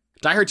 That's right.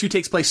 Die Hard 2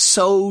 takes place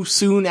so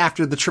soon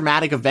after the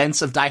traumatic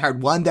events of Die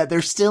Hard 1 that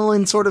they're still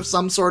in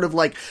some sort of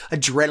like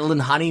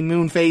adrenaline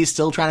honeymoon phase,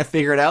 still trying to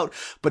figure it out.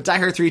 But Die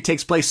Hard 3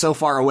 takes place so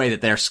far away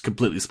that they're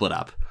completely split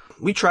up.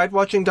 We tried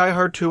watching Die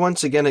Hard 2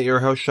 once again at your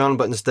house, Sean,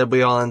 but instead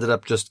we all ended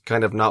up just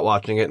kind of not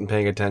watching it and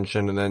paying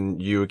attention, and then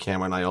you,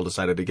 Cameron, and I all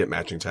decided to get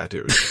matching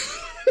tattoos.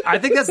 I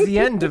think that's the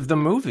end of the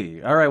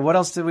movie. All right, what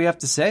else do we have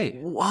to say?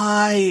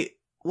 Why,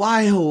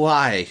 oh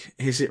why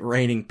is it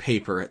raining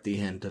paper at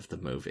the end of the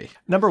movie?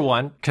 Number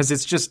one, because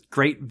it's just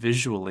great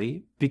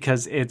visually,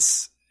 because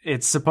it's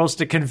supposed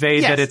to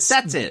convey that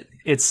that's it.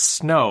 It's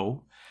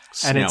snow.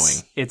 Snowing.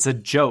 And it's a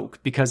joke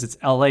because it's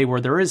LA where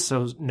there is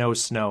no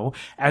snow.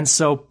 And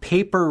so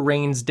paper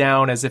rains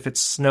down as if it's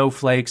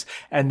snowflakes.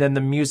 And then the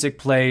music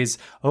plays,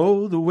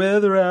 oh, the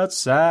weather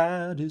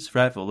outside is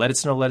frightful. Let it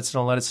snow, let it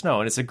snow, let it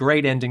snow. And it's a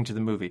great ending to the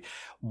movie.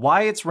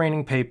 Why it's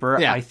raining paper,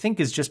 I think,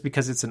 is just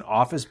because it's an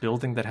office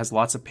building that has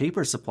lots of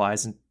paper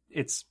supplies. And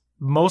it's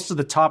most of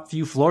the top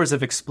few floors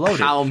have exploded.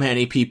 How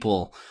many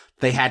people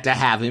they had to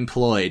have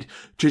employed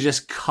to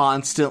just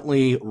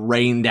constantly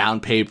rain down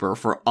paper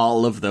for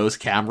all of those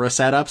camera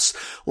setups.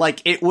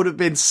 Like, it would have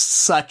been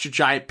such a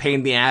giant pain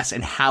in the ass,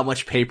 and how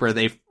much paper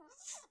they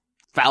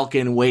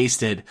Falcon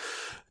wasted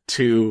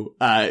to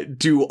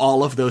do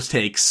all of those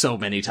takes so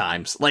many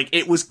times. Like,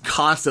 it was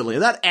constantly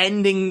that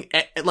ending,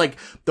 like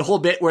the whole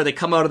bit where they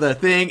come out of the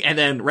thing and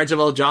then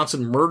Reginald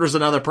Johnson murders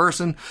another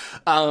person.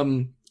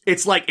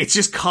 It's like, it's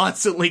just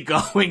constantly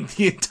going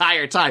the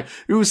entire time.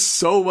 It was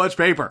so much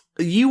paper.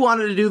 You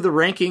wanted to do the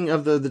ranking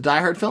of the Die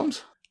Hard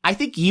films? I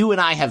think you and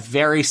I have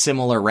very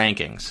similar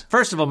rankings.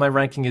 First of all, my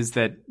ranking is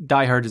that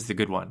Die Hard is the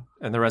good one,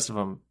 and the rest of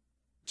them,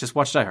 just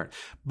watch Die Hard.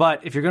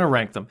 But if you're going to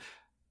rank them,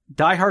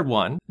 Die Hard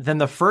 1, then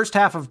the first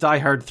half of Die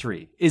Hard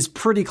 3 is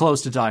pretty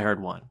close to Die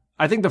Hard 1.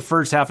 I think the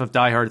first half of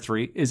Die Hard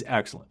 3 is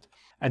excellent.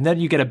 And then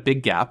you get a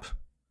big gap.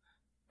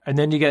 And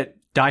then you get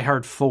Die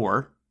Hard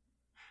 4.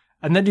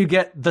 And then you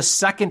get the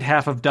second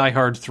half of Die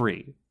Hard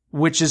 3,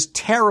 which is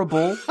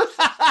terrible.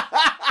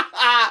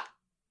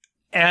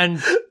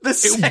 And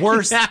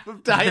worse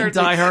than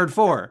Die Hard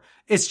 4.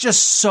 It's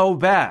just so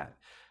bad.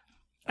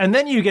 And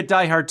then you get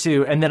Die Hard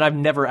 2, and then I've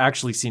never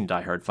actually seen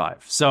Die Hard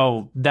 5.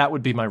 So that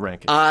would be my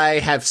ranking. I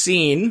have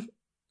seen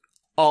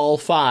all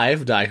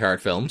 5 Die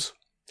Hard films.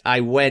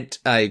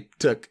 I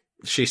took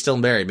she still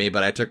married me,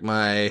 but I took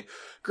my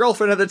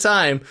girlfriend at the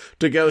time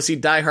to go see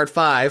Die Hard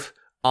 5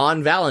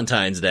 on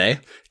Valentine's Day,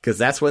 because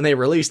that's when they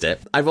released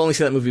it. I've only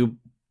seen that movie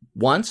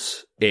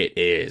once. It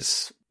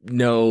is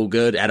no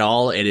good at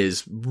all. It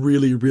is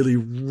really, really,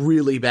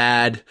 really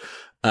bad.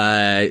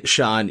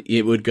 Sean,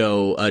 it would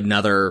go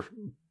another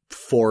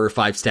 4 or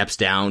 5 steps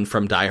down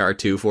from Die Hard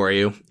 2 for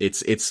you.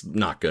 It's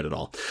not good at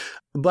all.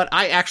 But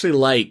I actually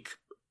like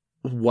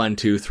 1,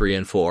 2, 3,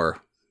 and 4.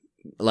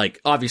 Like,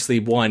 obviously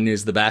 1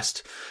 is the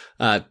best.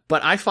 But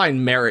I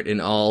find merit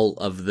in all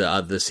of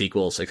the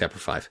sequels except for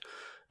 5.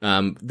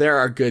 There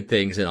are good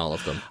things in all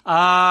of them.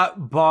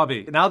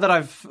 Bobby, now that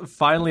I've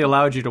finally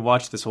allowed you to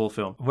watch this whole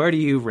film, where do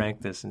you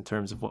rank this in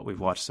terms of what we've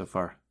watched so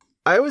far?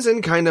 I was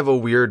in kind of a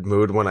weird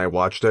mood when I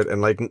watched it,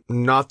 and like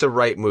not the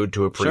right mood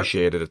to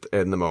appreciate it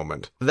in the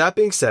moment. That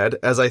being said,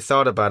 as I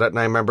thought about it, and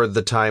I remembered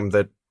the time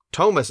that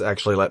Thomas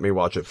actually let me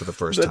watch it for the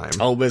first time.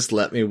 Thomas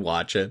let me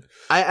watch it.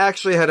 I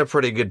actually had a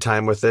pretty good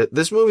time with it.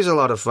 This movie's a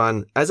lot of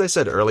fun. As I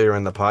said earlier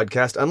in the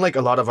podcast, unlike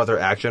a lot of other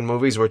action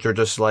movies, which are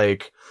just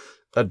like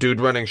a dude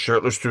running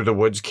shirtless through the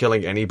woods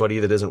killing anybody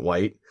that isn't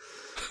white,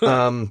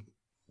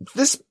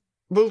 this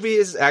movie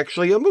is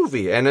actually a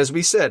movie. And as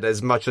we said,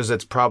 as much as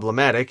it's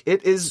problematic,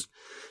 it is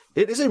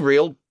a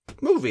real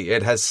movie.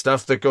 It has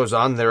stuff that goes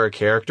on. There are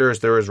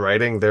characters, there was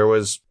writing, there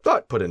was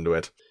thought put into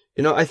it.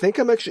 You know, I think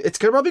it's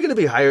probably going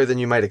to be higher than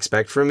you might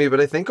expect from me,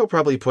 but I think I'll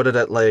probably put it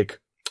at like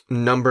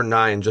number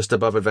 9, just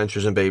above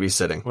Adventures in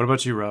Babysitting. What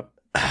about you, Rob?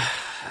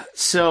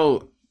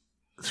 So,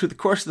 through the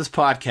course of this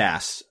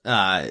podcast,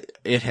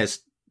 it has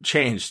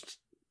changed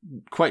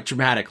quite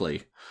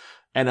dramatically,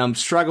 and I'm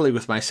struggling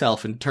with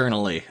myself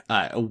internally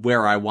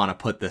where I want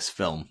to put this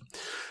film.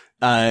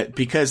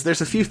 Because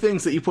there's a few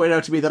things that you pointed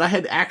out to me that I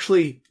had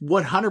actually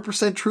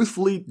 100%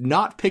 truthfully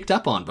not picked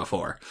up on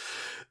before.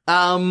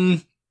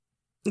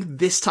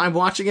 This time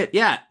watching it,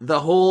 the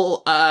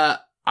whole,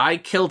 I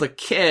killed a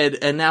kid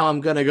and now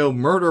I'm gonna go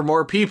murder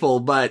more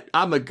people, but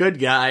I'm a good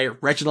guy,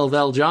 Reginald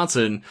L.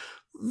 Johnson,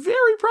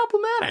 very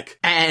problematic.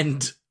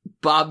 And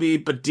Bobby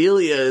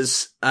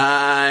Bedelia's,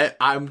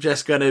 I'm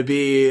just gonna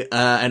be,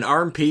 an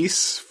arm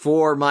piece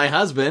for my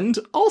husband,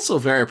 also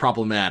very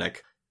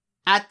problematic.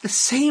 At the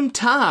same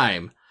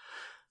time,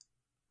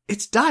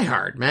 it's Die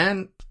Hard,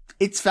 man.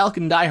 It's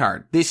Falcon Die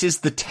Hard. This is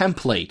the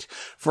template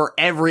for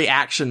every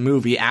action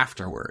movie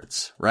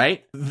afterwards,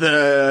 right?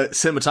 The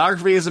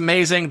cinematography is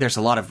amazing. There's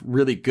a lot of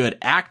really good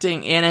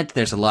acting in it.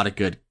 There's a lot of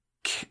good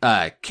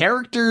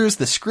characters,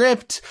 the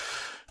script,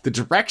 the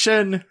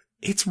direction.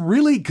 It's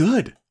really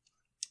good.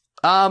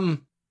 I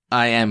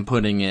am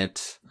putting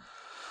it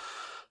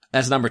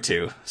as number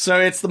 2.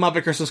 So it's The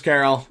Muppet Christmas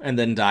Carol, and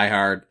then Die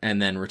Hard,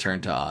 and then Return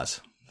to Oz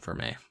for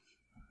me.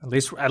 At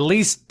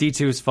least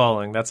D2 is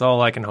falling. That's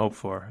all I can hope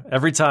for.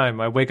 Every time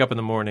I wake up in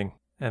the morning,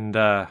 and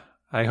I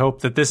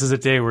hope that this is a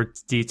day where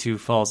D2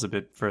 falls a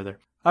bit further.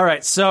 All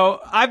right, so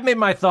I've made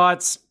my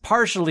thoughts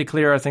partially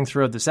clear, I think,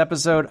 throughout this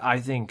episode. I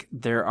think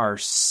there are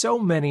so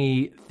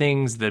many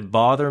things that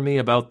bother me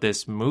about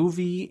this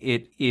movie.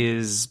 It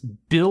is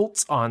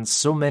built on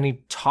so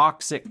many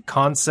toxic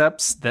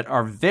concepts that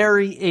are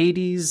very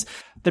 80s,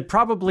 that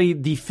probably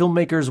the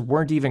filmmakers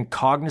weren't even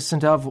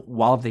cognizant of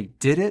while they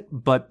did it,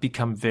 but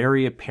become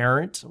very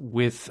apparent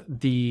with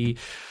the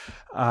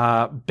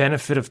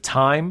benefit of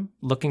time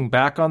looking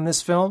back on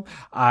this film.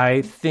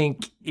 I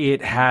think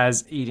it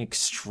has an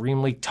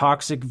extremely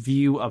toxic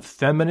view of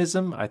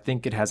feminism. I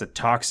think it has a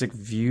toxic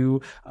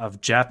view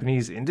of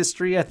Japanese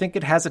industry. I think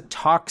it has a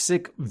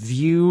toxic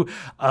view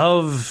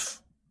of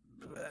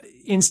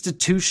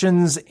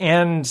institutions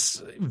and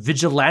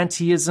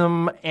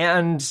vigilantism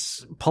and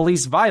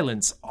police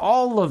violence,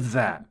 all of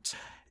that.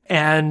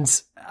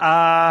 And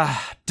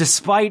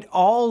despite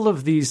all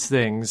of these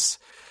things,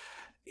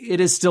 it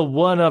is still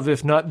one of,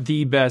 if not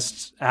the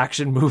best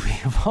action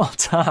movie of all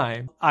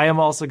time. I am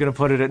also going to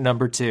put it at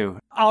number 2.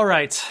 All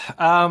right.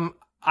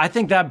 I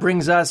think that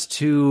brings us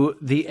to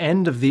the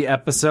end of the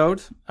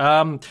episode.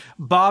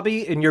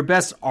 Bobby, in your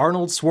best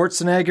Arnold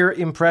Schwarzenegger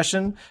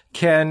impression,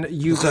 can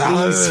you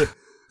please...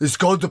 It's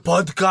called the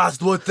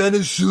podcast What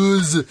Tennis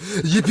Shoes.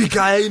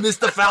 Yippee-ki-yay,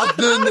 Mr.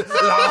 Falcon.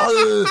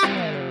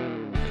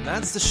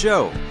 That's the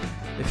show.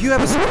 If you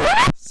have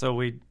a... So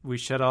we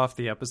shut off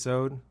the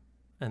episode,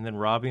 and then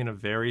Robbie in a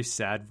very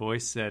sad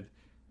voice said,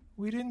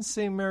 "We didn't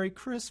say Merry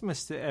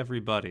Christmas to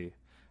everybody."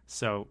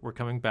 So we're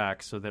coming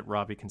back so that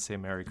Robbie can say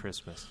Merry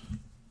Christmas.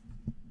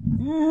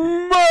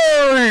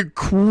 Merry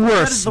Christmas.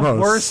 That is the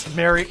worst,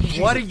 Mary.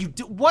 What do you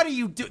do? What do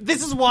you do?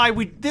 This is why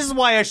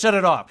I shut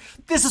it off.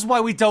 This is why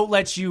we don't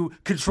let you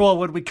control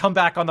when we come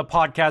back on the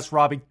podcast,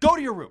 Robbie. Go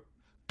to your room.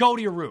 Go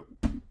to your room.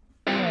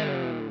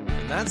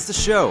 That's the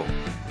show.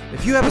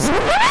 If you have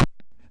a...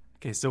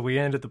 Okay, so we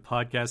ended the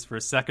podcast for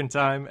a second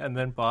time, and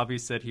then Bobby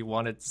said he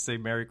wanted to say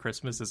Merry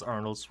Christmas as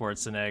Arnold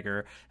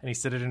Schwarzenegger, and he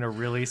said it in a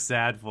really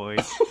sad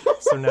voice.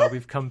 So now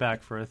we've come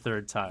back for a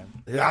third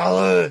time.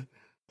 Yeah,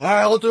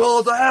 I want to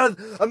all have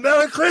a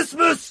Merry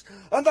Christmas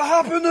and a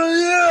Happy New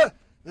Year.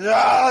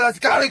 Yeah, that's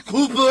Gary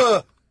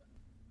Cooper.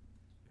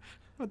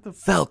 What the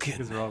Falcon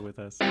fuck is wrong with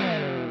us?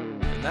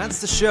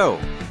 That's the show.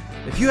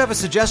 If you have a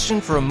suggestion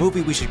for a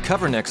movie we should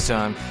cover next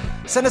time,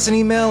 send us an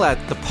email at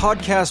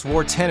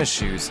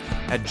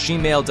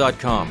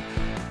thepodcastwartennisshoes@gmail.com.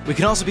 We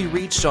can also be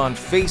reached on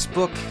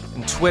Facebook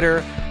and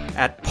Twitter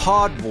at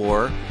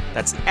PodWar.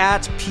 That's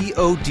at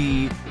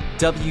PODWORE.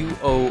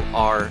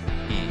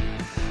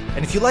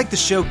 And if you like the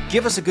show,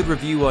 give us a good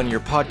review on your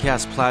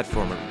podcast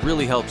platform. It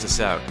really helps us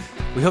out.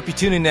 We hope you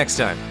tune in next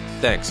time.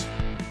 Thanks.